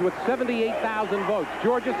still leads with 78,000 votes.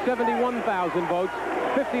 Georgia, 71,000 votes.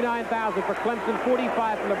 59,000 for Clemson,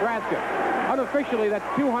 45 for Nebraska. Unofficially, that's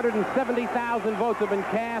 270,000 votes have been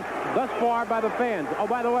cast thus far by the fans. Oh,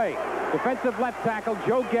 by the way, defensive left tackle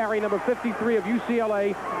Joe Gary, number 53 of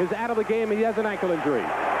UCLA, is out of the game. He has an ankle injury.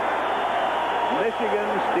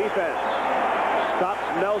 Michigan's defense stops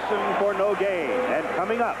Nelson for no gain. And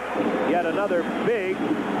coming up, yet another big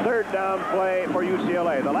third down play for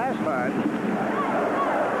UCLA. The last time,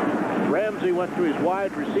 Ramsey went to his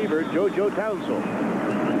wide receiver, JoJo Townsell.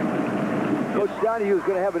 Coach Donahue is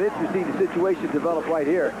going to have an interesting situation develop right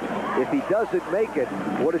here. If he doesn't make it,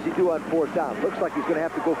 what does he do on fourth down? Looks like he's going to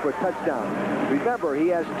have to go for a touchdown. Remember, he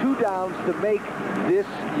has 2 downs to make this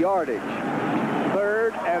yardage.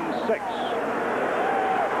 3rd and 6.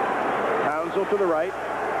 Townsell to the right,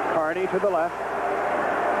 Carney to the left.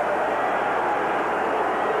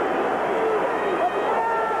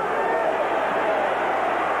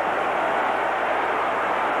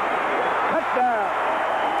 Touchdown,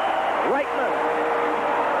 Reitman.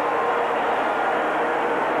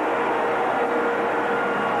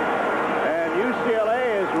 And UCLA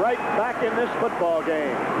is right back in this football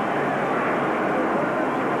game.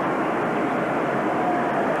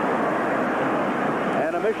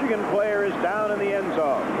 Michigan player is down in the end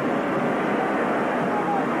zone.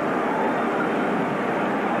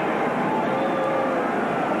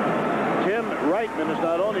 Tim Reitman is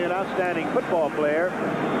not only an outstanding football player,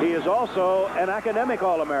 he is also an academic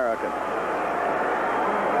All-American.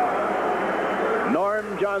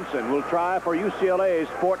 Norm Johnson will try for UCLA's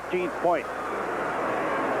 14th point.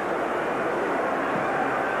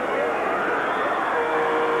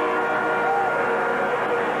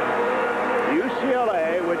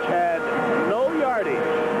 UCLA, which had no yardage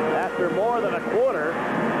after more than a quarter,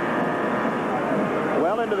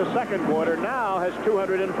 well into the second quarter, now has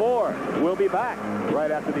 204. We'll be back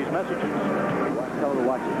right after these messages. Tell him to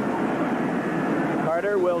watch it.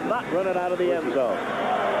 Carter will not run it out of the end zone.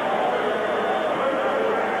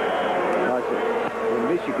 Watch it.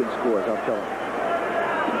 When Michigan scores, I'll tell him.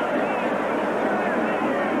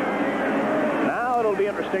 Now it'll be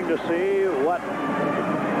interesting to see what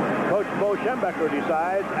Coach Bo Schembecker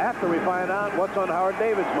decides after we find out what's on Howard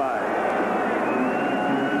David's mind.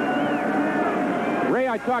 Ray,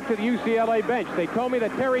 I talked to the UCLA bench. They told me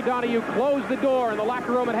that Terry Donahue closed the door in the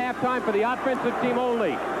locker room at halftime for the offensive team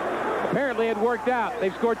only. Apparently it worked out.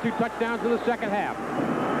 They've scored 2 touchdowns in the second half.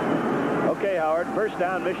 Okay, Howard. First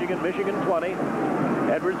down, Michigan 20.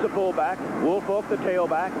 Edwards the fullback. Woolfolk the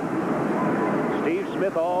tailback. Steve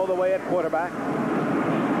Smith all the way at quarterback.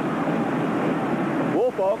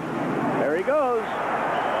 Woolfolk. There he goes.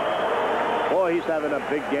 Boy, he's having a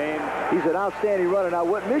big game. He's an outstanding runner. Now,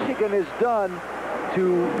 what Michigan has done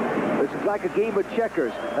it's like a game of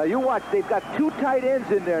checkers. Now, you watch, they've got 2 tight ends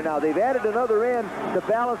in there now. They've added another end to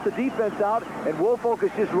balance the defense out, and Woolfolk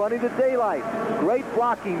is just running the daylight. Great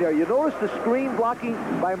blocking there. You notice the screen blocking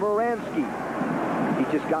by Moransky. He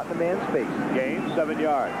just got in the man's face. Gain 7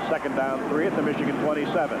 yards. Second down 3 at the Michigan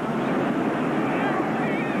 27.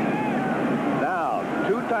 Now,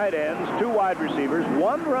 2 tight ends, 2 wide receivers,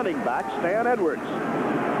 1 running back, Stan Edwards.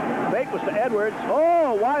 Fake was to Edwards.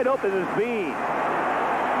 Oh, wide open is Bean.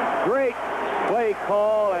 Great play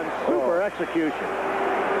call and super execution.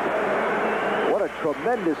 What a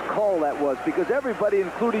tremendous call that was, because everybody,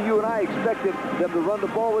 including you and I, expected them to run the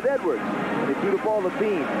ball with Edwards. They threw the ball to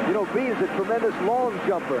Bean. You know, Bean is a tremendous long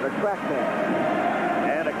jumper and a track man.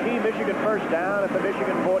 And a key Michigan first down at the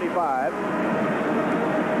Michigan 45.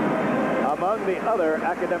 Among among the other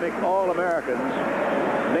academic All-Americans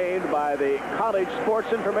named by the College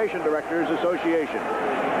Sports Information Directors Association.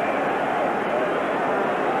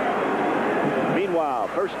 Meanwhile,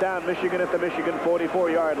 first down Michigan at the Michigan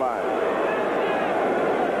 44-yard line.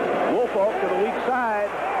 Woolfolk to the weak side.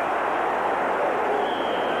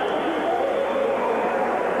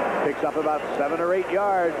 Picks up about 7 or 8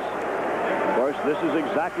 yards. Of course, this is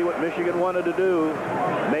exactly what Michigan wanted to do.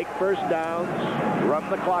 Make first downs, run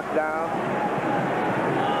the clock down.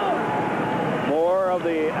 More of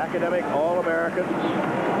the academic All-Americans.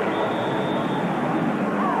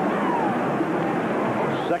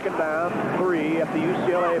 Second down, 3 at the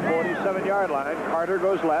UCLA 47-yard line. Carter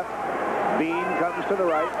goes left. Bean comes to the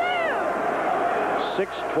right.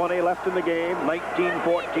 6:20 left in the game.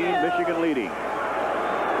 19-14, Michigan leading.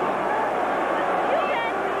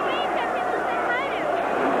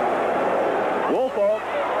 Woolfolk.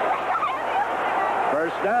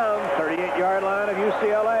 First down, 38-yard line of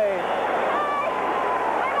UCLA.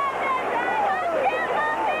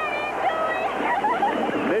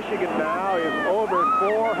 Michigan now is over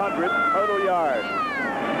 400 total yards.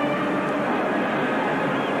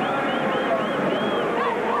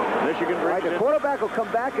 Michigan brings the quarterback will come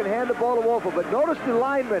back and hand the ball to Woolfolk, but notice the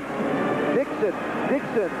linemen, Dixon,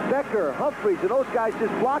 Becker, Humphreys, and those guys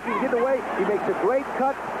just blocking, getting away. He makes a great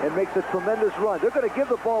cut and makes a tremendous run. They're going to give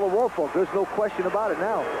the ball to Woolfolk. There's no question about it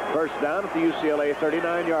now. First down at the UCLA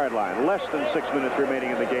 39-yard line. Less than 6 minutes remaining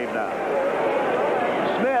in the game now.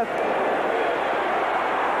 Smith.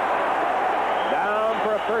 Down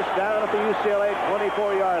for a first down at the UCLA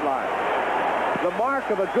 24-yard line. The mark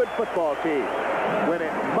of a good football team. When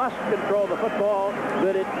it must control the football,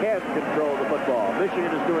 that it can control the football.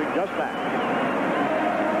 Michigan is doing just that.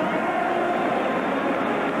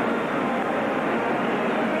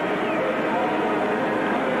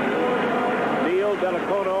 Neil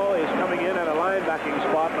Delacono is coming in at a linebacking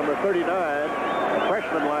spot, number 39, a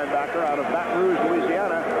freshman linebacker out of Baton Rouge,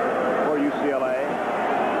 Louisiana, for UCLA.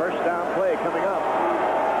 First down play coming up.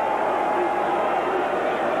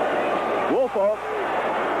 Woolfolk.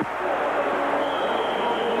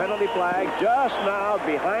 Penalty flag just now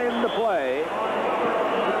behind the play,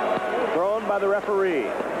 thrown by the referee.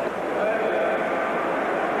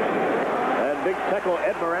 And big tackle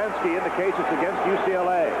Ed Moransky indicates it's against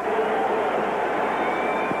UCLA.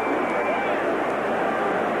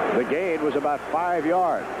 The gain was about 5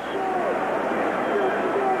 yards.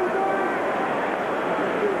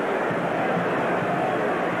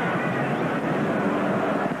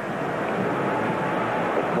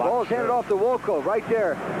 Ball's handed off to Woolfolk right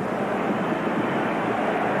there.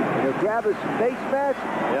 He'll grab his face mask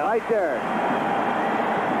right there.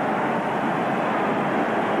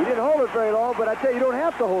 He didn't hold it very long, but I tell you, you don't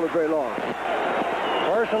have to hold it very long.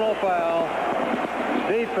 Personal foul.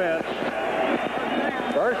 Defense.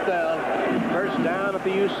 First down. First down at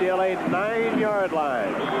the UCLA 9-yard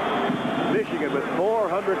line. Michigan with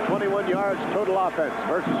 421 yards total offense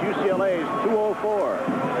versus UCLA's 204.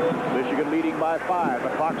 Michigan leading by 5. The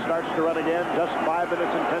clock starts to run again. Just 5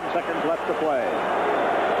 minutes and 10 seconds left to play.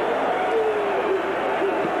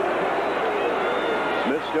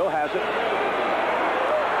 Smith still has it.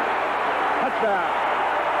 Touchdown.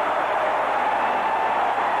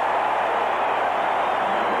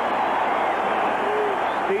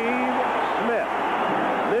 Steve Smith,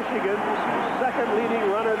 Michigan's second leading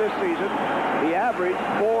runner this season. He averaged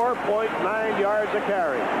 4.9 yards a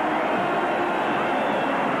carry.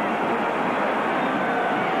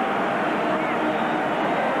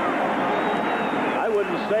 I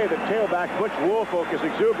wouldn't say that tailback Butch Woolfolk is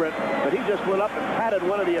exuberant, but he just went up and patted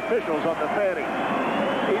one of the officials on the fanny.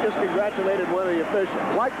 He just congratulated one of the officials.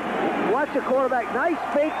 Watch the quarterback. Nice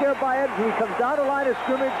fake there by Ed. He comes down the line of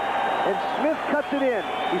scrimmage, and Smith cuts it in.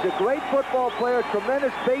 He's a great football player,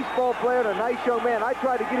 tremendous baseball player, and a nice young man. I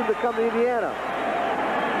tried to get him to come to Indiana.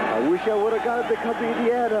 I wish I would have got him to come to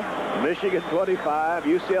Indiana. Michigan 25,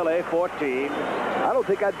 UCLA 14. I don't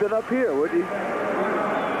think I'd been up here, would you?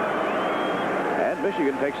 And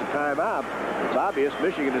Michigan takes a timeout. It's obvious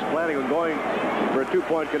Michigan is planning on going for a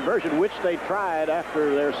two-point conversion, which they tried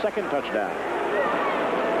after their second touchdown.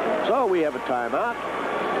 So we have a timeout.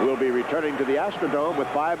 We'll be returning to the Astrodome with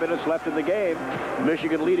 5 minutes left in the game.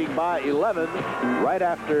 Michigan leading by 11 right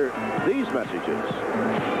after these messages.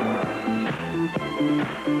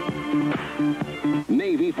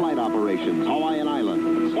 Navy flight operations, Hawaiian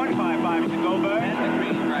Islands. 155 to go, Bird. And the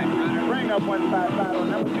green stripe runner. Bring up 155 on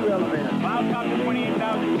number 2 elevator. Cloud top to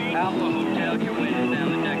 28,000 feet. Alpha Hotel, your wind is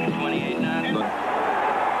down the deck at 28,900.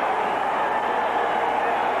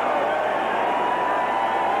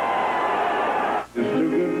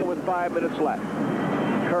 With 5 minutes left.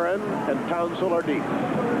 Curran and Townsell are deep.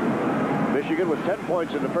 Michigan with 10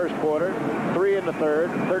 points in the first quarter, 3 in the third,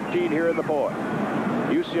 13 here in the fourth.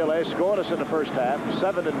 UCLA scoreless in the first half,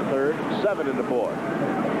 7 in the third, 7 in the fourth.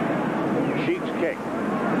 Sheets kick.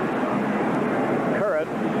 Curran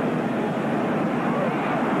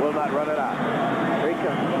will not run it out. Here he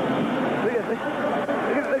comes.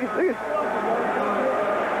 Look at it.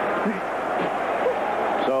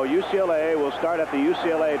 So UCLA will start at the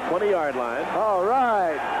UCLA 20-yard line. All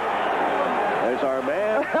right. There's our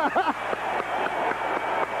man.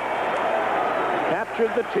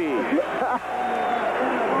 Captured the tee.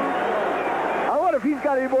 I wonder if he's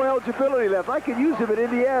got any more eligibility left. I could use him in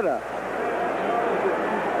Indiana.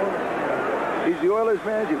 He's the Oilers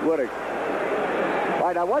manager. What a... All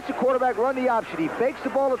right, now watch the quarterback run the option. He fakes the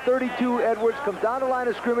ball at 32. Edwards comes down the line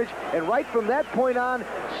of scrimmage, and right from that point on,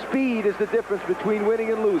 speed is the difference between winning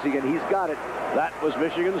and losing, and he's got it. That was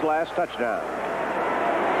Michigan's last touchdown.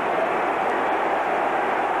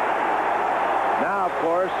 Now, of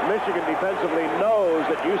course, Michigan defensively knows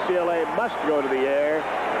that UCLA must go to the air.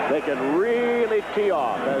 They can really tee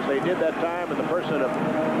off, as they did that time in the person of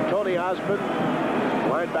Tony Osmond,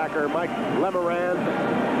 linebacker Mike Lemarand,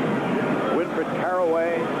 Winfred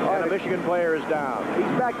Caraway, and a Michigan player is down.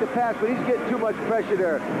 He's back to pass, but he's getting too much pressure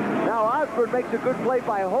there. Now Osborne makes a good play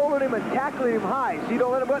by holding him and tackling him high. See,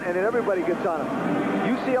 don't let him run, and then everybody gets on him.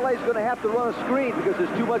 UCLA is going to have to run a screen because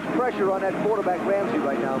there's too much pressure on that quarterback Ramsey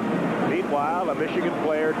right now. Meanwhile, a Michigan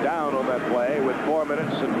player down on that play with 4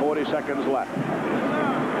 minutes and 40 seconds left.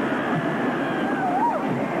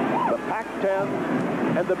 The Pac-10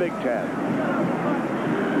 and the Big Ten.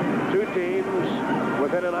 Two teams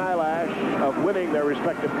within an eyelash of winning their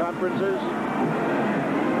respective conferences,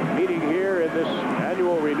 meeting here in this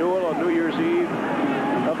annual renewal on New Year's Eve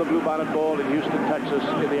of the Bluebonnent Bowl in Houston, Texas,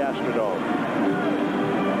 in the Astrodome.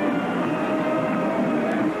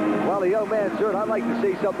 Well, the young man, sir, I'd like to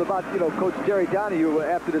say something about, Coach Terry Donahue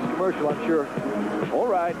after this commercial, I'm sure. All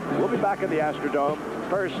right, we'll be back in the Astrodome.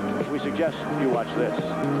 First, we suggest you watch this.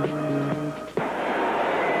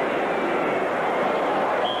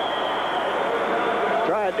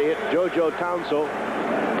 Tried to hit JoJo Townsell.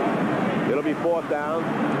 It'll be 4th down.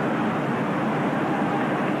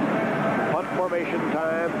 Punt formation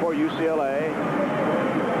time for UCLA.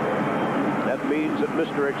 That means that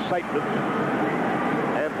Mr. Excitement,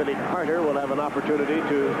 Anthony Carter, will have an opportunity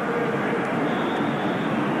to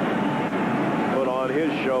put on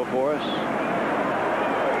his show for us.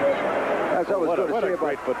 As I was going to say, what a about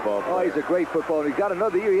great football player. Oh, he's a great footballer. He's got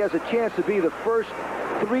another year. He has a chance to be the first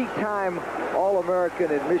 3-time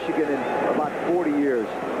All-American in Michigan in about 40 years.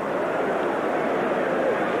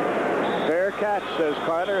 Fair catch, says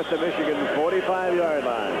Carter, at the Michigan 45-yard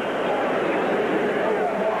line.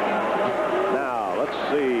 Now, let's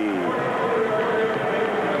see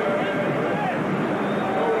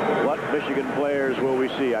what Michigan players will we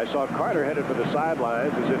see. I saw Carter headed for the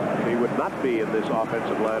sidelines as if he would not be in this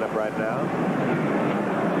offensive lineup right now.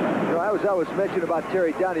 I was mentioning about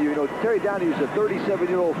Terry Donahue. Terry Donahue is a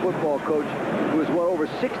 37-year-old football coach who has won over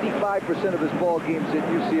 65% of his ball games at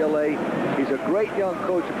UCLA. He's a great young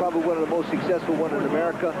coach, probably one of the most successful ones in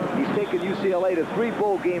America. He's taken UCLA to 3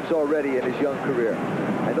 bowl games already in his young career.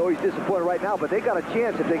 I know he's disappointed right now, but they got a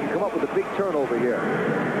chance if they can come up with a big turnover here.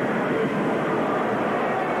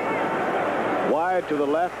 Wide to the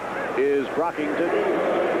left is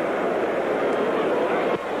Brockington.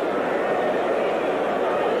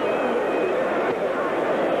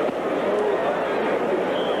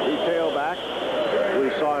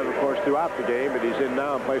 Throughout the game, and he's in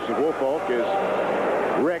now in place of Woolfolk, is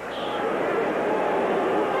Ricks.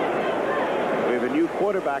 We have a new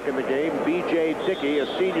quarterback in the game. B.J. Dickey, a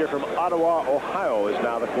senior from Ottawa, Ohio, is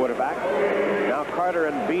now the quarterback. Now Carter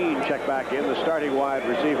and Bean check back in, the starting wide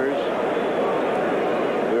receivers.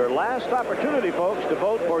 Your last opportunity, folks, to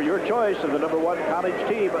vote for your choice of the #1 college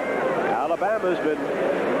team. Alabama's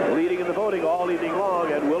been leading in the voting all evening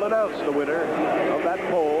long, and we'll announce the winner of that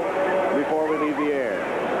poll before we leave the air,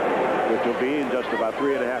 which will be in just about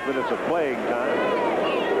 3.5 minutes of playing time.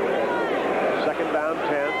 2nd down,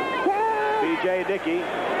 10. B.J. Dickey.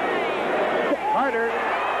 Carter.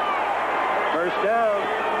 1st down.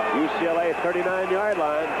 UCLA 39-yard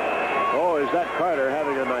line. Oh, is that Carter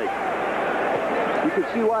having a night? You can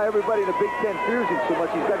see why everybody in the Big Ten fears him so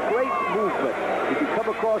much. He's got great movement. He can come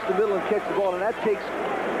across the middle and catch the ball, and that takes...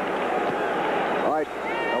 All right,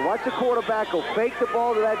 now watch the quarterback. He'll fake the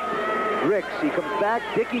ball to that Ricks. He comes back.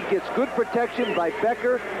 Dickey gets good protection by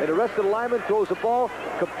Becker, and the rest of the lineman throws the ball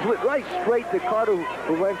right straight to Carter,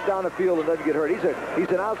 who runs down the field and doesn't get hurt. He's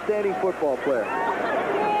an outstanding football player.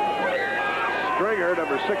 Stringer,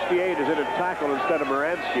 number 68, is in at tackle instead of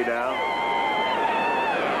Moransky now.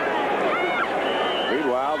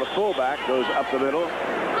 Meanwhile, the fullback goes up the middle.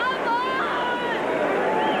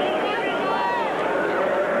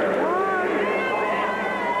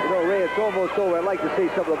 You know, Ray, it's almost over. I'd like to say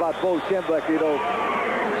something about Bo Schembechler. You know,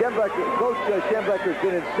 Coach Schembechler has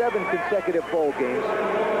been in 7 consecutive bowl games,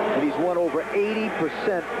 and he's won over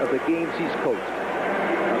 80% of the games he's coached.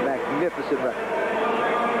 A magnificent record.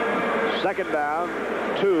 Second down,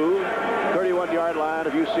 2, 31-yard line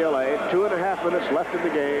of UCLA. 2.5 minutes left in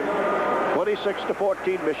the game.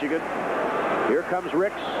 26-14 Michigan. Here comes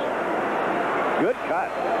Ricks. Good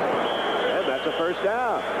cut. And that's a first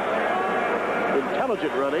down.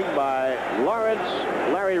 Intelligent running by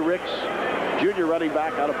Larry Ricks, junior running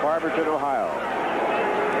back out of Barberton, Ohio.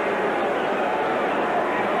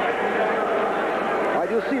 All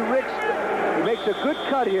right, you'll see Ricks, he makes a good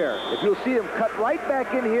cut here. If you'll see him cut right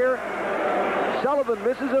back in here, Sullivan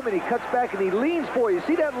misses him, and he cuts back, and he leans for you.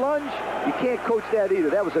 See that lunge? You can't coach that either.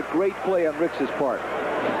 That was a great play on Ricks's part.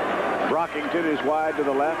 Brockington is wide to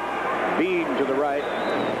the left. Bean to the right.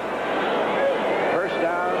 First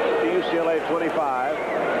down to UCLA 25.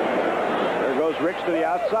 There goes Ricks to the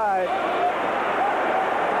outside.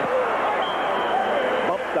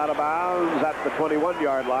 Bumped out of bounds at the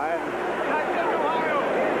 21-yard line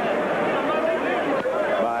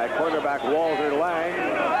by cornerback Walter Lang.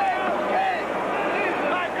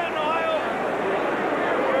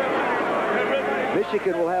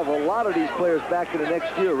 Michigan will have a lot of these players back in the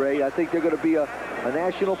next year, Ray. I think they're going to be a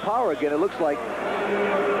national power again, it looks like.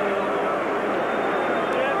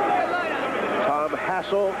 Tom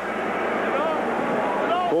Hassel,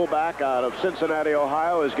 fullback out of Cincinnati,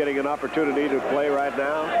 Ohio, is getting an opportunity to play right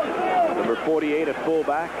now. Number 48 at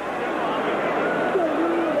fullback.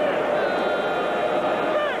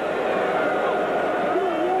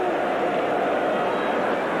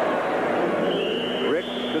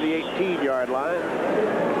 Ricks to the 18-yard line.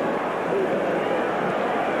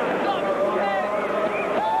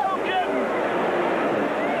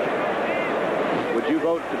 Would you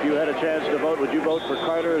vote, if you had a chance to vote, would you vote for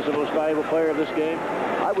Carter as the most valuable player of this game?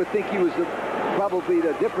 I would think he was probably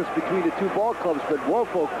the difference between the two ball clubs, but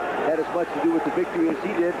Woolfolk had as much to do with the victory as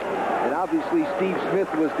he did, and obviously Steve Smith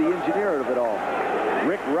was the engineer of it all.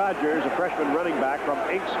 Rick Rogers, a freshman running back from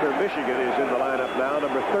Inkster, Michigan, is in the lineup now.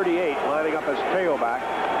 Number 38, lining up as tailback.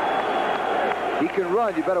 He can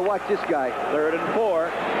run. You better watch this guy. 3rd and 4.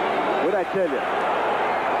 What'd I tell you?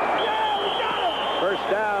 First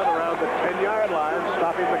down around the 10-yard line,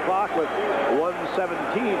 stopping the clock with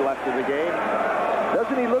 1:17 left in the game.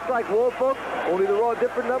 Doesn't he look like Woolfolk? Only they're all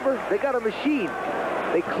different numbers. They got a machine.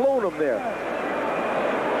 They clone him there.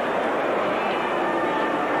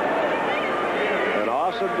 An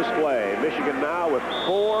awesome display. Michigan now with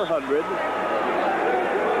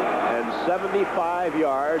 475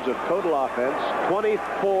 yards of total offense,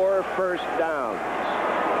 24 first downs.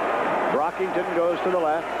 Brockington goes to the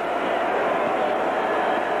left.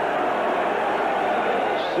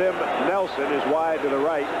 Sim Nelson is wide to the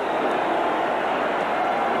right.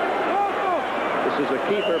 This is a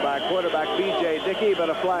keeper by quarterback B.J. Dickey, but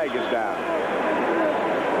a flag is down.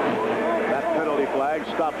 That penalty flag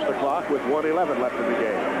stops the clock with 1:11 left in the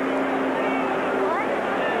game.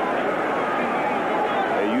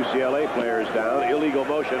 A UCLA player is down. Illegal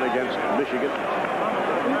motion against Michigan.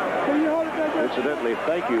 Incidentally,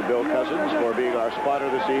 thank you, Bill Cousins, for being our spotter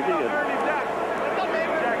this evening and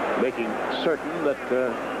making certain that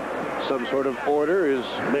some sort of order is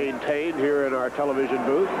maintained here in our television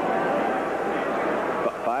booth.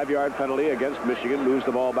 5-yard penalty against Michigan, moves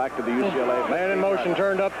the ball back to the UCLA. Man in motion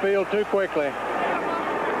turned upfield too quickly.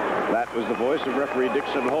 That was the voice of referee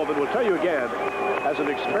Dixon Holman. We'll tell you again, as an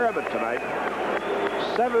experiment tonight,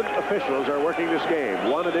 7 officials are working this game,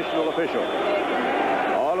 1 additional official.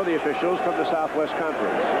 All of the officials from the Southwest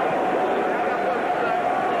Conference.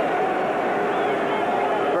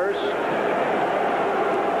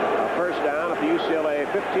 First down at the UCLA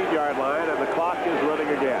 15-yard line, and the clock is running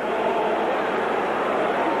again.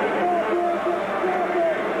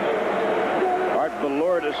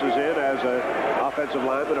 Lourdes is in as an offensive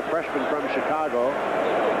lineman, a freshman from Chicago.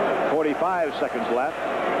 45 seconds left.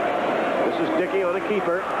 This is Dickey on a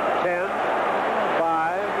keeper. 10,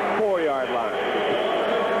 5, 4-yard line.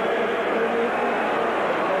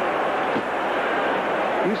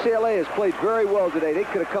 UCLA has played very well today. They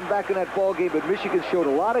could have come back in that ball game, but Michigan showed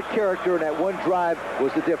a lot of character, and that one drive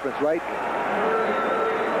was the difference, right?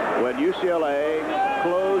 When UCLA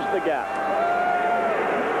closed the gap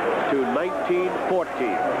to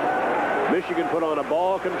 19-14. Michigan put on a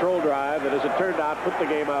ball control drive that, as it turned out, put the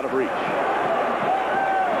game out of reach.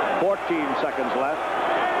 14 seconds left.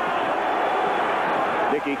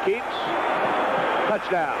 Dickey keeps.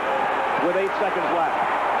 Touchdown with 8 seconds left.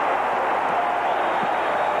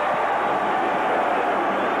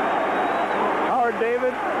 Howard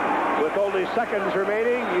David, with only seconds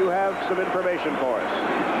remaining, you have some information for us.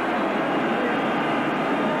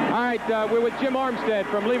 All right, we're with Jim Armstead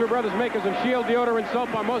from Lever Brothers, makers of Shield deodorant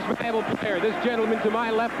soap, our most valuable player. This gentleman to my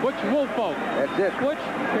left, Butch Woolfolk. That's it. Butch,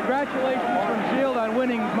 congratulations from Shield on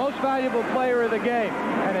winning most valuable player of the game.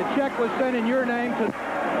 And a check was sent in your name to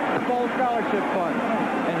the Bowl Scholarship Fund.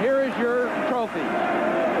 And here is your trophy.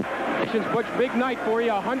 Butch, big night for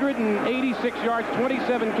you. 186 yards,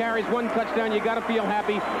 27 carries, 1 touchdown. You got to feel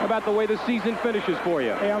happy about the way the season finishes for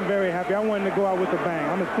you. Hey, I'm very happy. I wanted to go out with a bang.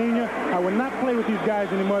 I'm a senior. I would not play with these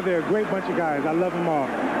guys anymore. They're a great bunch of guys. I love them all.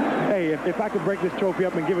 Hey, if I could break this trophy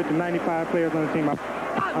up and give it to 95 players on the team,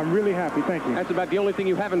 I'm really happy. Thank you. That's about the only thing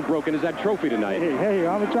you haven't broken is that trophy tonight. Hey,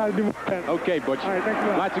 I'm going to try to do my best. Okay, Butch. All right, thanks a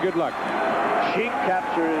lot. Lots of good luck. Sheik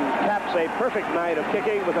caps a perfect night of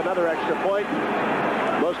kicking with another extra point.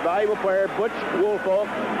 Most valuable player, Butch Woolfolk,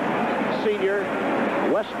 senior,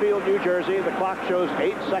 Westfield, New Jersey. The clock shows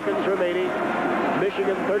 8 seconds remaining.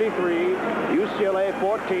 Michigan 33, UCLA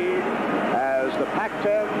 14, as the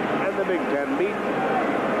Pac-10 and the Big Ten meet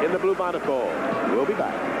in the Bluebonnent Bowl. We'll be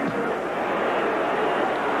back.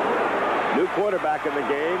 New quarterback in the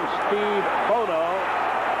game, Steve Bono.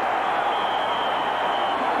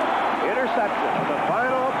 Interception, the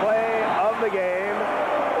final play of the game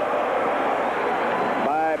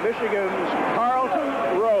by Michigan's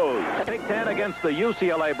Carlton Rose. Big Ten against the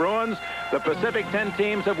UCLA Bruins. The Pacific 10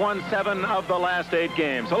 teams have won 7 of the last 8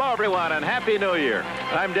 games. Hello, everyone, and Happy New Year.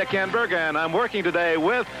 I'm Dick Enberg, and I'm working today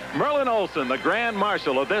with Merlin Olsen, the Grand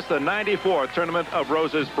Marshal of this, the 94th Tournament of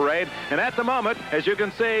Roses Parade. And at the moment, as you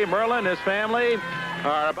can see, Merlin and his family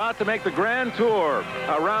are about to make the grand tour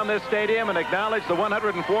around this stadium and acknowledge the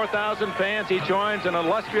 104,000 fans. He joins an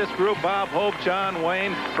illustrious group, Bob Hope, John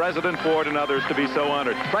Wayne, President Ford, and others, to be so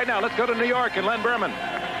honored. Right now, let's go to New York and Len Berman.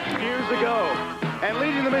 Years ago, and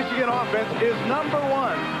leading the Michigan offense is number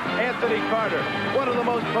 1, Anthony Carter, one of the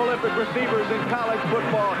most prolific receivers in college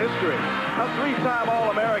football history, a 3-time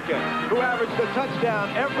All-American who averaged a touchdown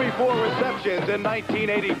every 4 receptions in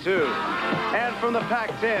 1982. And from the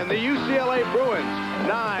Pac-10, the UCLA Bruins,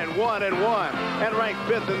 9-1-1, and ranked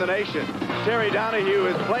 5th in the nation. Terry Donahue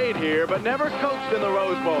has played here, but never coached in the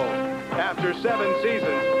Rose Bowl. After 7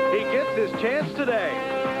 seasons, he gets his chance today.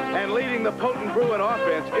 And leading the potent Bruin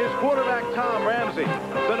offense is quarterback Tom Ramsey,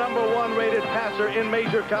 the number 1 rated passer in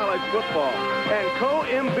major college football, and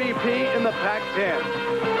co-MVP in the Pac-10.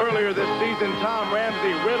 Earlier this season, Tom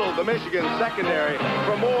Ramsey riddled the Michigan secondary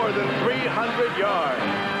for more than 300 yards.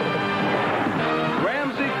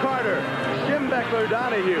 Ramsey, Carter, Schimbeckler,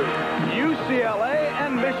 Donahue, UCLA,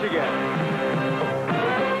 and Michigan.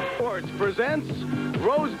 Sports presents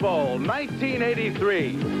Rose Bowl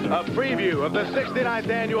 1983, a preview of the 69th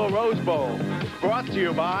annual Rose Bowl, brought to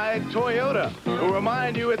you by Toyota, who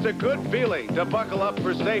remind you it's a good feeling to buckle up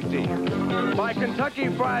for safety. By Kentucky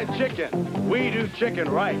Fried Chicken, we do chicken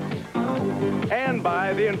right. And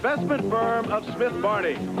by the investment firm of Smith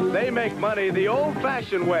Barney. They make money the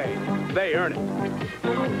old-fashioned way. They earn it.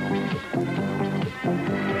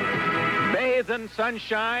 Bathed in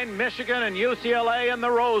sunshine, Michigan and UCLA in the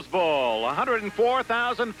Rose Bowl.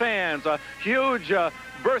 104,000 fans, a huge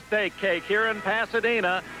birthday cake here in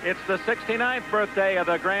Pasadena. It's the 69th birthday of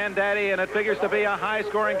the granddaddy, and it figures to be a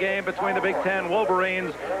high-scoring game between the Big Ten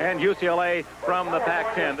Wolverines and UCLA from the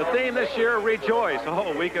Pac-10. The theme this year, rejoice.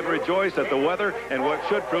 Oh, we can rejoice at the weather and what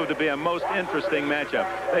should prove to be a most interesting matchup.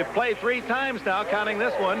 They've played 3 times now, counting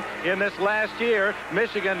this one, in this last year.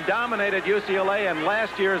 Michigan dominated UCLA in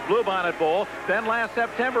last year's Bluebonnent Bowl. Then last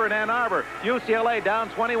September in Ann Arbor, UCLA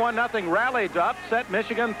down 21-0, rallied to upset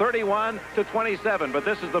Michigan 31-27. But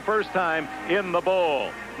this is the first time in the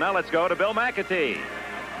bowl. Now let's go to Bill McAtee.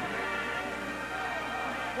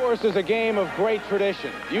 Of course, is a game of great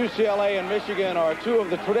tradition. UCLA and Michigan are 2 of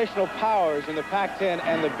the traditional powers in the Pac-10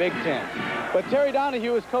 and the Big Ten. But Terry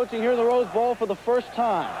Donahue is coaching here in the Rose Bowl for the first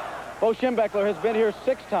time. Bo Schimbeckler has been here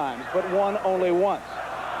 6 times, but won only once.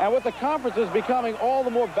 And with the conferences becoming all the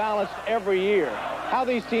more balanced every year, how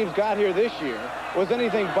these teams got here this year was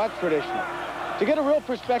anything but traditional. To get a real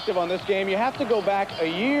perspective on this game, you have to go back a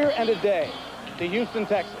year and a day to Houston,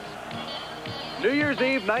 Texas. New Year's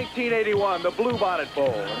Eve, 1981, the Bluebonnent Bowl.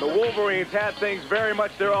 And the Wolverines had things very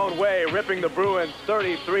much their own way, ripping the Bruins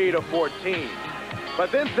 33-14.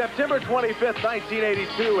 But then September 25th,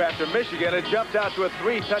 1982, after Michigan had jumped out to a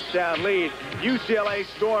 3-touchdown lead, UCLA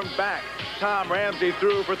stormed back, Tom Ramsey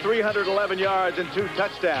threw for 311 yards and 2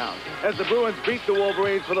 touchdowns as the Bruins beat the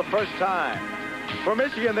Wolverines for the first time. For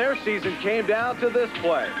Michigan, their season came down to this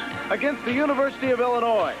play. Against the University of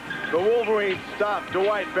Illinois, the Wolverines stopped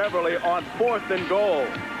Dwight Beverly on 4th and goal,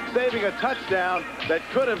 saving a touchdown that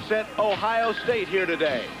could have sent Ohio State here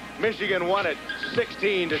today. Michigan won it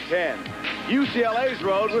 16-10. UCLA's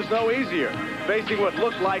road was no easier, facing what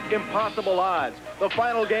looked like impossible odds. The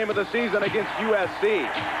final game of the season against USC.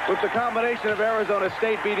 With the combination of Arizona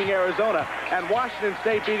State beating Arizona and Washington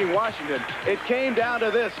State beating Washington, it came down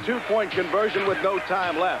to this 2-point conversion with no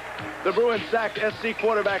time left. The Bruins sacked SC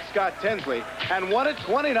quarterback Scott Tinsley and won it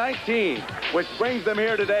 2019, which brings them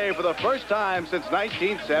here today for the first time since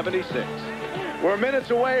 1976. We're minutes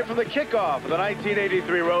away from the kickoff of the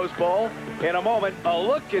 1983 Rose Bowl. In a moment, a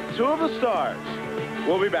look at 2 of the stars.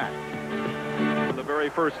 We'll be back. The very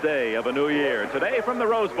first day of a new year. Today from the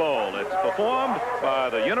Rose Bowl, it's performed by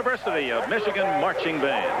the University of Michigan Marching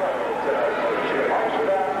Band.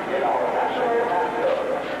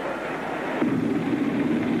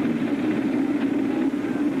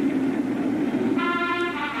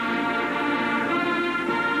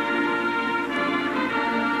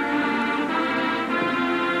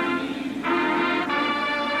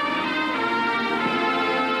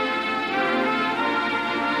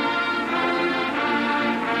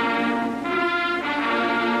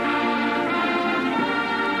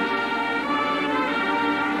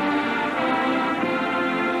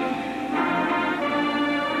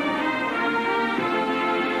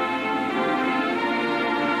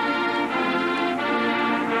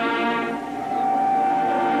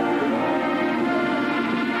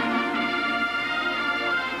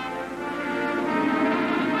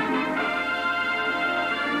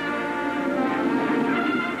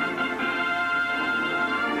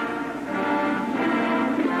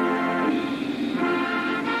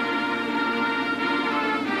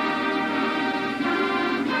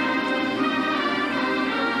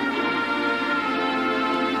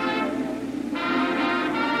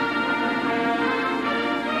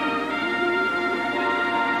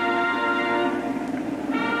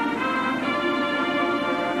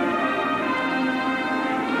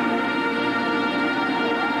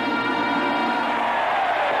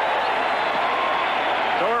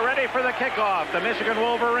 For the kickoff, the Michigan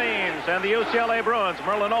Wolverines and the UCLA Bruins.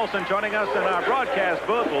 Merlin Olsen joining us in our broadcast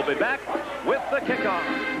booth. We'll be back with the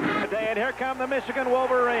kickoff today, and here come the Michigan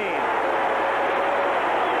Wolverines.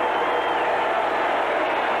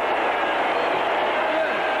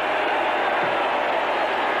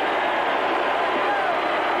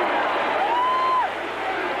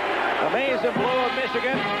 Maize and Blue of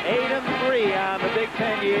Michigan, 8-3 on the Big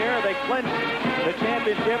Ten year. They clinched the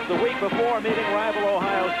championship the week before, meeting rival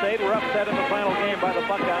Ohio State. Were upset in the final game by the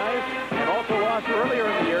Buckeyes, and also lost earlier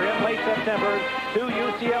in the year in late September to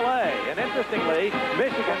UCLA. And interestingly,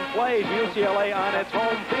 Michigan plays UCLA on its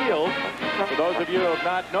home field. For those of you who have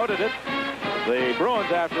not noted it, the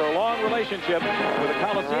Bruins, after a long relationship with the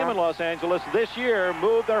Coliseum in Los Angeles, this year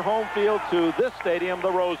moved their home field to this stadium,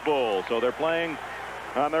 the Rose Bowl. So they're playing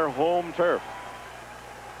on their home turf.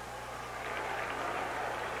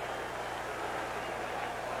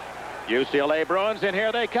 UCLA Bruins, and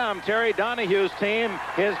here they come. Terry Donahue's team,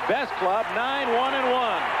 his best club,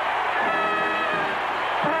 9-1-1.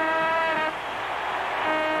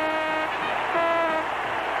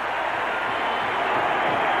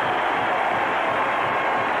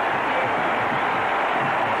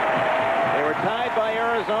 They were tied by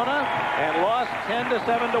Arizona and lost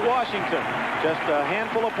 10-7 to Washington. Just a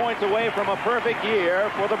handful of points away from a perfect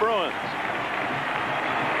year for the Bruins.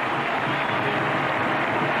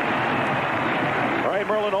 All right,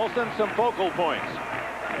 Merlin Olsen, some focal points.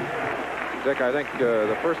 Dick, I think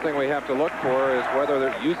the first thing we have to look for is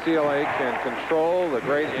whether UCLA can control the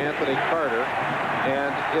great Anthony Carter,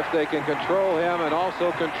 and if they can control him and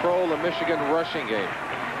also control the Michigan rushing game.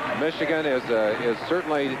 Michigan is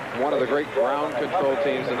certainly one of the great ground control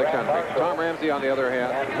teams in the country. Tom Ramsey, on the other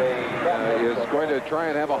hand, is going to try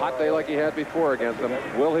and have a hot day like he had before against them.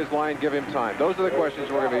 Will his line give him time? Those are the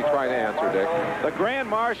questions we're going to be trying to answer, Dick. The Grand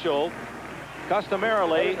Marshal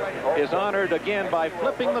customarily is honored again by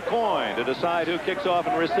flipping the coin to decide who kicks off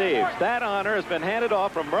and receives. That honor has been handed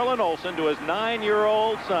off from Merlin Olsen to his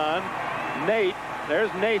 9-year-old son, Nate.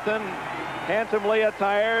 There's Nathan, handsomely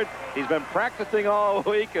attired. He's been practicing all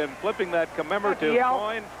week and flipping that commemorative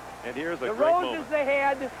coin. And here's a great moment. The rose is the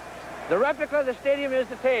head. The replica of the stadium is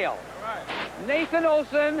the tail. Nathan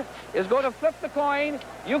Olsen is going to flip the coin.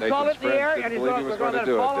 You call it in the air, and he's going to let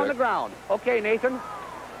it fall on the ground. Okay, Nathan.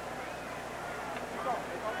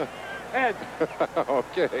 Head.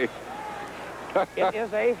 Okay. It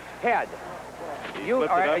is a head.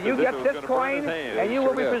 You get this coin, and you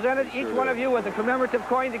will be presented, each one of you, with a commemorative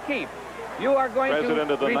coin to keep. You are going President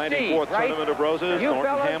to of the receive, 94th right? Tournament of Roses,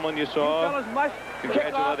 Thornton Hamlin, you saw. You fellas must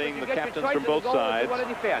Congratulating the captains from both sides.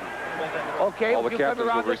 Okay, all the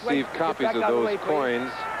captains will receive copies of those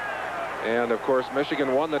coins. And, of course,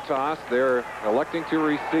 Michigan won the toss. They're electing to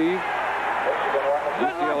receive.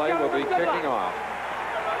 UCLA will be kicking off.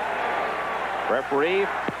 Referee,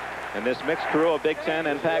 and this mixed crew of Big Ten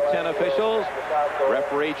and Pac-10 officials.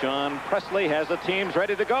 Referee John Presley has the teams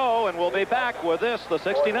ready to go, and we'll be back with this, the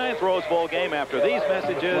 69th Rose Bowl game, after these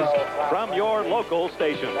messages from your local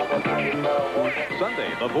station.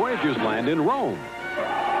 Sunday, the Voyagers land in Rome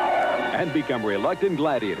and become reluctant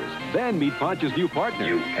gladiators. Then meet Ponch's new partner.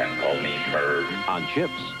 You can call me Bird. On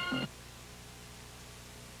Chips.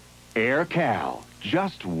 Air Cal.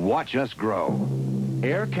 Just watch us grow.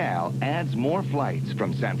 Air Cal adds more flights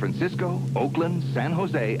from San Francisco, Oakland, San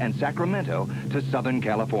Jose, and Sacramento to Southern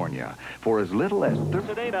California for as little as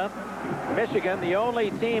Pasadena, Michigan, the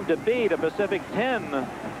only team to beat a Pacific 10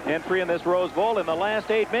 entry in this Rose Bowl in the last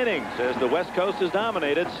 8 innings, as the West Coast has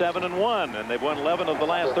dominated 7-1, and they've won 11 of the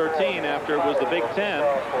last 13 after it was the Big Ten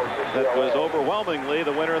that was overwhelmingly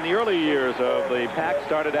the winner in the early years of the Pac,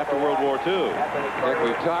 started after World War II. Nick,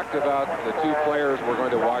 we've talked about the two players we're going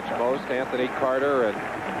to watch most, Anthony Carter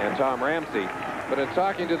and Tom Ramsey. But in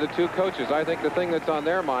talking to the two coaches, I think the thing that's on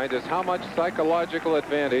their mind is how much psychological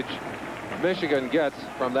advantage Michigan gets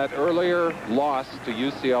from that earlier loss to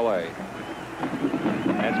UCLA.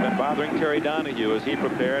 That's been bothering Terry Donahue as he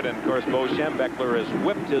prepared, and of course Bo Schembechler has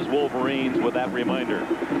whipped his Wolverines with that reminder.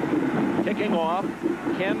 Kicking off,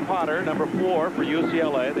 Ken Potter, number 4 for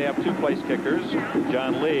UCLA. They have 2 place kickers.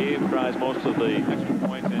 John Lee tries most of the extra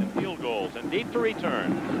points and field goals. And deep to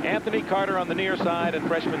return, Anthony Carter on the near side and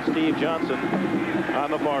freshman Steve Johnson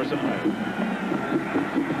on the far side.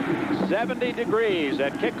 70 degrees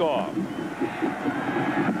at kickoff.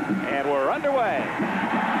 And we're underway.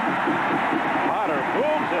 Potter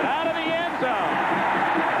moves it out of the end zone.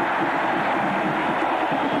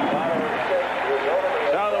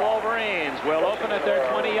 So the Wolverines will open at their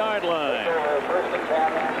 20-yard line.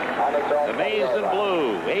 The maize and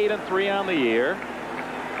blue, 8-3 on the year.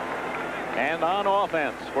 And on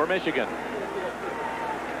offense for Michigan,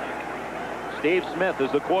 Steve Smith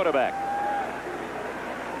is the quarterback.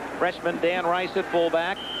 Freshman Dan Rice at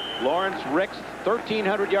fullback. Lawrence Ricks,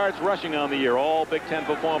 1,300 yards rushing on the year, all Big Ten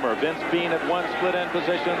performer. Vince Bean at 1 split end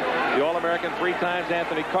position. The All-American 3 times,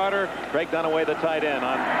 Anthony Carter. Craig Dunaway, the tight end.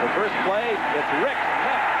 On the first play, it's Ricks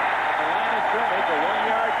left at the line of scrimmage, a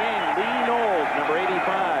 1-yard gain. Lee Knowles, number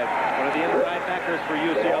 85, one of the inside backers for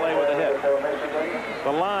UCLA with a hit.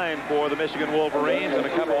 The line for the Michigan Wolverines and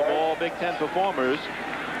a couple of all Big Ten performers.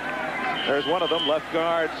 There's one of them, left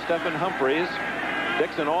guard Stephen Humphreys.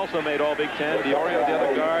 Dixon also made all Big Ten. DeOrio, the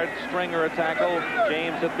other guard. Stringer, a tackle.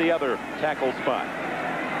 James at the other tackle spot.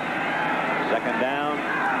 Second down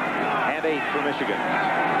and 8 for Michigan.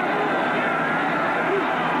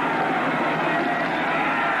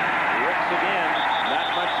 Ricks again. Not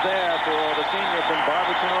much there for the senior from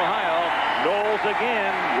Barberton, Ohio. Knowles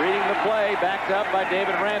again, reading the play, backed up by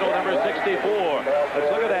David Randall, number 64. Let's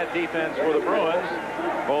look at that defense for the Bruins,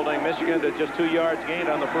 holding Michigan to just 2 yards gained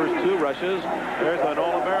on the first 2 rushes. There's an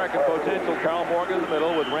All-American potential, Carl Morgan in the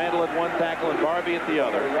middle, with Randall at 1 tackle and Barbie at the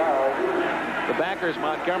other. The backers,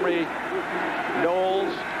 Montgomery, Knowles,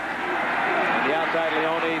 and the outside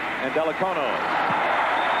Leone and Delacono.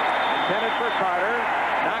 Intended for Carter,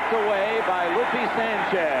 knocked away by Lupe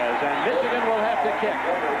Sanchez, and Michigan will have to kick.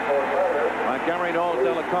 Montgomery, Knowles,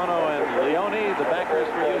 Delacono, and Leone, the backers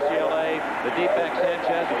for UCLA. The deep back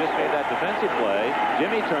Sanchez, who just made that defensive play.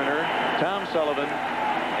 Jimmy Turner, Tom Sullivan,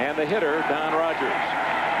 and the hitter, Don Rogers.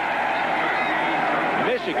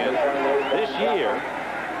 Michigan, this year,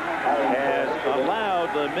 has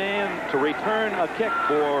allowed the man to return a kick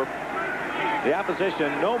for the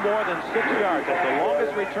opposition no more than 6 yards. That's the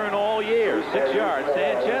longest return all year, 6 yards.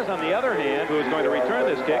 Sanchez, on the other hand, who is going to return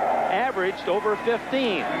this kick, averaged over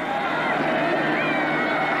 15.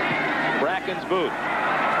 Bracken's boot.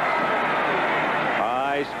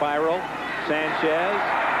 High spiral. Sanchez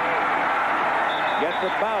gets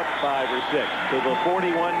about 5 or 6 to the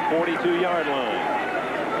 41, 42-yard line.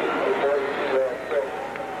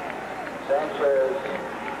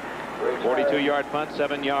 42-yard punt,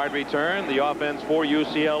 7-yard return. The offense for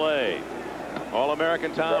UCLA.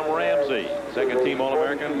 All-American Tom Ramsey. Second-team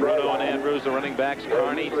All-American. Bruno and Andrews, the running backs.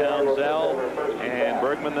 Carney, Townsell, and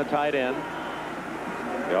Bergman, the tight end.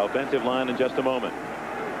 The offensive line in just a moment.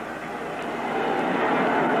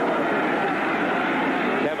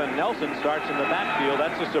 Kevin Nelson Nelson starts in the backfield.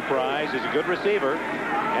 That's a surprise. He's a good receiver.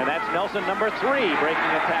 And that's Nelson, number 3, breaking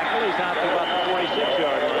a tackle. He's out to about the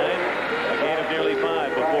 46-yard line. A gain of nearly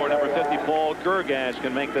 5 before number 50, Paul Gergash,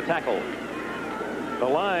 can make the tackle. The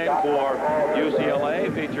line for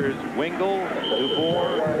UCLA features Wingle,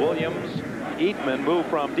 DuBois, Williams, Eatman moved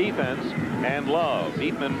from defense, and Love.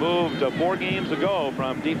 Eatman moved 4 games ago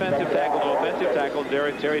from defensive tackle to offensive tackle.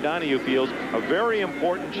 Terry Donahue feels a very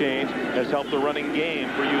important change has helped the running game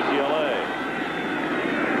for UCLA.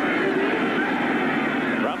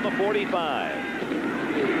 From the 45.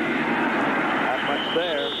 Not much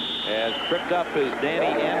there. As tripped up is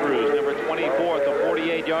Danny Andrews, number 24 at the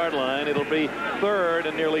 48-yard line. It'll be 3rd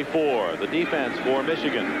and nearly 4. The defense for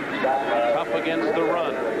Michigan. Tough against the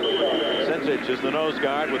run. Sincic is the nose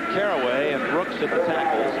guard with Caraway and Brooks at the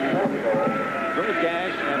tackles.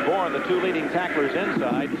 Gergash and Bourne, the 2 leading tacklers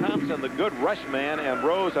inside. Thompson, the good rush man, and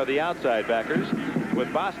Rose are the outside backers.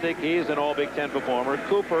 With Bostic, he's an all Big Ten performer.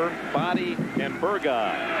 Cooper, Body, and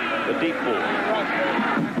Burgai, the deep 4.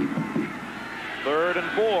 3rd and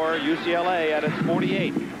 4, UCLA at its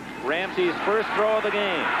 48. Ramsey's first throw of the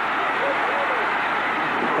game.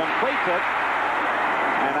 Completes it.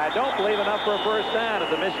 And I don't believe enough for a first down at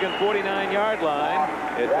the Michigan 49-yard line.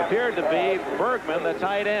 It appeared to be Bergman, the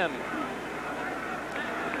tight end.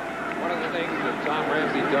 One of the things that Tom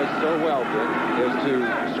Ramsey does so well, Dick, is to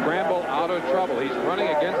scramble out of trouble. He's running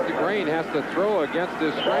against the grain, has to throw against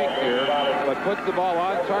his strength here, but puts the ball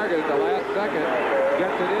on target at the last second,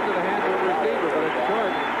 gets it into the hands of the receiver, but it's short.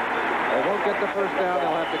 They won't get the first down.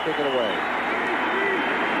 They'll have to kick it away.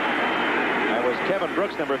 That was Kevin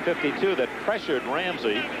Brooks, number 52, that pressured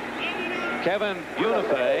Ramsey. Kevin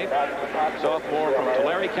Bunifay, sophomore from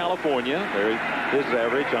Tulare, California. There's his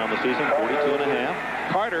average on the season, 42.5.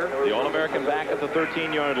 Carter, the All-American back at the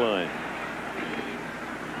 13-yard line.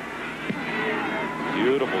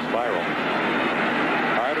 Beautiful spiral.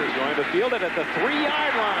 Carter's going to field it at the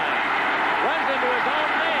 3-yard line. Runs into his own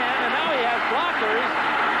man, and now he has blockers.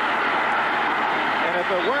 And if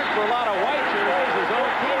it weren't for a lot of white jerseys, his own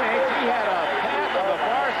teammates, he had a path on the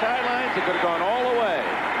far sidelines. He could have gone all the way.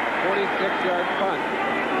 46-yard punt.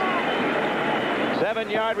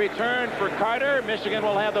 7-yard return for Carter. Michigan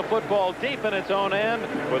will have the football deep in its own end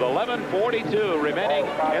with 11:42 remaining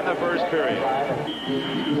in the first period.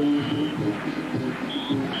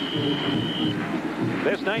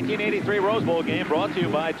 This 1983 Rose Bowl game brought to you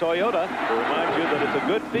by Toyota to remind you that it's a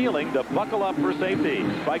good feeling to buckle up for safety.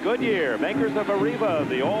 By Goodyear, makers of Arriva,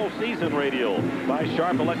 the all-season radial. By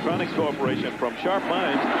Sharp Electronics Corporation. From Sharp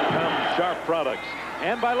Minds come Sharp products.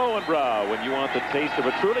 And by Lowenbrau, when you want the taste of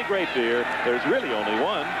a truly great beer, there's really only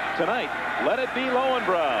one. Tonight, let it be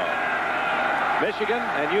Lowenbrau. Michigan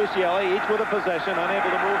and UCLA each with a possession, unable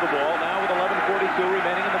to move the ball. Now with 11:42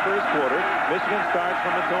 remaining in the first quarter, Michigan starts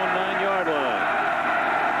from its own 9-yard line.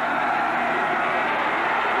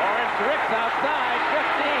 Lawrence Ricks outside,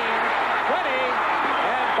 15, 20,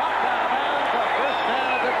 and bumped out of bounds for first down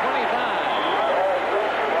at the 25.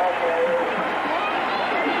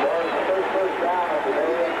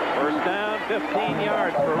 15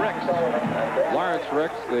 yards for Ricks. Lawrence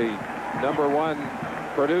Ricks, the #1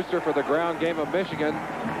 producer for the ground game of Michigan.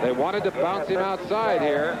 They wanted to bounce him outside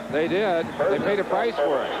here. They did. They paid a price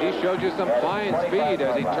for it. He showed you some fine speed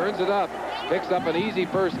as he turns it up, picks up an easy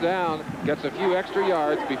first down, gets a few extra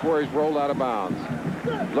yards before he's rolled out of bounds.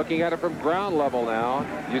 Looking at it from ground level now,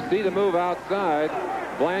 you see the move outside.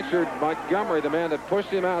 Blanchard Montgomery, the man that pushed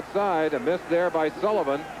him outside, a miss there by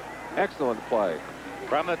Sullivan. Excellent play.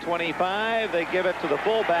 From the 25, they give it to the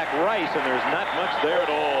fullback Rice, and there's not much there at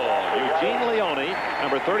all. Eugene Leone,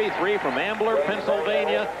 number 33 from Ambler,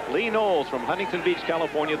 Pennsylvania. Lee Knowles from Huntington Beach,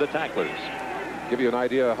 California, the tacklers. Give you an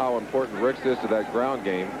idea of how important Ricks is to that ground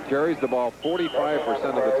game. Carries the ball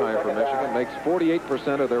 45% of the time for Michigan, makes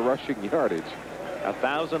 48% of their rushing yardage.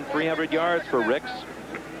 1,300 yards for Ricks.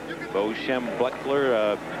 Bo Shem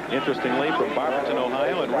Butler, interestingly, from Barberton,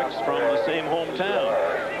 Ohio, and Ricks from the same hometown.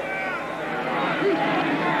 2nd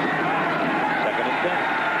and 10.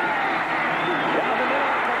 Down the middle,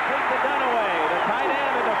 complete to Dunaway. The tight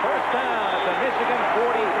end and the first down at the Michigan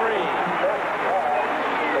 43.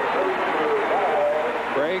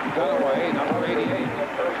 Greg Dunaway, number 88.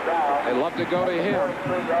 They love to go to him.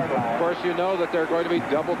 Of course, you know that they're going to be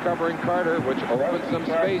double covering Carter, which opens some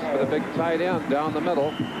space for the big tight end down the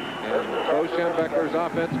middle. And Bo Schembechler's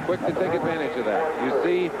offense quick to take advantage of that. You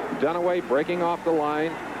see Dunaway breaking off the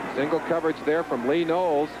line. Single coverage there from Lee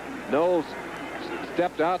Knowles. Knowles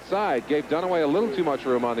stepped outside, gave Dunaway a little too much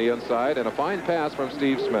room on the inside, and a fine pass from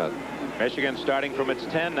Steve Smith. Michigan starting from its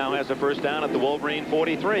 10 now has a first down at the Wolverine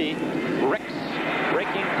 43. Ricks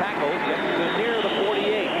breaking tackles, gets to near the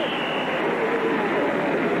 48.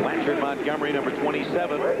 Montgomery, number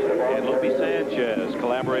 27, and Lupe Sanchez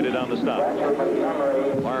collaborated on the stop.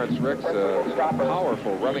 Lawrence Ricks, a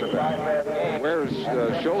powerful running back, wears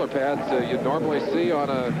shoulder pads you'd normally see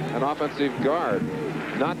on an offensive guard.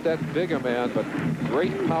 Not that big a man, but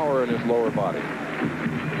great power in his lower body.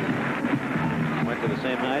 Went to the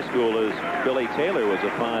same high school as Billy Taylor, was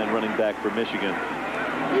a fine running back for Michigan,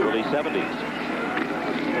 early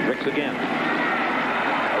 70s. Ricks again.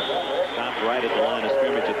 Stopped right at the line of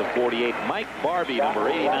scrimmage at the 48. Mike Barbie, number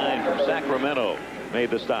 89 from Sacramento,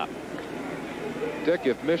 made the stop. Dick,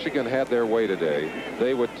 if Michigan had their way today,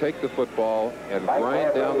 they would take the football and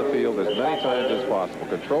grind down the field as many times as possible.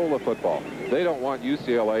 Control the football. They don't want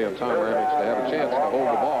UCLA and Tom Ramage to have a chance to hold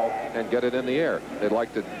the ball and get it in the air. They'd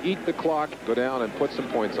like to eat the clock, go down, and put some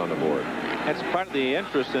points on the board. That's part of the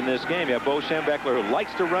interest in this game. You have Bo Schembechler, who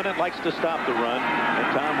likes to run it, likes to stop the run. And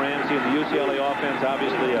Tom Ramsey and the UCLA offense,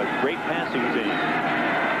 obviously a great passing team.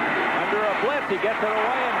 Under a blitz, he gets it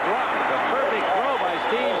away and dropped. A perfect throw by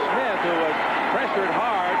Steve Smith, who was pressured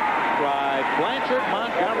hard by Blanchard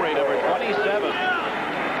Montgomery, number 27.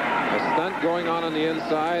 A stunt going on the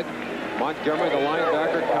inside. Montgomery, the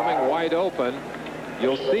linebacker, coming wide open.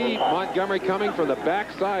 You'll see Montgomery coming from the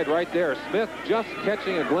backside right there. Smith just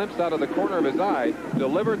catching a glimpse out of the corner of his eye,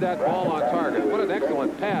 delivered that ball on target. What an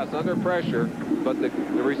excellent pass under pressure, but the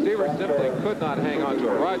receiver simply could not hang on to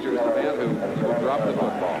it. Rogers, the man who dropped the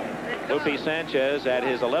football. Lupe Sanchez at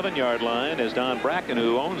his 11-yard line is Don Bracken,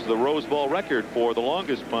 who owns the Rose Bowl record for the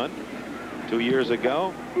longest punt 2 years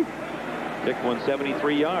ago. Dick won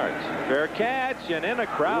 73 yards. Fair catch, and in a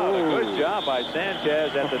crowd. A good job by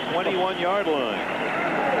Sanchez at the 21-yard line.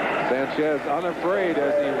 Sanchez unafraid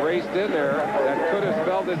as he raced in there. That could have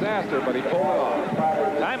spelled disaster, but he pulled it off.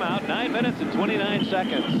 Timeout, 9 minutes and 29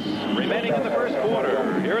 seconds remaining in the first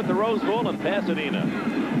quarter here at the Rose Bowl in Pasadena.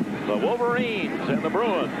 The Wolverines and the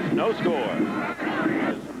Bruins, no score.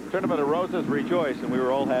 Tournament of Roses rejoice, and we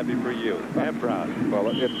were all happy for you and proud. Well,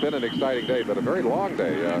 it's been an exciting day, but a very long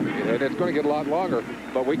day, and it's going to get a lot longer,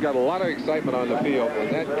 but we've got a lot of excitement on the field,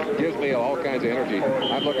 and that gives me all kinds of energy.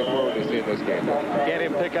 I'm looking forward to seeing this game. Get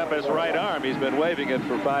him pick up his right arm. He's been waving it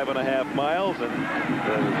for 5.5 miles,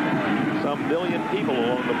 and some million people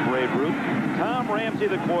along the parade route. Tom Ramsey,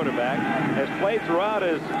 the quarterback, has played throughout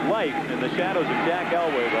his life in the shadows of Jack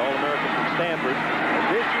Elway, the All-American from Stanford.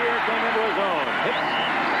 And this year came into his own.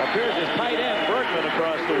 Appears as tight end Bergman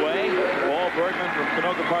across the way. Walt Bergman from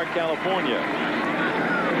Canoga Park, California.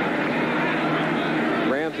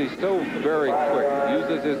 Ramsey still very quick.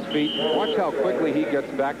 Uses his feet. Watch how quickly he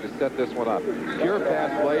gets back to set this one up. Pure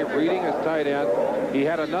pass play, reading his tight end. He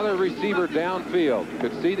had another receiver downfield.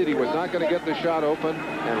 Could see that he was not going to get the shot open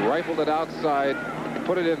and rifled it outside.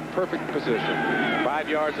 Put it in perfect position. 5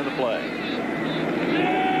 yards in the play.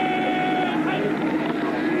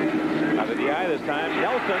 Out of the eye this time,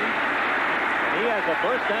 Nelson. He has a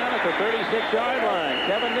first down at the 36-yard line.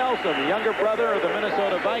 Kevin Nelson, the younger brother of the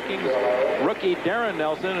Minnesota Vikings rookie Darren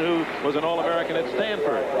Nelson, who was an All-American at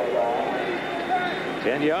Stanford.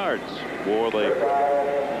 10 yards for the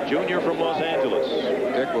junior from Los Angeles.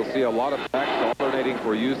 Dick, will see a lot of backs alternating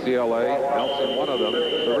for UCLA. Nelson, one of them.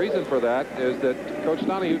 The reason for that is that Coach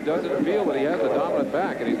Donahue doesn't feel that he has a dominant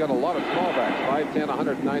back, and he's got a lot of small backs, 5'10",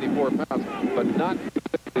 194 pounds, but not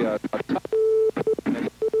a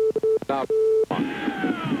tough.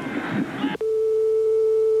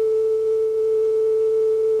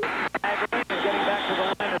 Getting back to the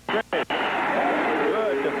line of scrimmage.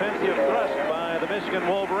 Good defensive thrust by the Michigan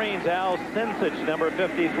Wolverines. Al Sinsich, number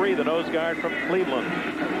 53, the nose guard from Cleveland.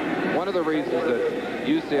 One of the reasons that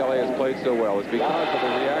UCLA has played so well is because of the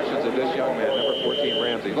reactions of this young man, number 14,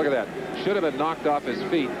 Ramsey. Look at that. Should have been knocked off his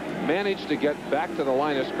feet. Managed to get back to the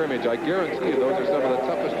line of scrimmage. I guarantee you those are some of the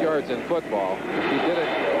toughest yards in football. He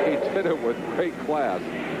did it with great class.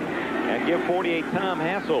 And give 48 Tom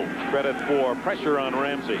Hassel credit for pressure on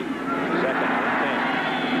Ramsey. Second and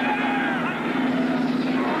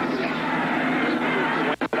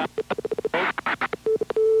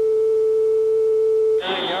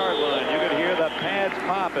 9-yard line. You could hear the pads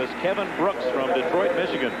pop as Kevin Brooks from Detroit,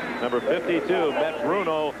 Michigan, number 52, met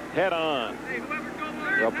Bruno head on.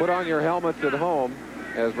 Well, put on your helmets at home.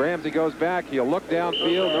 As Ramsey goes back, he'll look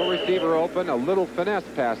downfield, no receiver open, a little finesse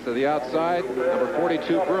pass to the outside. Number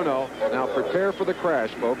 42, Bruno. Now prepare for the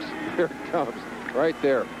crash, folks. Here it comes, right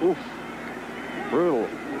there. Oof, brutal.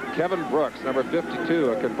 Kevin Brooks, number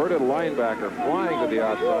 52, a converted linebacker, flying to the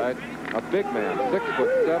outside. A big man,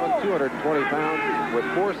 6'7", 220 pounds, with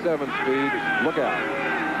 4.7 speed. Look out.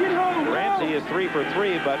 Ramsey is 3 for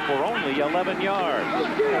 3, but for only 11 yards.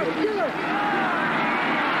 Plenty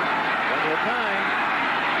of time.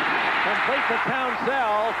 Complete to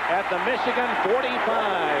Townsell at the Michigan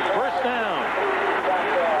 45. First down.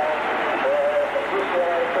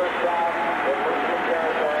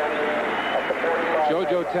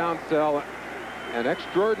 JoJo Townsell, an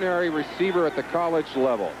extraordinary receiver at the college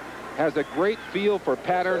level. Has a great feel for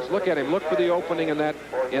patterns. Look at him. Look for the opening in that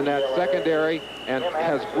secondary, and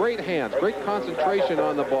has great hands, great concentration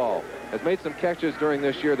on the ball. Has made some catches during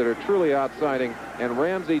this year that are truly outsizing, and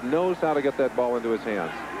Ramsey knows how to get that ball into his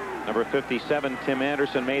hands. Number 57, Tim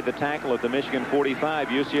Anderson, made the tackle at the Michigan 45.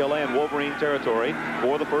 UCLA in Wolverine territory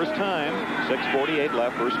for the first time. 6:48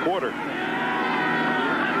 left, first quarter.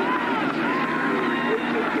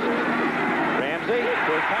 Ramsey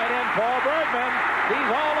for tight end Paul Bergman.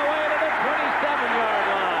 He's all the way to the 27-yard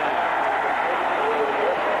line.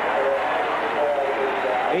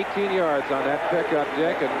 18 yards on that pickup,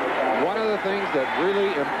 Dick. And one of the things that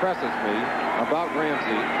really impresses me about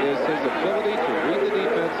Ramsey is his ability to read the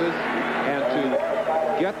defenses and to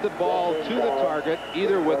get the ball to the target,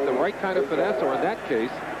 either with the right kind of finesse or, in that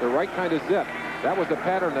case, the right kind of zip. That was the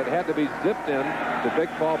pattern that had to be zipped in to Big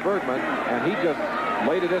Paul Bergman, and he just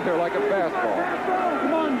laid it in there like a fastball.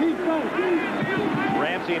 Come on, defense.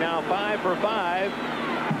 Ramsey now 5 for 5,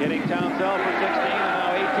 hitting Townsell for 16 and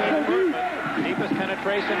now 18 for Bergman. Deepest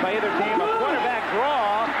penetration by either team. A quarterback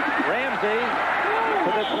draw. Ramsey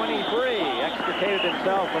to the 23. Extricated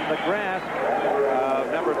himself from the grasp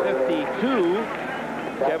of number 52,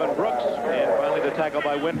 Kevin Brooks, and finally the tackle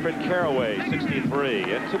by Winfred Carraway, 63.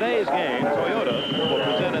 In today's game, Toyota will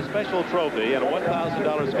present a special trophy and a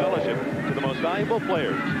 $1,000 scholarship to the most valuable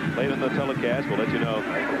players. Late in the telecast, we'll let you know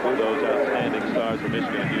who those outstanding stars for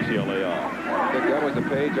Michigan and UCLA are. I think that was a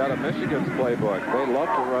page out of Michigan's playbook. They love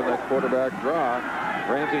to run that quarterback draw.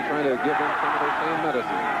 Ramsey trying to give them some of their same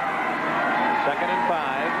medicine. 2nd and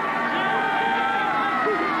 5.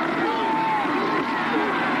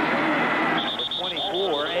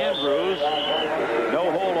 24, Andrews.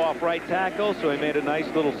 No hold off right tackle, so he made a nice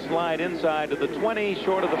little slide inside to the 20,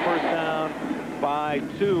 short of the first down by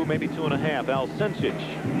 2, maybe 2.5. Al Sincic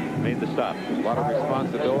made the stop. A lot of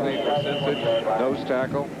responsibility for Sincic, nose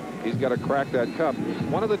tackle. He's got to crack that cup.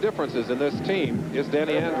 One of the differences in this team is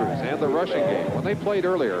Danny Andrews and the rushing game. When they played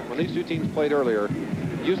earlier, when these two teams played earlier,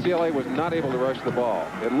 UCLA was not able to rush the ball.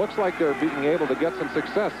 It looks like they're being able to get some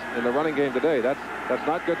success in the running game today. That's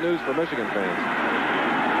not good news for Michigan fans.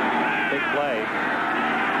 Big play.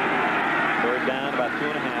 Third down, about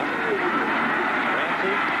 2.5.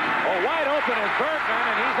 Ramsey. Oh, wide open is Bergman,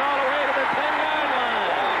 and he's all the way to the 10-yard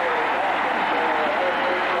line.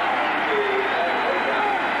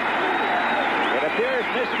 It appears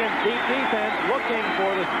Michigan's deep defense looking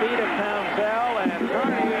for the speed of Townsell, and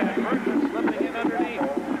Carney and Bergman slipping in underneath.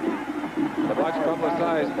 The much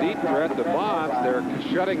publicized deep threat, the bombs, they're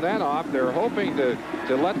shutting that off. They're hoping to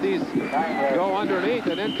let these go underneath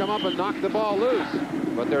and then come up and knock the ball loose.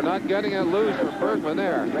 But they're not getting it loose from Bergman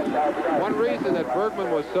there. One reason that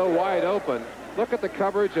Bergman was so wide open, look at the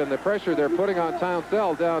coverage and the pressure they're putting on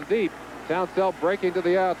Townsell down deep. Townsell breaking to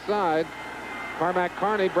the outside. Cormac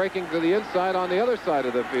Carney breaking to the inside on the other side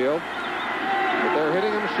of the field. But they're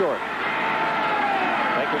hitting him short.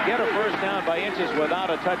 They could get a first down by inches without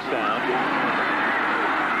a touchdown.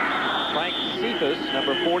 Frank Cephas,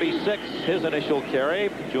 number 46, his initial carry.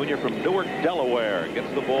 Junior from Newark, Delaware.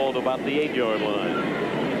 Gets the ball to about the 8-yard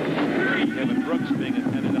line. Kevin Brooks being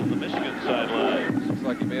attended on the Michigan sideline. Looks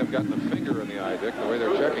like he may have gotten a finger in the eye, Dick, the way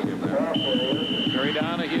they're checking him there. Terry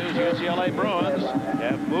Donahue's UCLA Bruins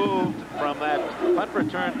have moved from that punt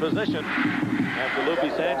return position after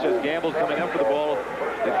Lupe Sanchez gambled coming up for the ball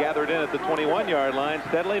that gathered in at the 21-yard line,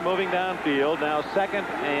 steadily moving downfield. Now 2nd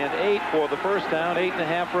and 8 for the first down,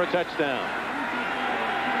 8.5 for a touchdown.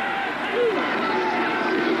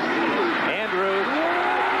 Andrews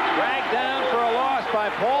dragged down for a loss by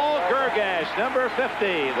Paul Gergash, number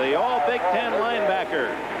 50, the All-Big Ten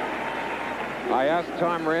linebacker. I asked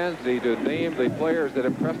Tom Ramsey to name the players that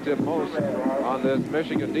impressed him most on this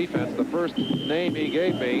Michigan defense. The first name he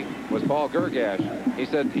gave me was Paul Gergash. He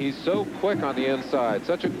said he's so quick on the inside,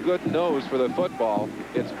 such a good nose for the football.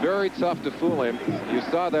 It's very tough to fool him. You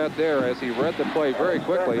saw that there as he read the play very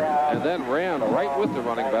quickly and then ran right with the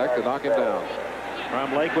running back to knock him down.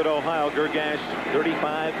 From Lakewood, Ohio, Gergash,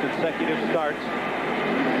 35 consecutive starts.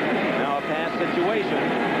 Now a pass situation.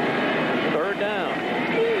 3rd down.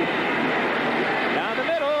 Down the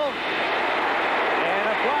middle. And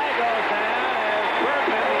a flag goes down as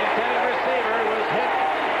Bergman, the intended receiver, was hit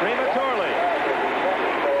prematurely.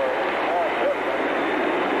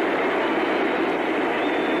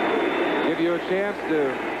 Give you a chance to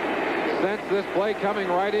sense this play coming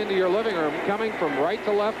right into your living room, coming from right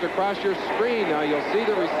to left across your screen. Now you'll see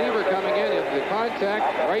the receiver coming in, and the contact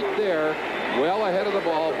right there, well ahead of the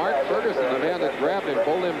ball. Mark Ferguson, the man that grabbed him,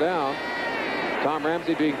 pulled him down. Tom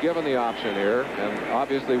Ramsey being given the option here, and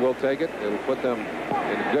obviously will take it. It'll put them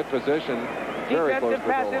in good position, very close to the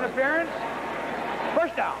pass goal line. interference.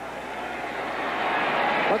 First down.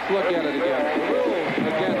 Let's look at it again. The rules,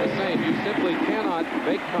 again, the same. You simply cannot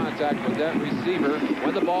make contact with that receiver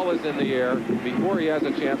when the ball is in the air before he has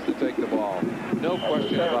a chance to take the ball. No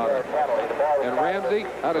question about it. And Ramsey,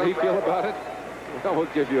 how did he feel about it? Well,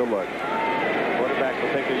 we'll give you a look. Quarterback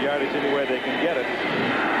will take the yardage anywhere they can get it.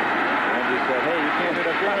 Ramsey said, hey, you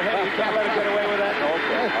can't let it get away with that.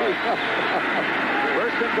 Okay.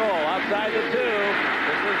 First and goal outside the 2.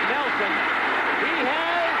 This is Nelson. He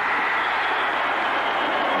has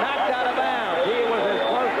knocked out of bounds. He was as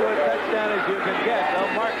close to a touchdown as you can get.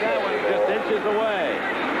 They'll mark that one just inches away.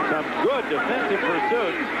 Some good defensive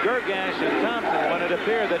pursuit. Gergash and Thompson when it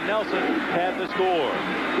appeared that Nelson had the score.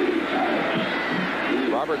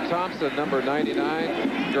 Robert Thompson, number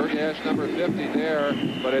 99. Gergash, number 50 there.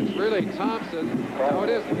 But it's really Thompson. No, it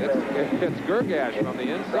isn't. It's Gergash from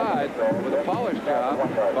the inside with a polish job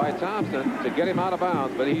by Thompson to get him out of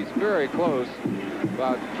bounds. But he's very close.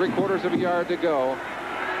 About 3/4 of a yard to go.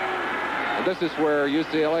 And this is where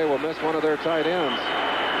UCLA will miss one of their tight ends.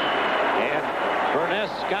 And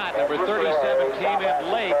Burness Scott, number 37, came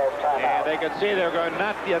in late. And they could see they're going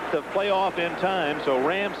not get the play off in time. So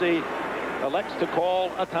Ramsey elects to call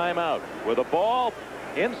a timeout with a ball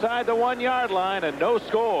inside the 1-yard line and no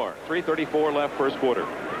score. 3:34 left first quarter.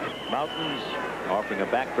 Mountains offering a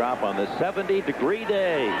backdrop on the 70-degree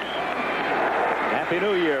day. Happy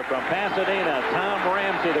New Year from Pasadena. Tom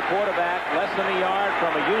Ramsey, the quarterback, less than a yard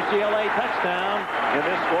from a UCLA touchdown in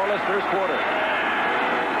this scoreless first quarter.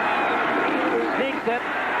 Sneaks it.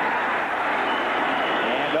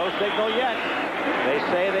 And no signal yet. They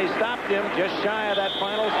say they stopped him just shy of that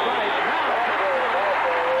final strike.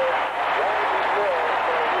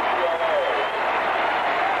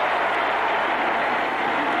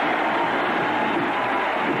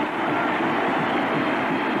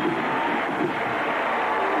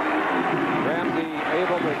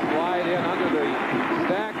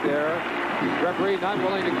 Referee not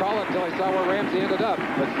willing to call it until he saw where Ramsey ended up.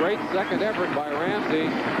 But great second effort by Ramsey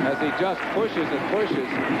as he just pushes and pushes.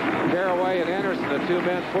 Caraway and Anderson, the two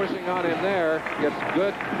men pushing on him there. Gets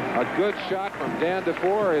a good shot from Dan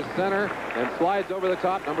DeFore, his center, and slides over the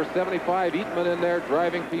top. Number 75, Eatman in there,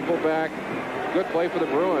 driving people back. Good play for the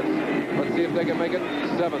Bruins. Let's see if they can make it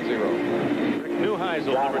 7-0. Rick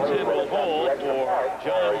Neuheisel, number 10, will hold for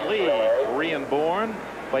John Lee, Korean-born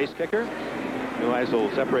place kicker. Neuheisel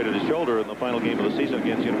separated his shoulder in the final game of the season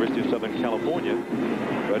against University of Southern California,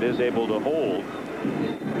 but is able to hold.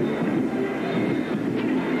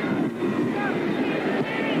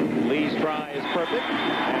 Lee's try is perfect,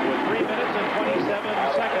 and with 3 minutes and 27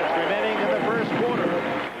 seconds remaining in the first quarter,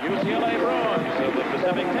 UCLA Bruins of the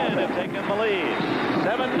Pacific 10 have taken the lead.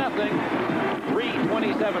 7-0,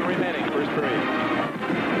 3:27 remaining first period.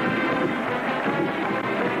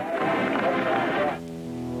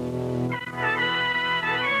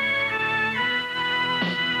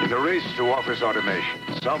 The race to office automation.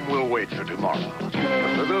 Some will wait for tomorrow.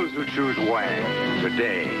 But for those who choose Wang,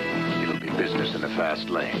 today, it'll be business in the fast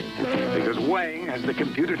lane. Because Wang has the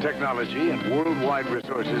computer technology and worldwide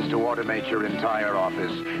resources to automate your entire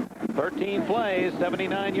office. 13 plays,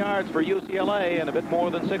 79 yards for UCLA in a bit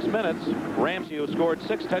more than 6 minutes. Ramsey, who scored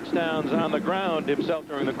 6 touchdowns on the ground himself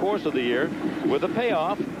during the course of the year, with a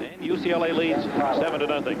payoff, and UCLA leads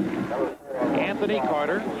 7-0. Anthony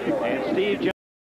Carter and Steve Jones.